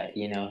joking, but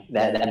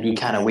that'd be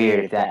kind of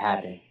weird if that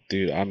happened.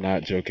 Dude, I'm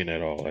not joking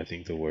at all. I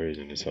think the Warriors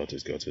and the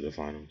Celtics go to the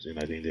finals, and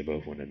I think they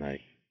both win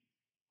tonight.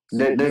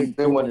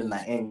 They're winning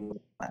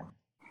that.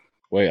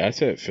 Wait, I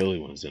said Philly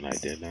wins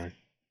tonight, didn't I?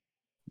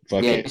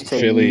 Fuck Yeah, it. you said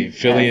Philly, you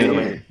Philly, had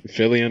and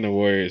Philly and the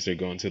Warriors are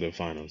going to the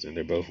finals, and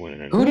they're both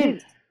winning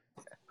tonight.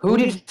 Who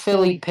did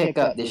Philly pick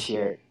up this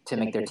year to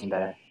make their team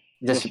better?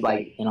 Just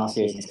like in all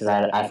seriousness, because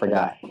I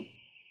forgot.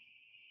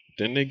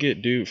 Didn't they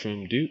get dude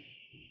from Duke?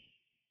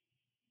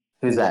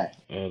 Who's that?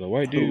 The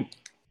white dude.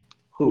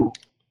 Who?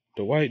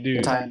 The white You're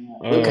dude. talking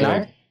Luke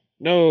Kennard?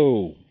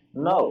 No.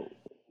 No.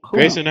 Who?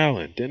 Grayson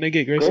Allen. Didn't they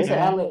get Grayson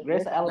Allen?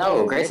 Grayson Allen.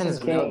 No, Grayson's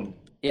King.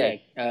 Yeah.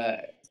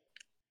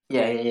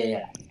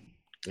 Yeah.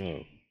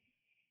 No.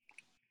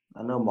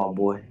 I know my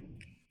boy.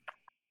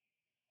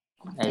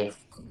 Hey,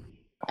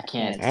 I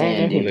can't I don't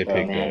know stand who they Duke, though,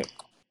 picked man.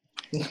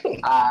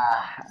 up.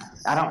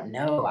 I don't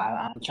know.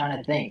 I'm trying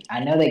to think. I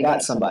know they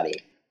got somebody.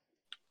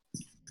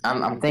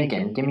 I'm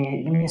thinking. Give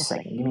me a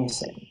second.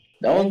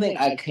 The only thing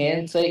I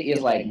can say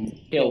is like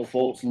Mikhail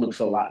Fultz looks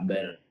a lot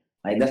better.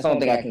 Like that's the only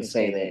thing I can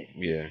say that.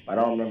 Yeah. I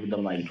don't remember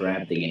them like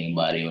drafting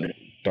anybody or.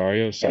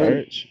 Dario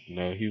Saric?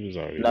 No, he was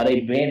already. No,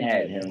 they been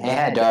had him. They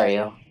had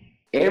Dario.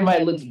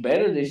 Everybody looks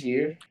better this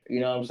year.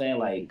 You know what I'm saying?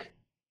 Like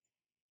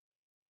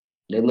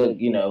they look,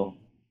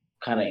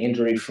 kind of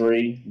injury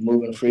free,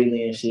 moving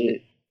freely and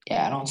shit.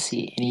 Yeah, I don't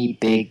see any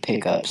big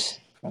pickups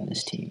from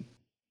this team.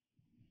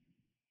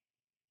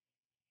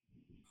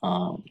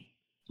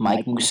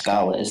 Mike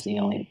Muscala is the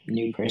only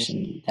new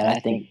person that I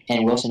think,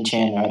 and Wilson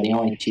Chandler are the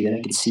only two that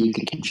I could see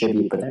could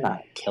contribute, but they're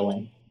not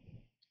killing.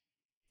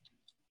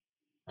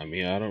 I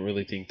mean, I don't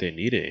really think they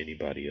needed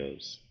anybody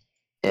else.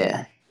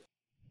 Yeah.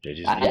 They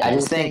just I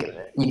just think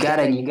you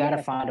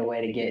gotta find a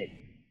way to get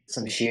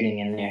some shooting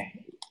in there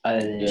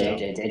other than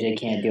JJ. JJ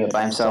can't do it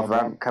by himself.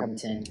 Robert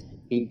Covington,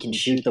 he can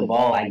shoot the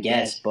ball, I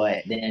guess,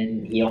 but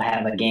then he'll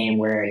have a game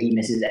where he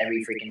misses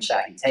every freaking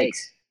shot he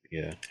takes.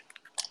 Yeah.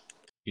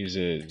 He's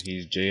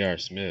J.R.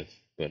 Smith,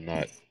 but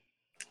not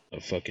a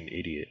fucking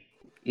idiot.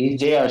 He's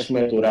J.R.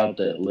 Smith without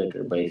the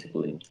liquor,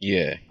 basically.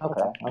 Yeah.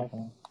 Okay.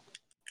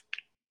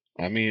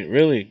 I mean,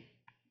 really,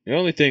 the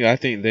only thing I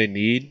think they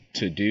need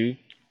to do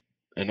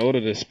in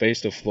order to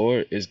space the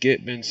floor is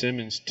get Ben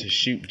Simmons to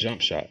shoot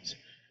jump shots.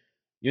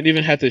 You don't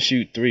even have to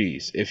shoot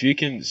threes. If you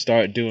can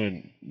start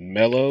doing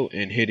mellow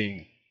and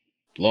hitting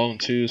long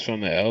twos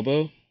from the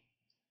elbow,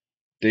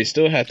 they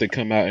still have to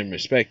come out and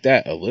respect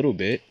that a little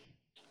bit.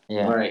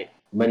 Yeah. Right.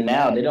 But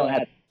now they don't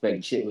have to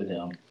respect shit with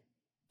him.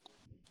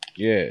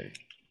 Yeah.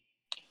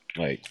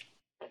 Like,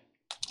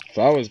 If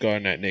I was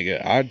guarding that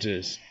nigga, I'd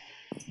just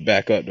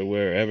back up to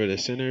wherever the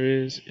center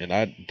is, and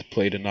I'd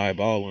play deny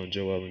ball on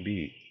Joel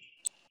Embiid.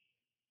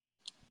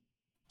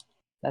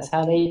 That's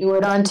how they do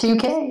it on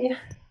 2K.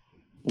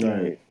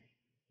 Right.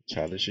 That's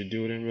how they should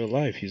do it in real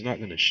life. He's not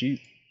gonna shoot.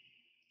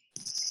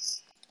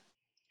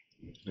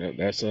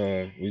 That's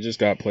we just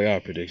got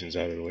playoff predictions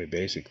out of the way,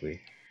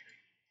 basically.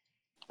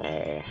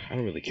 I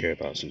don't really care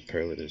about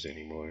superlatives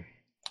anymore.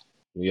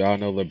 We all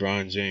know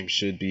LeBron James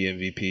should be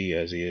MVP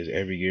as he is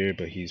every year,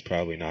 but he's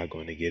probably not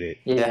going to get it.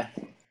 Yeah.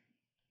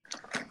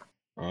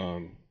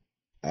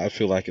 I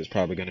feel like it's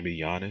probably going to be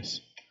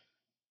Giannis.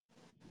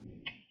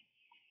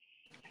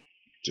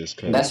 Just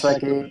because. Best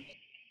record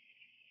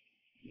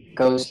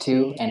goes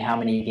to, and how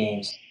many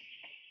games?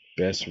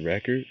 Best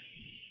record?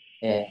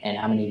 Yeah, and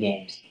how many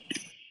games?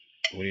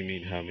 What do you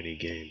mean, how many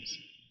games?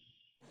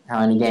 How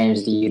many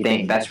games do you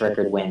think best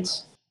record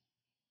wins?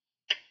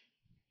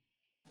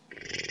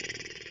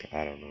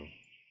 I don't know.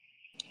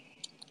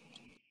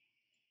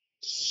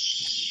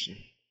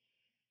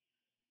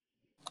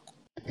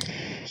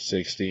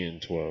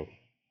 60-12.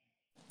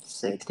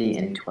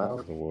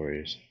 60-12. The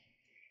Warriors.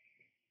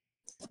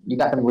 You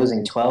got them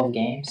losing 12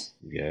 games?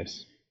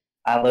 Yes.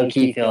 I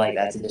low-key feel like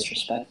that's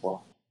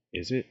disrespectful.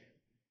 Is it?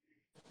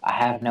 I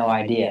have no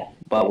idea,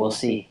 but we'll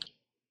see.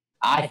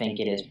 I think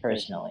it is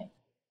personally.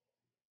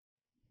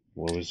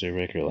 What was their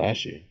record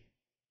last year?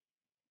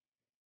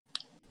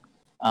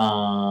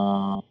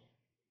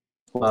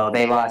 Well,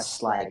 they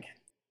lost like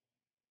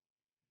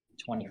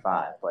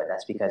 25, but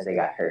that's because they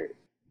got hurt.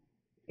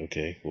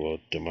 Okay, well,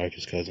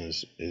 DeMarcus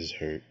Cousins is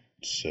hurt,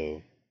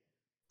 so.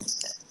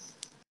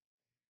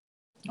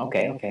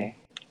 Okay.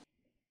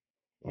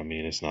 I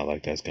mean, it's not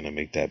like that's gonna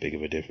make that big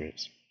of a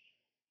difference.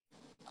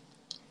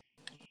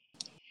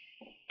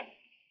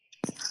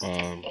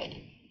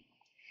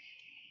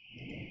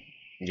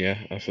 Yeah,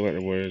 I feel like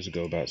the Warriors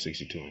go about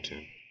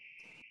 62-10.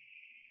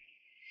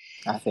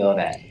 I feel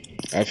that.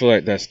 I feel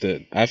like that's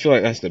the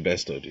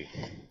best OG.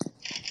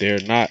 They're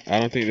not. I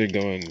don't think they're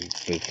going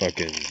the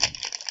fucking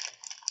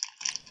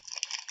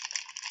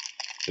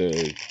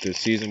the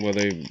season where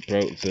they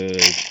broke the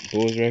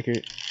Bulls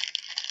record.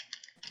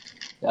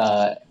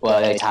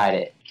 Well, they tied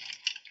it.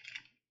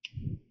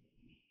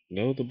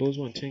 No, the Bulls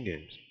won 10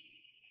 games.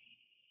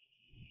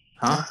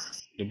 Huh?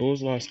 The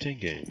Bulls lost 10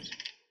 games.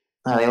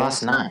 No, they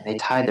lost 9. They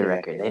tied the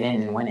record. They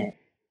didn't win it.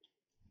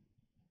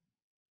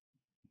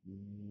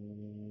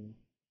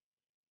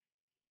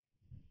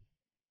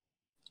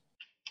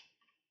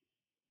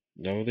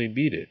 No, they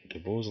beat it. The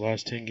Bulls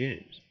lost 10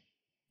 games.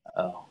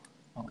 Oh,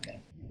 okay.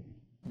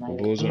 The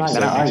Bulls went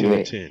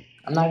 72-10.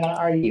 I'm not gonna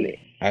argue it.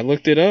 I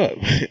looked it up.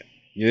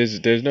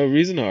 There's no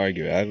reason to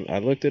argue it. I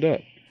looked it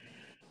up.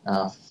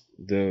 Oh.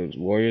 The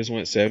Warriors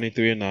went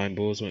 73-9.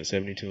 Bulls went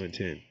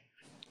 72-10.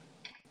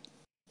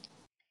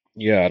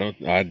 Yeah,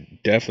 I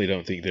definitely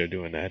don't think they're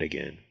doing that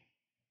again.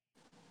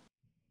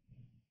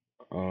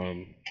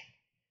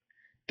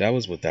 That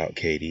was without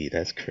KD.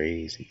 That's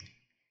crazy.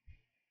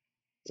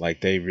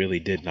 Like, they really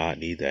did not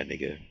need that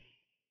nigga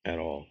at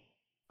all.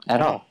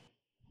 At all.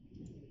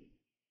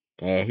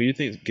 Who do you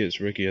think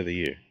gets Rookie of the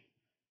Year?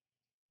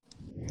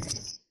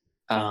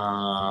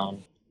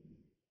 DeAndre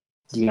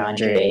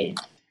Ayton.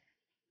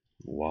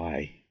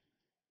 Why?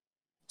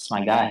 It's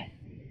my guy.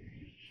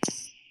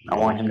 I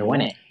want him to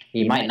win it.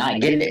 He might not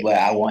get it, but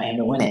I want him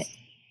to win it.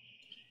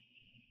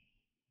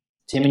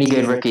 Too many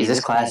good rookies.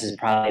 This class is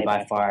probably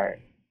by far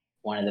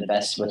one of the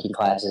best rookie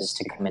classes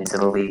to come into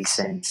the league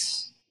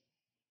since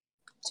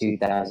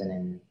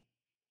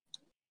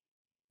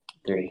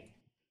 2003.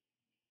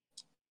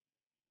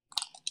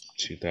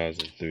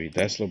 2003.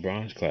 That's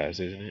LeBron's class,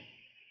 isn't it?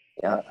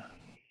 Yeah.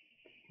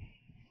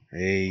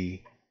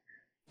 Hey,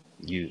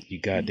 you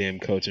goddamn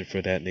coaching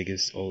for that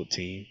nigga's old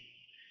team.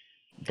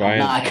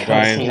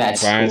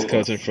 Brian's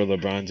coaching for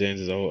LeBron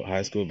James' old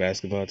high school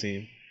basketball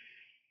team,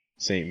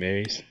 St.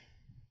 Mary's.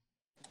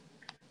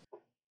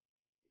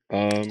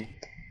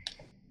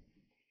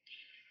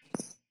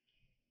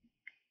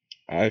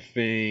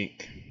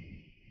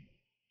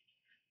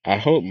 I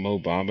hope Mo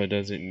Bamba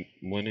doesn't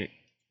win it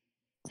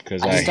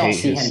because I just don't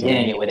see him his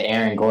getting it with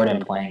Aaron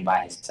Gordon playing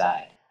by his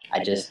side.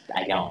 I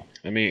don't.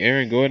 I mean,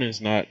 Aaron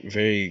Gordon's not a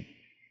very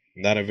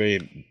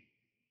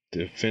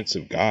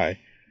defensive guy,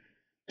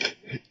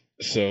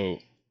 so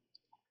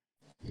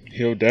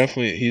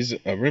he's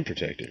a rim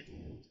protector.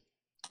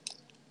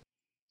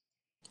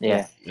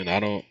 Yeah. And I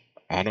don't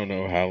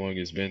know how long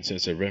it's been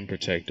since a rim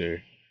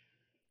protector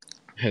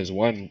has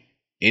won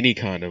any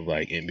kind of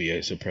like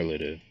NBA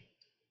superlative.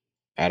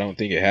 I don't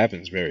think it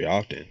happens very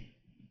often.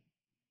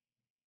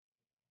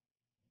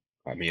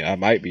 I mean, I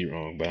might be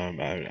wrong, but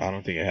I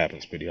don't think it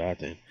happens pretty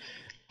often.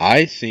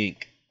 I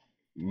think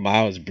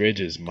Miles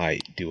Bridges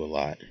might do a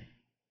lot.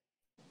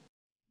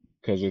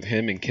 Because with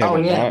him and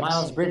Kevin Knox...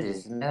 Miles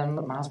Bridges.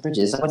 Miles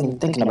Bridges. I wasn't even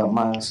thinking about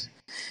Miles.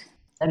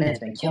 That man's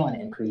been killing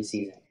it in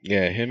preseason.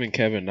 Yeah, him and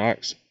Kevin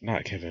Knox.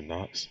 Not Kevin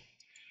Knox.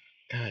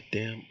 God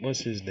damn,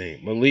 what's his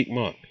name? Malik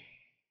Monk.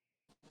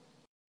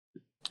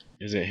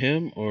 Is it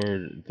him or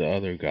the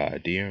other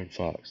guy, De'Aaron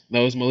Fox?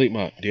 No, it's Malik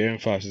Monk.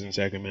 De'Aaron Fox is in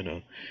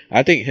Sacramento.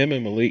 I think him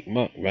and Malik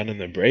Monk running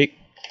the break,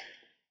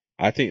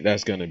 I think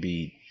that's going to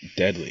be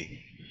deadly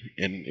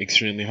and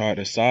extremely hard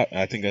to stop.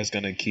 I think that's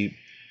going to keep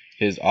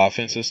his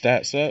offensive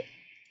stats up,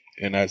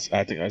 and I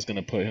think that's going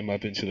to put him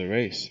up into the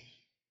race.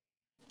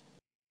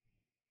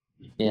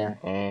 Yeah.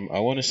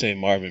 I want to say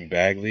Marvin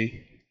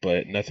Bagley,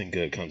 but nothing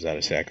good comes out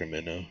of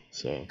Sacramento.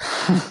 So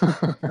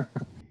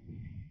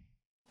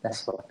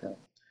That's fucked up.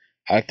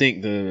 I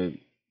think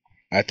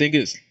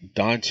it's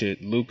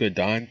Luka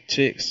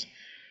Doncic.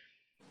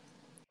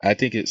 I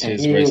think it's And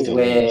his he race was to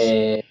lose.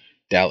 with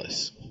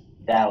Dallas,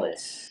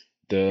 Dallas.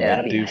 the Yeah,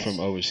 that'd be dude nice. from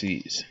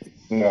overseas.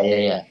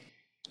 Yeah.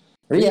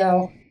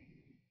 Rio.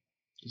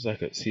 He's a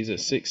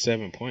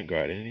 6'7" point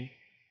guard, isn't he?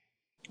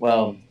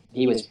 Well,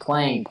 he was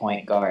playing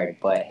point guard,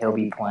 but he'll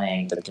be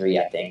playing the 3,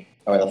 I think,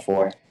 or the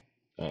 4.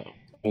 Oh,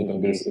 He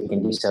can do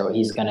so.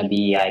 He's gonna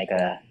be like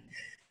a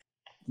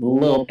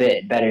little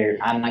bit better.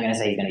 I'm not gonna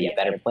say he's gonna be a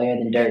better player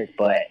than Dirk,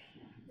 but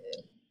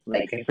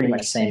like pretty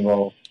much the same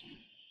role.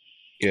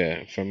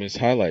 yeah. From his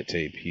highlight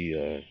tape,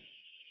 he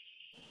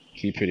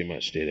pretty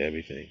much did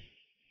everything.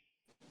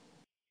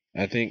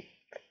 I think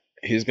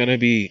he's gonna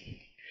be.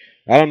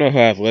 I don't know how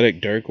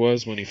athletic Dirk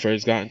was when he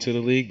first got into the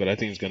league, but I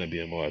think he's gonna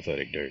be a more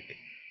athletic Dirk,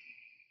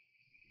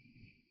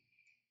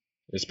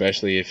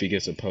 especially if he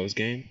gets a post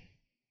game.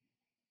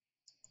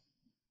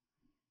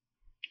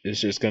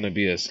 It's just gonna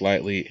be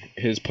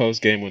his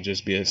post game will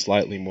just be a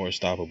slightly more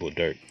stoppable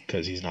Dirk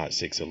because he's not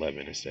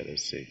 6'11" instead of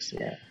 6.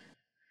 Yeah.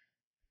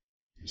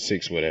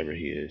 6 whatever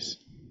he is.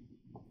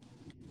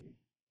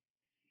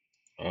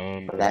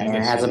 But that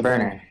man has a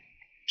burner.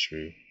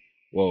 True.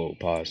 Whoa,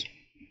 pause.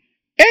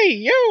 Hey,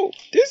 yo,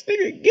 this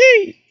nigga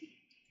gay.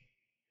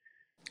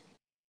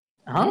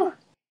 Huh?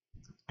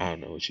 I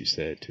don't know what you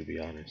said, to be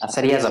honest. I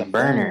said he has a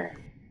burner.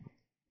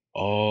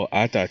 Oh,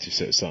 I thought you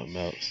said something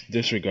else.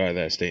 Disregard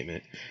that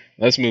statement.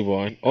 Let's move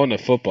on. On to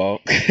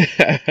football.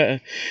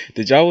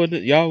 Did y'all win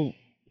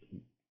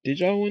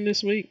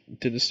this week?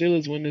 Did the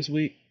Steelers win this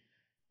week?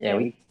 Yeah,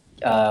 we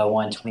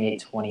won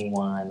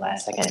 28-21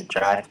 last second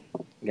drive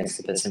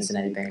against the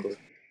Cincinnati Bengals.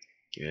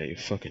 Yeah, you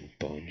fucking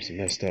bums. You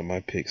messed up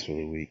my picks for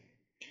the week.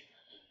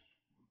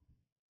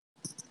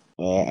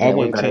 I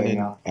went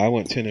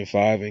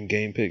 10-5 in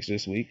game picks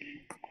this week.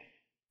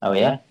 Oh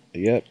yeah?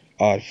 Yep,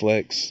 odd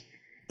flex.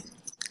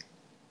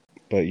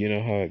 But you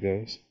know how it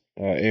goes.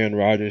 Aaron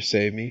Rodgers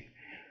saved me.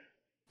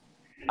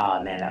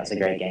 Oh man, that was a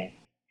great game.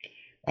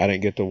 I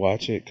didn't get to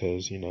watch it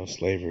because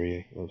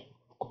slavery, of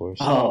course.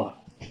 Oh.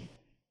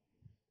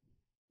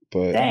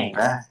 But dang,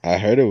 bro. I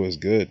heard it was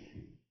good.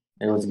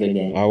 It was a good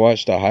game. I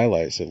watched the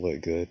highlights. It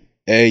looked good.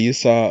 Hey, you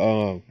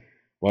saw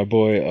my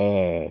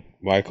boy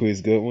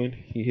Marquise Goodwin?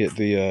 He hit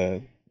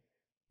he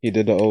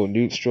did the old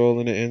Newt stroll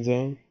in the end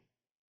zone.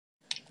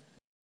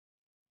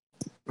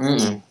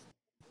 Mm-mm.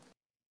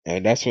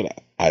 And I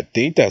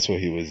think that's what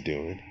he was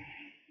doing.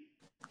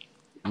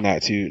 I'm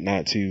not too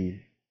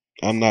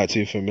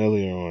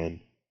familiar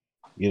on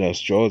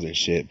strolls and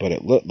shit, but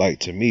it looked like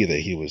to me that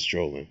he was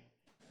strolling.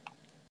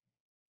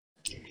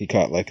 He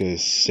caught like a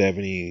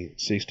 60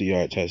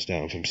 yard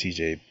touchdown from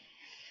CJ,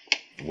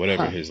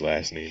 whatever his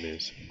last name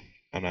is.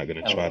 I'm not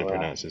gonna try to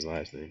pronounce his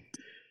last name.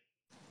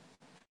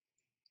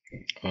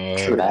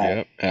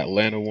 Yep.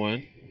 Atlanta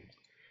won.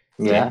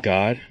 Yeah. Thank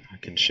God I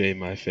can shave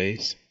my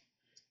face.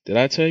 Did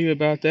I tell you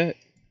about that?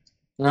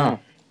 No.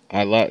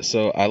 I lost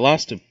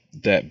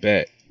that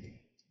bet.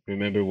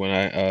 Remember when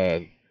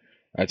I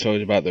told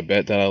you about the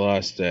bet that I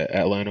lost that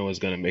Atlanta was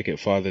gonna make it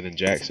farther than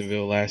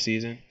Jacksonville last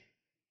season?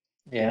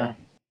 Yeah.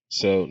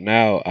 So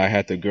now I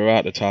have to grow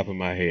out the top of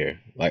my hair.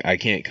 Like I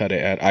can't cut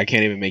it I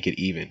can't even make it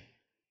even.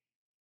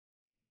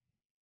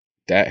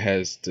 That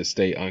has to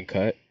stay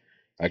uncut.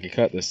 I can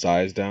cut the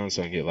sides down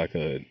so I can get like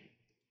a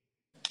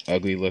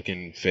ugly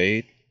looking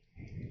fade,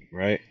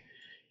 right?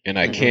 And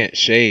I can't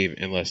shave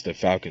unless the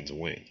Falcons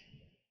win.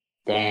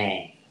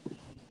 Dang.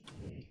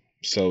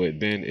 So it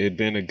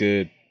been a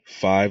good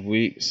 5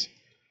 weeks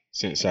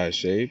since I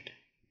shaved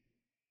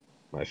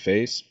my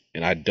face,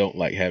 and I don't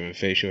like having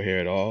facial hair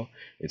at all.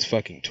 It's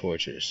fucking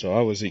torture. So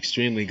I was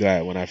extremely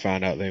glad when I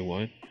found out they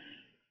won.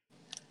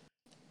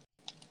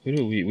 Who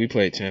do we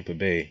played Tampa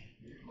Bay?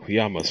 We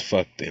almost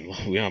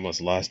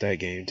lost that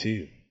game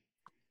too.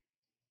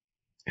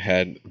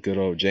 Had good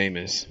old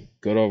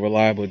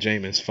reliable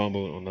Jameis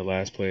fumbled on the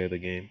last play of the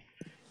game.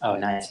 Oh,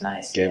 nice.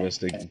 Gave us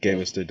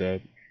the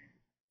dub.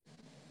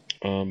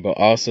 But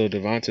also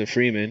Devonta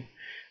Freeman,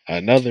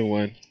 another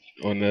one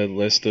on the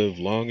list of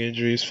long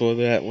injuries for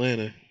the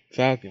Atlanta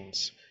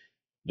Falcons.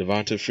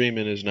 Devonta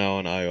Freeman is now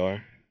on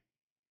IR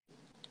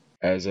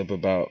as of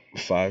about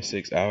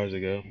 5-6 hours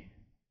ago.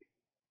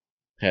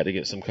 Had to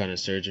get some kind of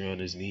surgery on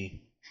his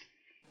knee.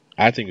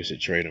 I think we should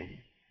trade him.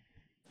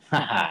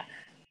 I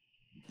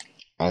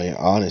mean,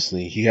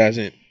 honestly, he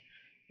hasn't,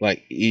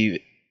 like,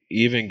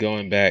 even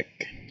going back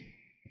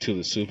to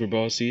the Super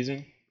Bowl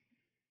season,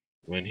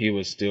 when he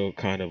was still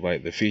kind of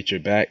like the feature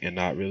back and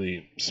not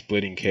really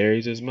splitting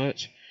carries as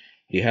much,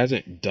 he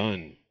hasn't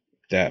done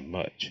that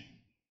much.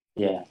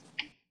 Yeah.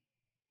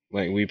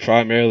 Like, we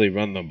primarily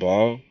run the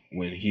ball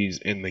when he's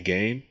in the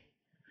game.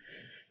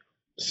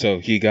 So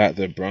he got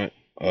the brunt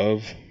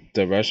of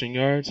the rushing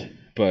yards,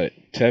 but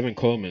Tevin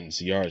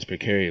Coleman's yards per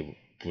carry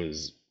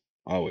was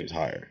always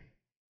higher.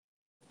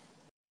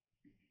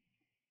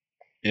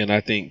 And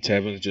I think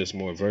Tevin's just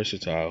more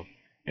versatile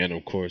and,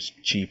 of course,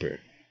 cheaper,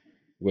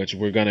 which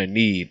we're going to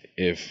need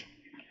if,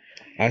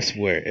 I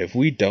swear, if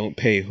we don't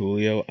pay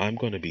Julio, I'm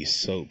going to be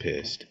so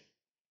pissed.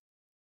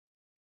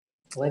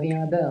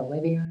 Le'Veon Bell,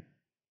 Le'Veon.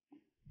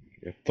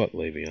 Yeah, fuck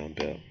Le'Veon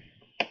Bell.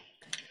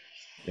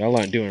 Y'all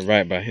aren't doing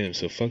right by him,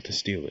 so fuck the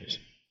Steelers.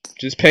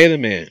 Just pay the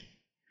man.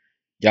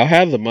 Y'all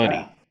have the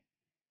money.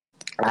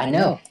 I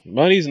know.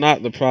 Money's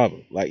not the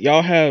problem. Like,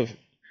 y'all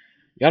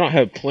don't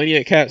have plenty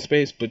of cap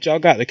space, but y'all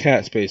got the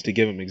cap space to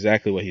give him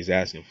exactly what he's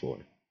asking for.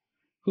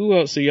 Who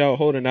else are y'all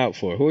holding out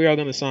for? Who are y'all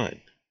gonna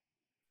sign?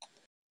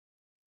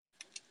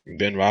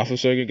 Ben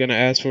Roethlisberger gonna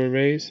ask for a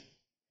raise?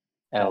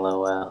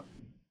 LOL.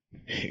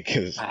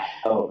 Because I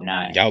hope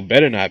not. y'all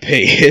better not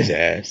pay his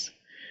ass.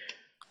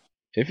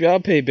 If y'all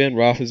pay Ben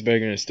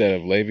Roethlisberger instead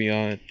of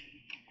Le'Veon,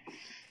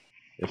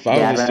 if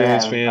I was a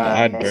Steelers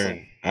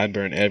fan, I'd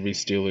burn every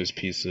Steelers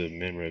piece of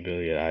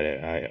memorabilia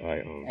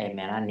I own. Hey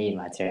man, I need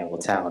my terrible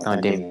towel.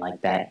 Don't do me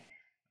like that.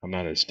 I'm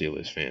not a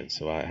Steelers fan,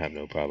 so I have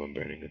no problem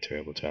burning a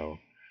terrible towel.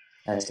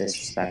 That's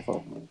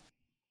disrespectful.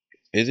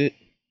 Is it?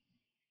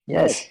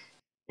 Yes.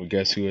 Well,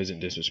 guess who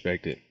isn't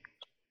disrespected?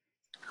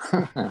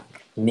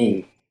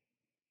 Me.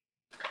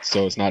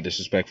 So it's not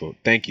disrespectful.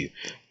 Thank you.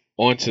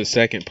 On to the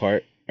second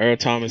part. Earl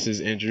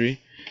Thomas's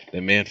injury. The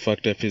man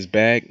fucked up his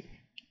bag.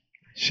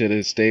 Should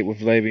have stayed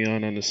with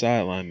Le'Veon on the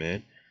sideline,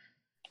 man.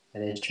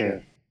 That is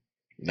true.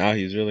 Now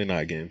he's really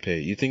not getting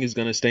paid. You think he's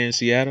gonna stay in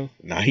Seattle?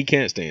 Nah, he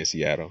can't stay in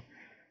Seattle.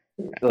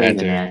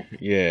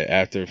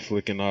 After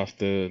flicking off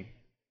the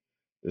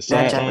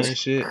sideline and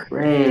shit.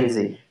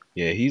 Crazy.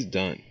 Yeah, he's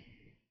done.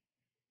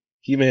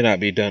 He may not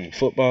be done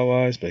football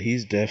wise, but he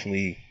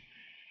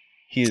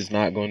is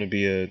not going to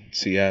be a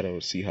Seattle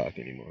Seahawk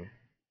anymore.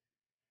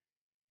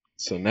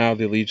 So now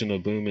the Legion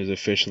of Boom is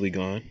officially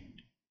gone.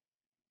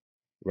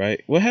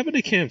 Right? What happened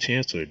to Cam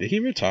Chancellor? Did he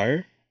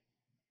retire?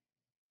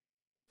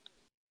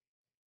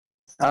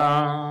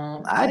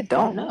 I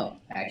don't know,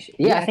 actually.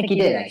 Yeah, I think he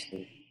did,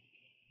 actually.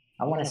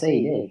 I want to say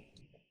he did.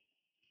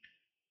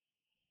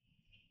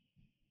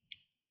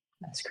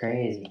 That's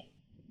crazy.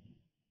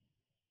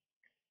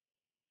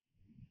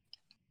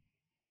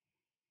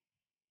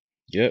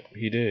 Yep,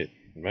 he did.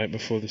 Right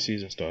before the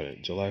season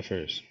started, July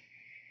 1st.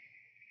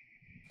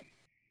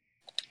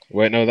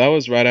 Wait, no, that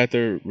was right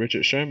after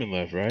Richard Sherman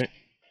left, right?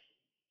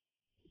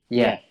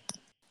 Yeah.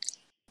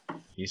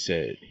 He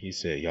said,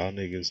 y'all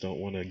niggas don't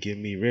want to give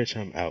me rich,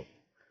 I'm out.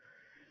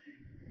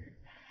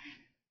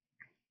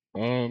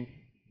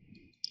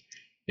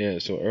 Yeah,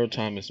 so Earl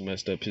Thomas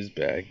messed up his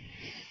bag.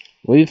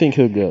 Where do you think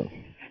he'll go?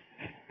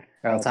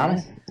 Earl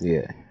Thomas?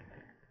 Yeah.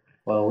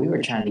 Well, we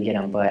were trying to get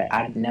him, but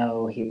I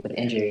know he with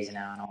injuries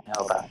now. I don't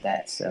know about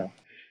that, so.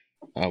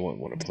 I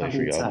wouldn't want to play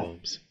for y'all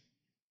bums.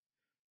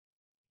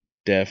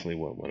 Definitely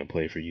wouldn't want to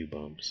play for you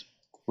bums.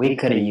 We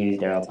could have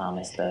used Earl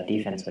Thomas. The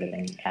defense would have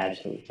been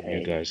absolutely crazy.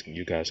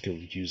 You guys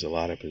could use a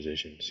lot of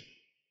positions.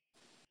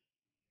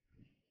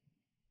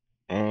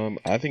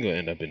 I think he'll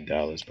end up in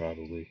Dallas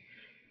probably.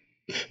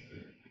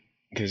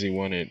 Because he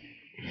wanted.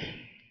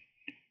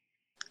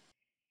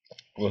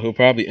 Well, he'll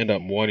probably end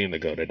up wanting to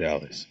go to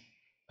Dallas.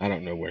 I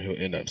don't know where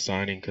he'll end up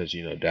signing because,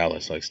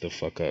 Dallas likes to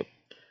fuck up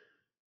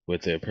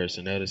with their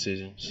personnel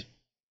decisions.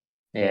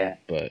 Yeah.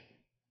 But.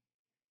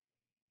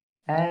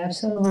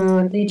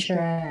 Absolutely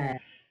trash.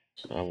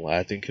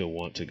 I think he'll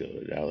want to go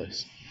to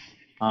Dallas.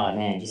 Oh,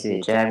 man. Did you see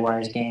the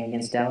Jaguars game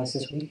against Dallas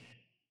this week?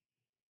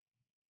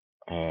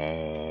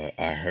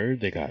 I heard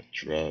they got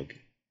drugged.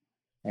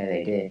 Yeah,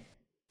 they did.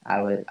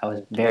 I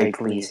was very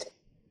pleased.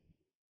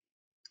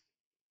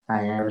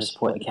 I never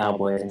support the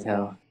Cowboys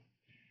until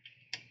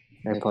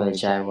they play the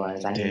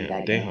Jaguars. I need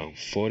that they game. hung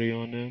 40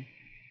 on them.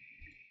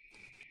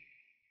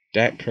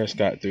 Dak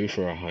Prescott threw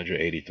for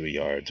 183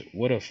 yards.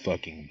 What a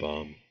fucking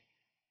bum.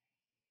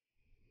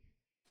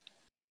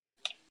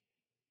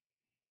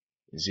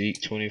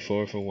 Zeke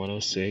 24 for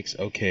 106.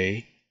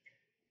 Okay.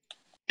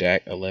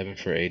 Dak 11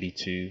 for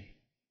 82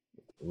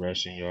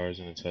 rushing yards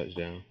and a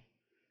touchdown.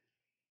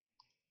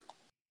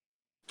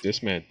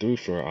 This man threw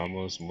for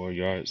almost more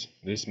yards.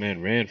 This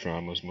man ran for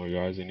almost more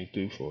yards than he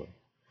threw for.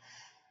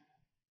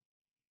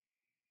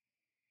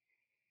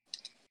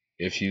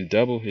 If you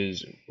double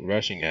his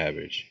rushing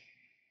average,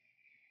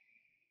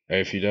 or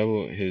if you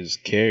double his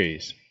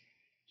carries,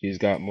 he's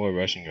got more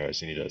rushing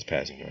yards than he does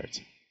passing yards.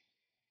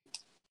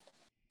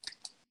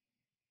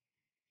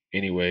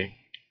 Anyway,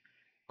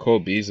 Cole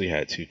Beasley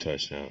had 2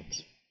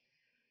 touchdowns.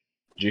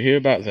 Did you hear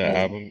about the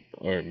album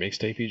or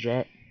mixtape he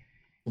dropped?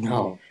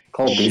 No.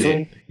 Cole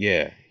Beasley?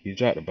 Yeah, he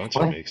dropped a bunch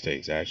of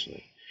mixtapes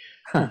actually.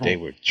 They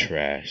were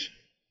trash.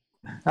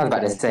 I was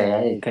about to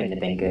say, it couldn't have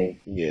been good.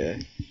 Yeah.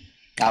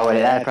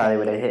 That probably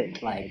would have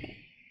hit, like,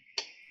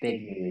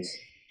 big news.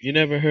 You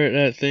never heard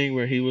that thing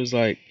where he was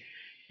like,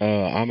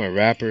 I'm a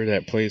rapper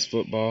that plays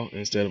football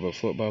instead of a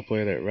football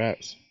player that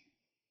raps?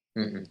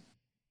 Mm-mm.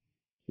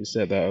 He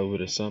said that over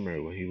the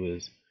summer when he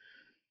was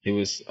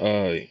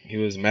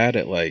mad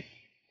at like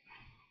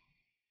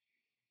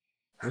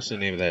what's the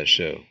name of that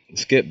show?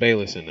 Skip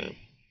Bayless and them.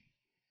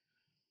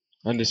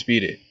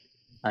 Undisputed.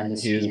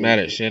 He was mad Undisputed.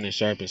 at Shannon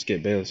Sharp and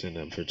Skip Bayless and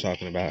them for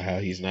talking about how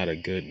he's not a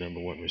good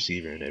 #1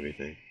 receiver and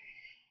everything.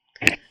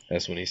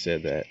 That's when he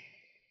said that.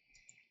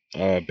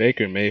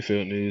 Baker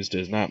Mayfield news.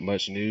 There's not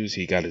much news.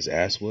 He got his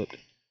ass whooped.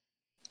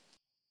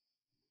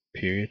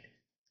 Period.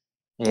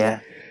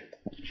 Yeah.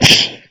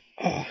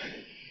 Ah,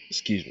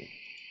 excuse me.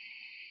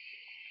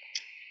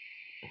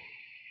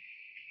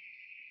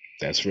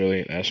 That's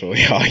really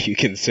all you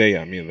can say.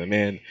 I mean, the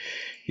man,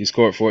 he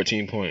scored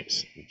 14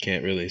 points. You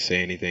can't really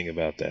say anything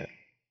about that.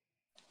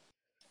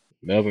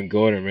 Melvin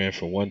Gordon ran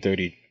for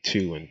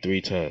 132 and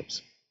 3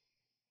 tubs.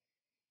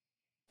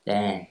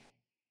 Dang.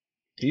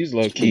 He's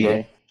low Pretty key.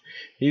 good.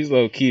 He's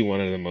low key one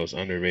of the most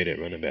underrated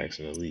running backs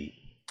in the league.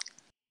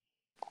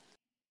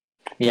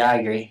 Yeah, I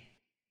agree.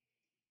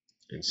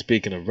 And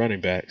speaking of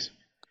running backs,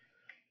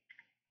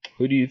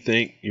 who do you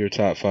think your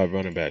top 5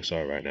 running backs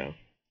are right now?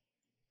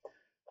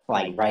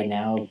 Like right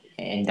now,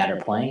 and that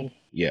are playing.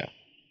 Yeah.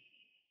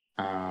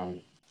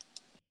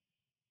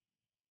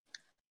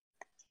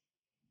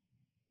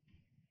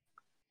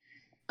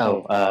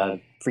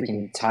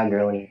 Freaking Todd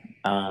Gurley.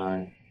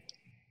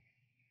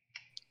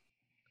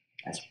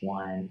 That's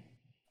one.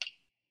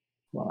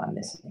 What am I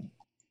missing?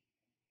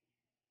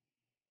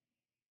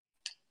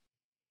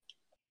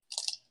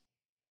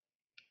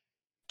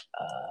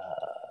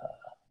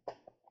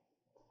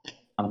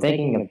 I'm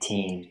thinking of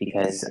teams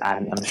because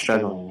I'm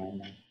struggling right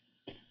now.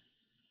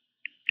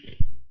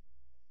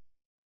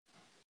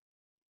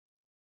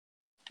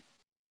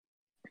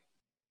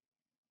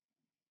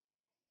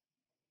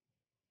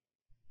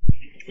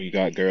 You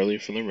got Gurley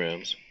from the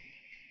Rams.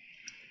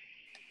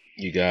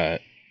 You got,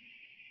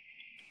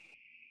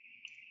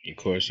 of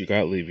course, you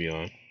got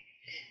Le'Veon.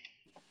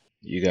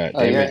 You got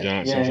David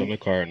Johnson from the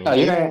Cardinals. Oh,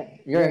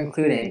 you're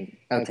including.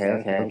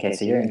 Okay.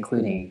 So you're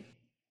including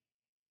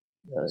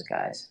those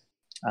guys.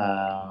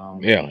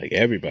 Yeah, like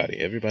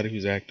everybody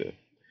who's active.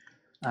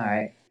 All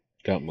right.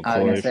 Got I was McCoy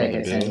gonna say from the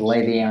because since Bills.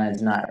 Le'Veon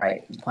is not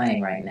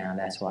playing right now,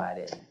 that's why I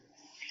didn't.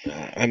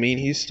 I mean,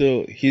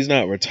 he's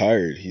not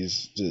retired.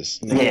 He's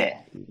just not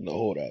in the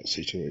holdout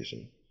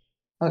situation.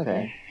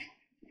 Okay.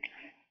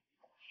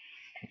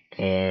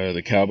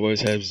 The Cowboys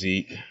have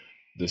Zeke.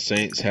 The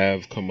Saints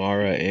have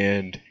Kamara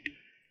and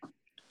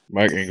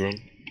Mark Ingram.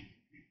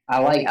 I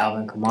like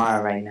Alvin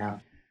Kamara right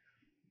now.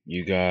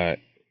 You got,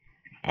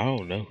 I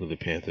don't know who the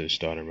Panthers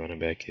starting running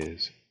back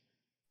is.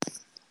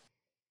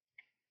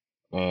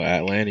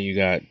 Atlanta, you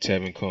got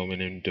Tevin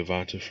Coleman and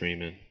Devonta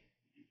Freeman.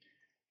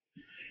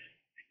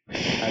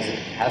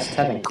 How's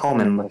Tevin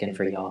Coleman looking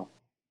for y'all?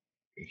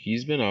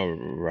 He's been all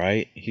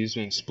right. He's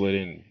been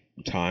splitting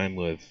time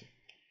with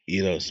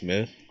Ito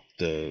Smith,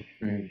 the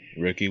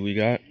rookie we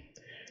got.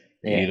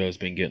 Yeah. Ito's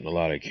been getting a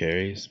lot of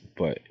carries,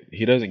 but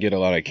he doesn't get a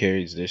lot of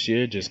carries this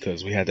year just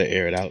because we had to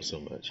air it out so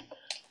much.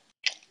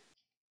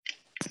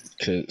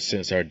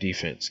 Since our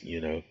defense,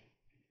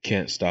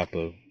 can't stop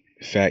a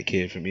fat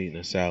kid from eating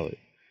a salad.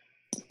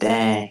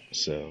 Dang.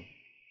 So,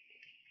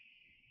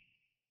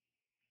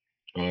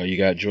 you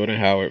got Jordan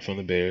Howard from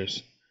the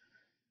Bears,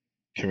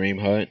 Kareem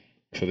Hunt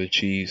for the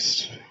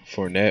Chiefs,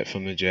 Fournette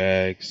from the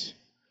Jags.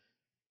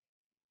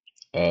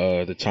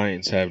 The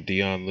Titans have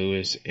Dion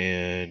Lewis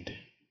and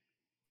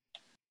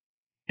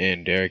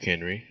Derrick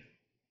Henry.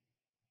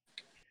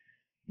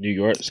 New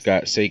York's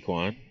got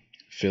Saquon.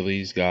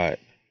 Philly's got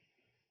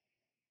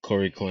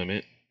Corey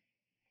Clement.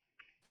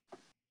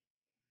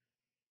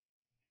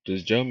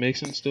 Does Joe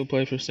Mixon still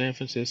play for San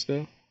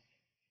Francisco?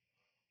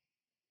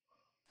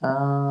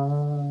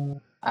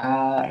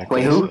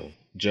 Wait, who? So.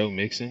 Joe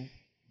Mixon?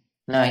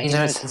 No, he's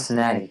in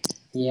Cincinnati.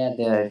 He had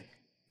the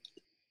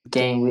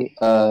game. He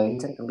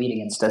took the lead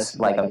against us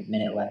like a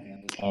minute left,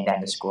 and we came down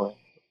to score.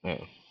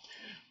 Oh.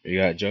 We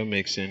got Joe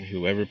Mixon.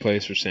 Whoever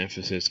plays for San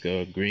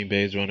Francisco, Green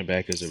Bay's running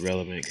back is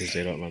irrelevant because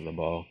they don't run the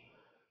ball.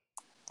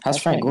 How's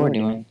Frank Gore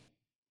doing?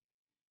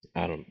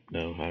 I don't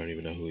know. I don't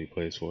even know who he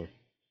plays for.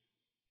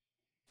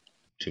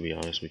 To be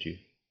honest with you.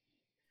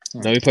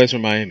 No, he plays for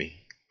Miami.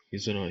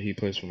 He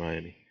plays for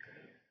Miami.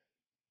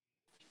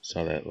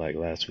 Saw that like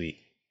last week.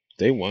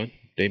 They won.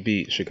 They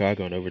beat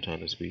Chicago in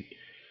overtime this week.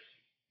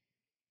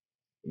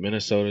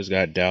 Minnesota's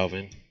got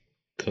Dalvin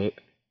Cook.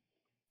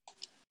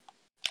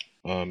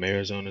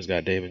 Arizona's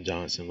got David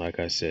Johnson, like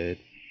I said.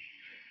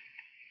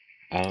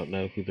 I don't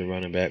know who the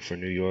running back for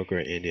New York or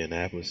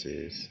Indianapolis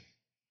is.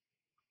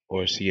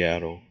 Or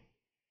Seattle.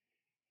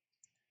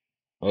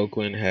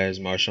 Oakland has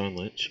Marshawn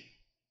Lynch.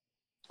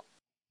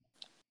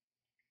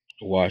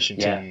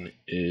 Washington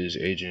is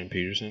Adrian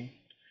Peterson.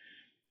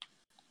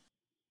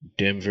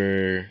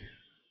 Denver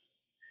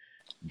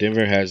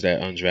has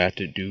that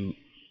undrafted dude.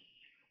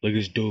 Look at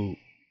this dude.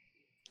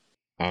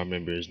 I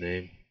remember his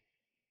name.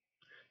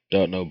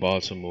 Don't know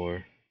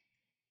Baltimore.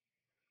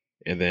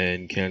 And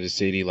then Kansas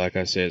City, like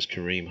I said, is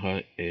Kareem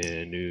Hunt.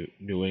 And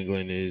New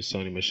England is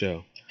Sony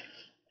Michel.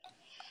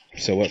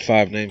 So what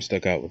 5 names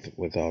stuck out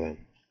with all them?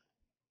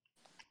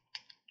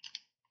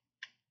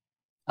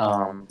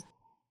 Todd,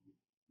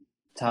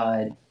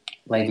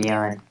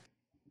 Le'Veon.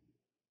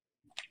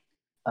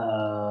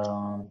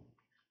 I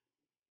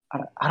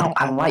don't.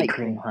 I like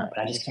Kareem Hunt,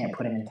 but I just can't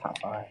put him in top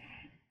 5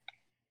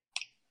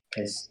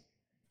 because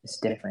it's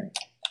different.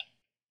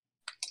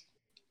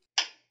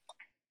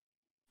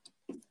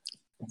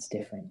 It's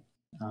different.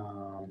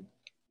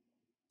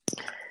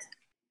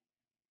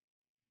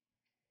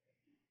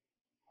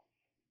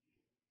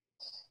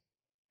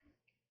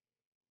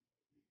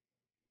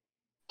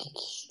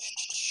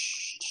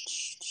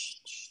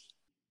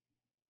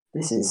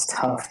 This is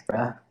tough,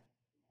 bruh.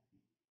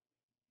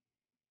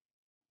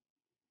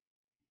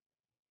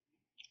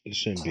 It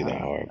shouldn't be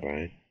that hard,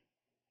 Brian.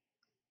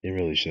 It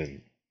really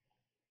shouldn't.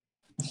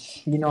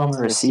 You know I'm a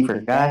receiver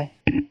guy.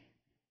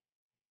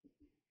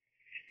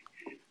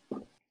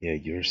 Yeah,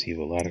 you receive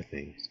a lot of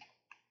things.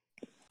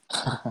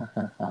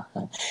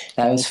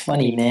 That was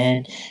funny,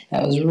 man.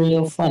 That was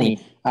real funny.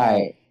 All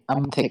right, I'm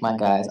gonna pick my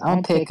guys.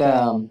 I'm gonna pick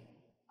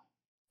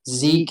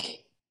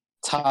Zeke,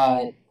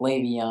 Todd,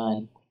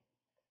 Le'Veon,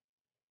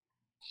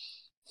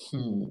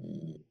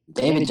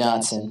 David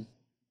Johnson,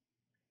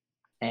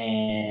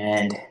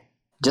 and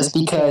just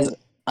because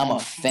I'm a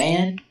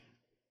fan,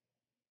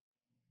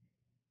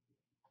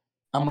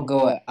 I'm gonna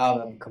go with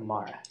Alvin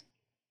Kamara.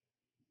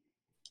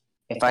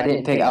 If I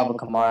didn't pick Alvin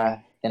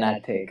Kamara, then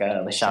I'd pick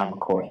LaShawn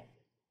McCoy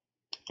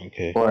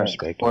Okay, or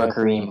respectable.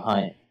 Kareem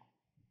Hunt.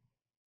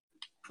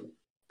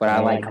 But I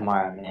like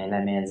Kamara, man.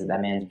 That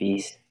man's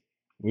beast.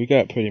 We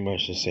got pretty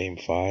much the same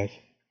 5.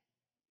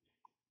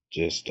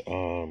 Just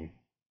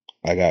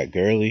I got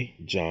Gurley,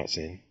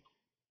 Johnson,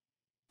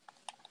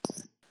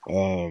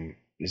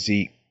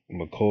 Zeke,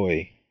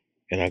 McCoy,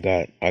 and I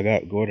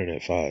got Gordon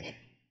at 5.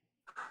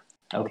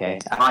 Okay,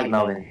 I like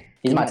Melvin.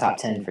 He's my top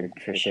 10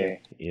 for sure.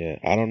 Yeah,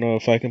 I don't know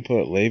if I can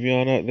put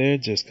Le'Veon up there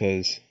just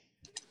because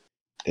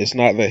it's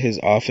not that his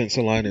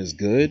offensive line is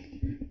good,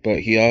 but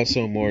he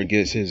also more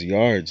gets his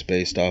yards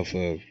based off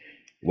of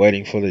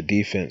waiting for the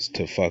defense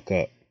to fuck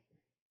up.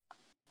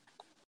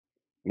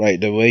 Like,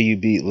 the way you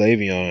beat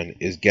Le'Veon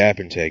is gap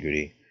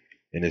integrity.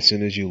 And as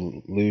soon as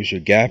you lose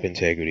your gap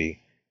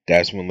integrity,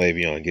 that's when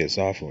Le'Veon gets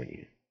off on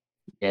you.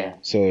 Yeah.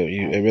 So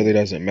it really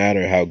doesn't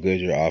matter how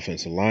good your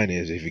offensive line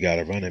is if you got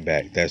a running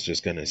back that's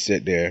just going to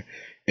sit there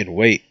and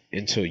wait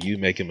until you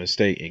make a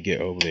mistake and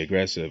get overly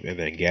aggressive and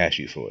then gash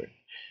you for it.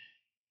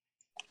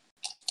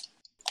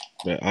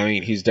 But, I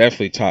mean, he's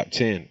definitely top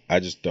 10. I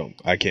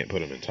can't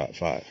put him in top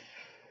 5.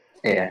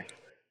 Yeah.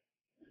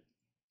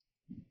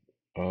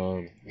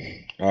 All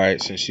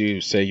right, since you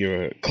say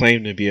you're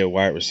claimed to be a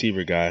wide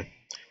receiver guy,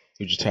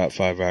 who's your top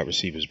 5 wide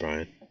receivers,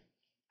 Brian?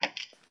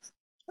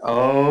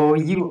 Oh,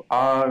 you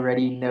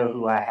already know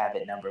who I have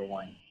at number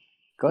 1.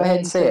 Go ahead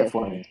and say it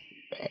for me.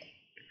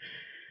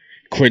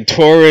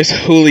 Quintorris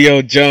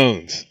Julio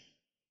Jones.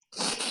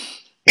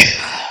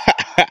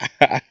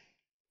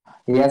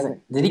 He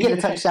hasn't. Did he get a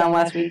touchdown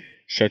last week?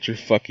 Shut your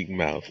fucking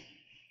mouth.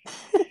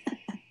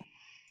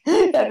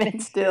 That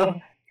man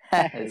still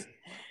has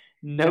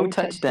no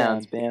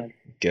touchdowns, man.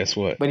 Guess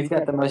what? But he's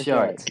got the most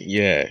yards.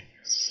 Yeah.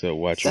 So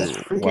watch your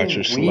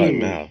slut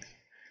weird. mouth.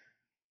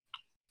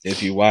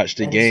 If you watch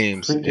the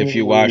games,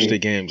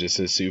 it's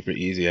a super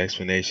easy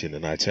explanation,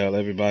 and I tell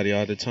everybody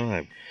all the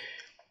time.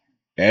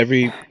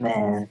 Every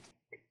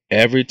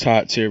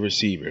top tier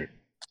receiver,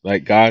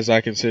 like guys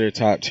I consider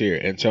top tier,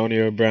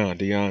 Antonio Brown,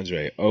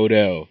 DeAndre,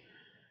 Odell,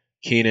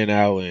 Keenan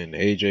Allen,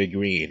 AJ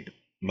Green,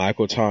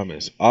 Michael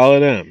Thomas, all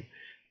of them,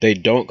 they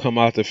don't come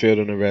off the field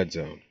in the red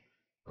zone.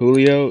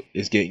 Julio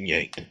is getting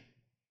yanked.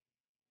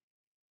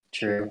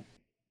 True.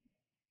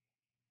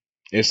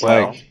 It's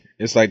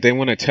like they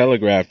want to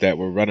telegraph that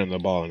we're running the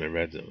ball in the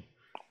red zone.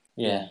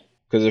 Yeah.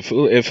 Because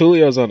if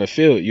Julio's on the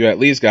field, you at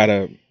least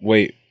gotta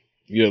wait.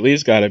 You at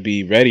least gotta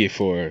be ready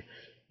for,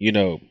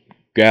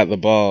 grab the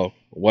ball,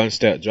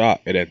 1-step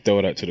drop, and then throw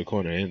it up to the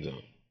corner end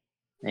zone.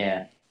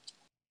 Yeah.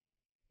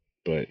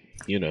 But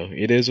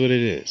it is what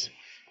it is.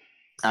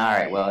 All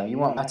right. Well, if you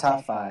want my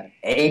top 5,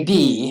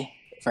 AB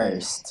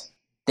first,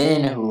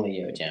 then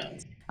Julio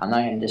Jones. I'm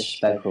not gonna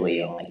disrespect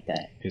Julio like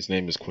that. His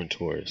name is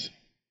Quintorris.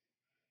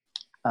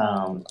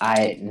 I'm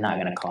not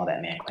gonna call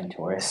that man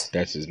Quintorris.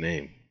 That's his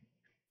name.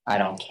 I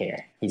don't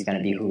care. He's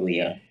gonna be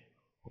Julio.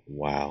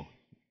 Wow.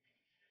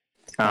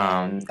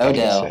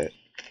 Odell.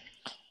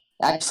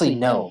 Actually,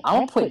 no. I'm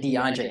gonna put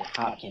DeAndre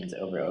Hopkins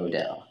over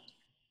Odell.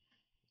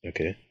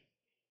 Okay.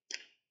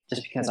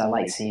 Just because I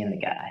like seeing the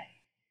guy.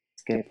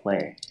 He's a good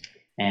player.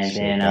 And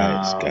then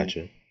bias.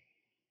 Gotcha.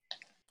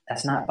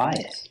 That's not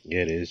bias.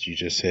 Yeah, it is. You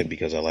just said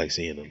because I like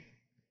seeing him.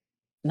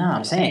 No,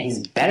 I'm saying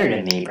he's better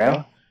than me,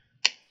 bro.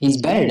 He's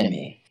better than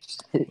me.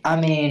 I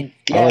mean,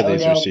 all of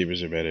these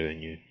receivers are better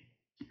than you.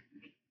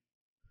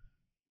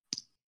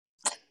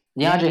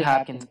 DeAndre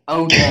Hopkins,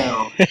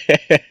 Odell,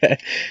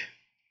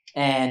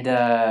 and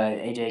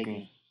AJ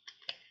Green.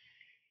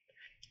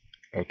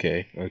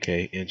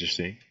 Okay,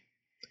 interesting.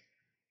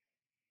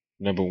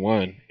 Number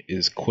 1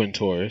 is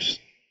Quintorris.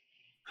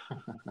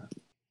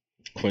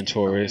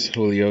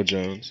 Julio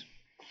Jones.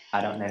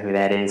 I don't know who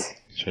that is.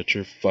 Shut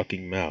your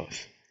fucking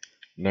mouth.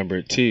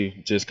 Number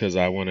 2, just because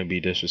I want to be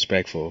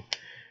disrespectful,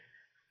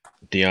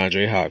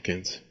 DeAndre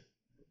Hopkins.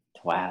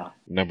 Wow.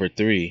 Number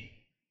 3,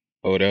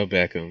 Odell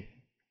Beckham.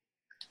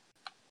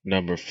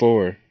 Number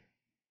 4,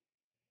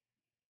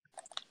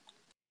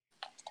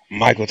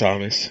 Michael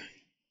Thomas.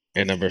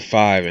 And number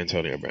 5,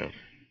 Antonio Brown.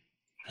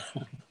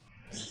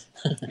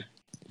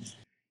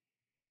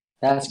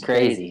 That's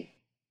crazy.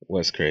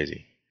 What's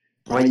crazy?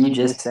 What you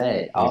just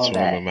said, all What's wrong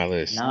that with my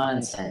list?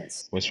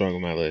 nonsense. What's wrong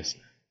with my list?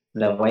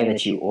 The way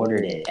that you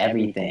ordered it,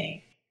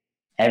 everything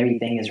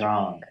is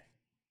wrong.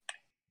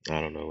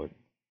 I don't know what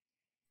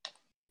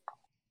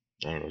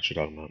you're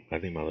talking about. I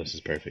think my list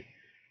is perfect.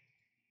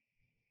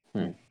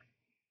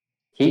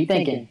 Keep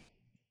thinking.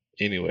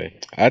 Anyway,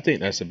 I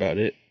think that's about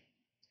it.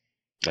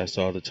 That's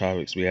all the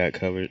topics we had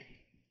covered.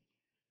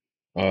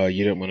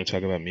 You didn't want to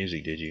talk about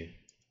music, did you?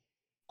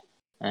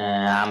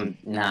 Nah,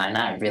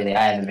 not really.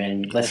 I haven't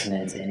been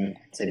listening to any,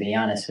 to be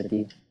honest with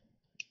you.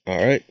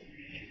 All right.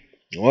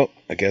 Well,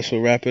 I guess we'll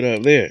wrap it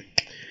up there.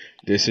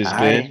 This has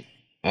been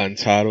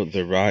Untitled The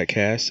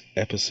Rodcast,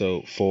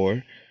 episode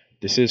 4.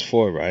 This is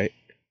 4, right?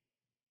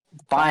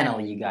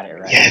 Finally, you got it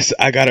right. Yes,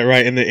 I got it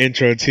right in the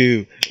intro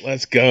too.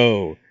 Let's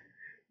go.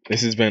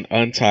 This has been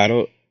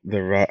Untitled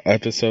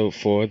episode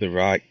 4, The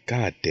Rod.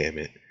 God damn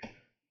it.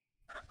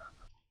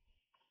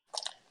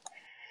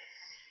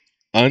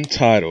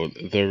 Untitled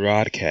The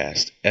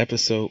Rodcast,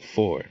 episode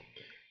 4.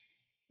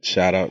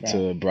 Shout out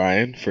to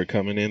Brian for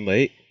coming in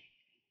late.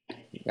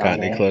 Got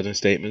any closing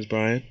statements,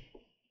 Brian?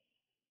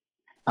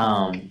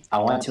 I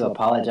want to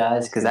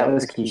apologize because that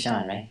was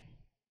Keyshawn, right?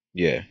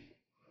 Yeah.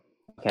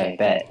 Okay,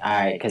 bet. All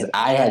right, because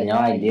I had no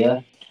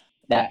idea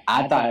that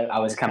I thought I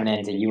was coming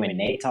into you and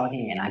Nate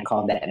talking, and I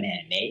called that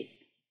man Nate.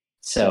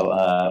 So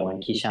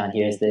when Keyshawn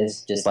hears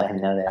this, just let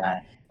him know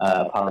that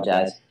I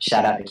apologize.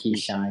 Shout out to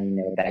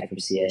Keyshawn, back from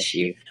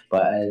CSU.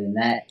 But other than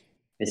that,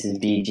 this is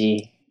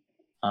BG.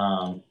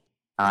 I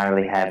don't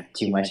really have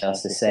too much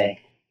else to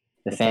say.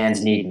 The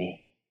fans need me.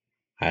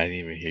 I didn't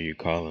even hear you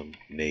call him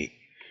Nate.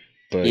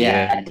 But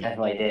yeah, I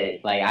definitely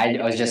did. Like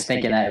I was just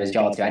thinking that it was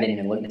y'all too. I didn't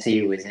even look to see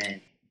who was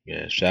in.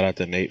 Yeah, shout out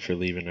to Nate for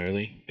leaving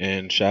early,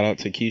 and shout out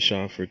to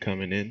Keyshawn for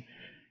coming in.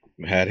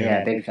 Had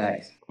him big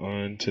facts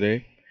on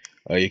today.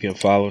 You can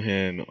follow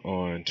him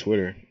on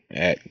Twitter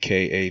at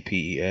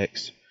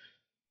KAPEX.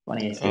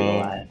 Funniest dude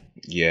alive.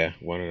 Yeah,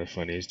 one of the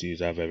funniest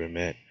dudes I've ever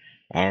met.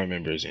 I don't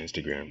remember his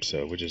Instagram,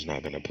 so we're just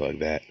not gonna plug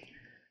that.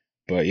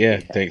 But yeah,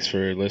 thanks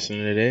for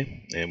listening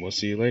today, and we'll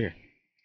see you later.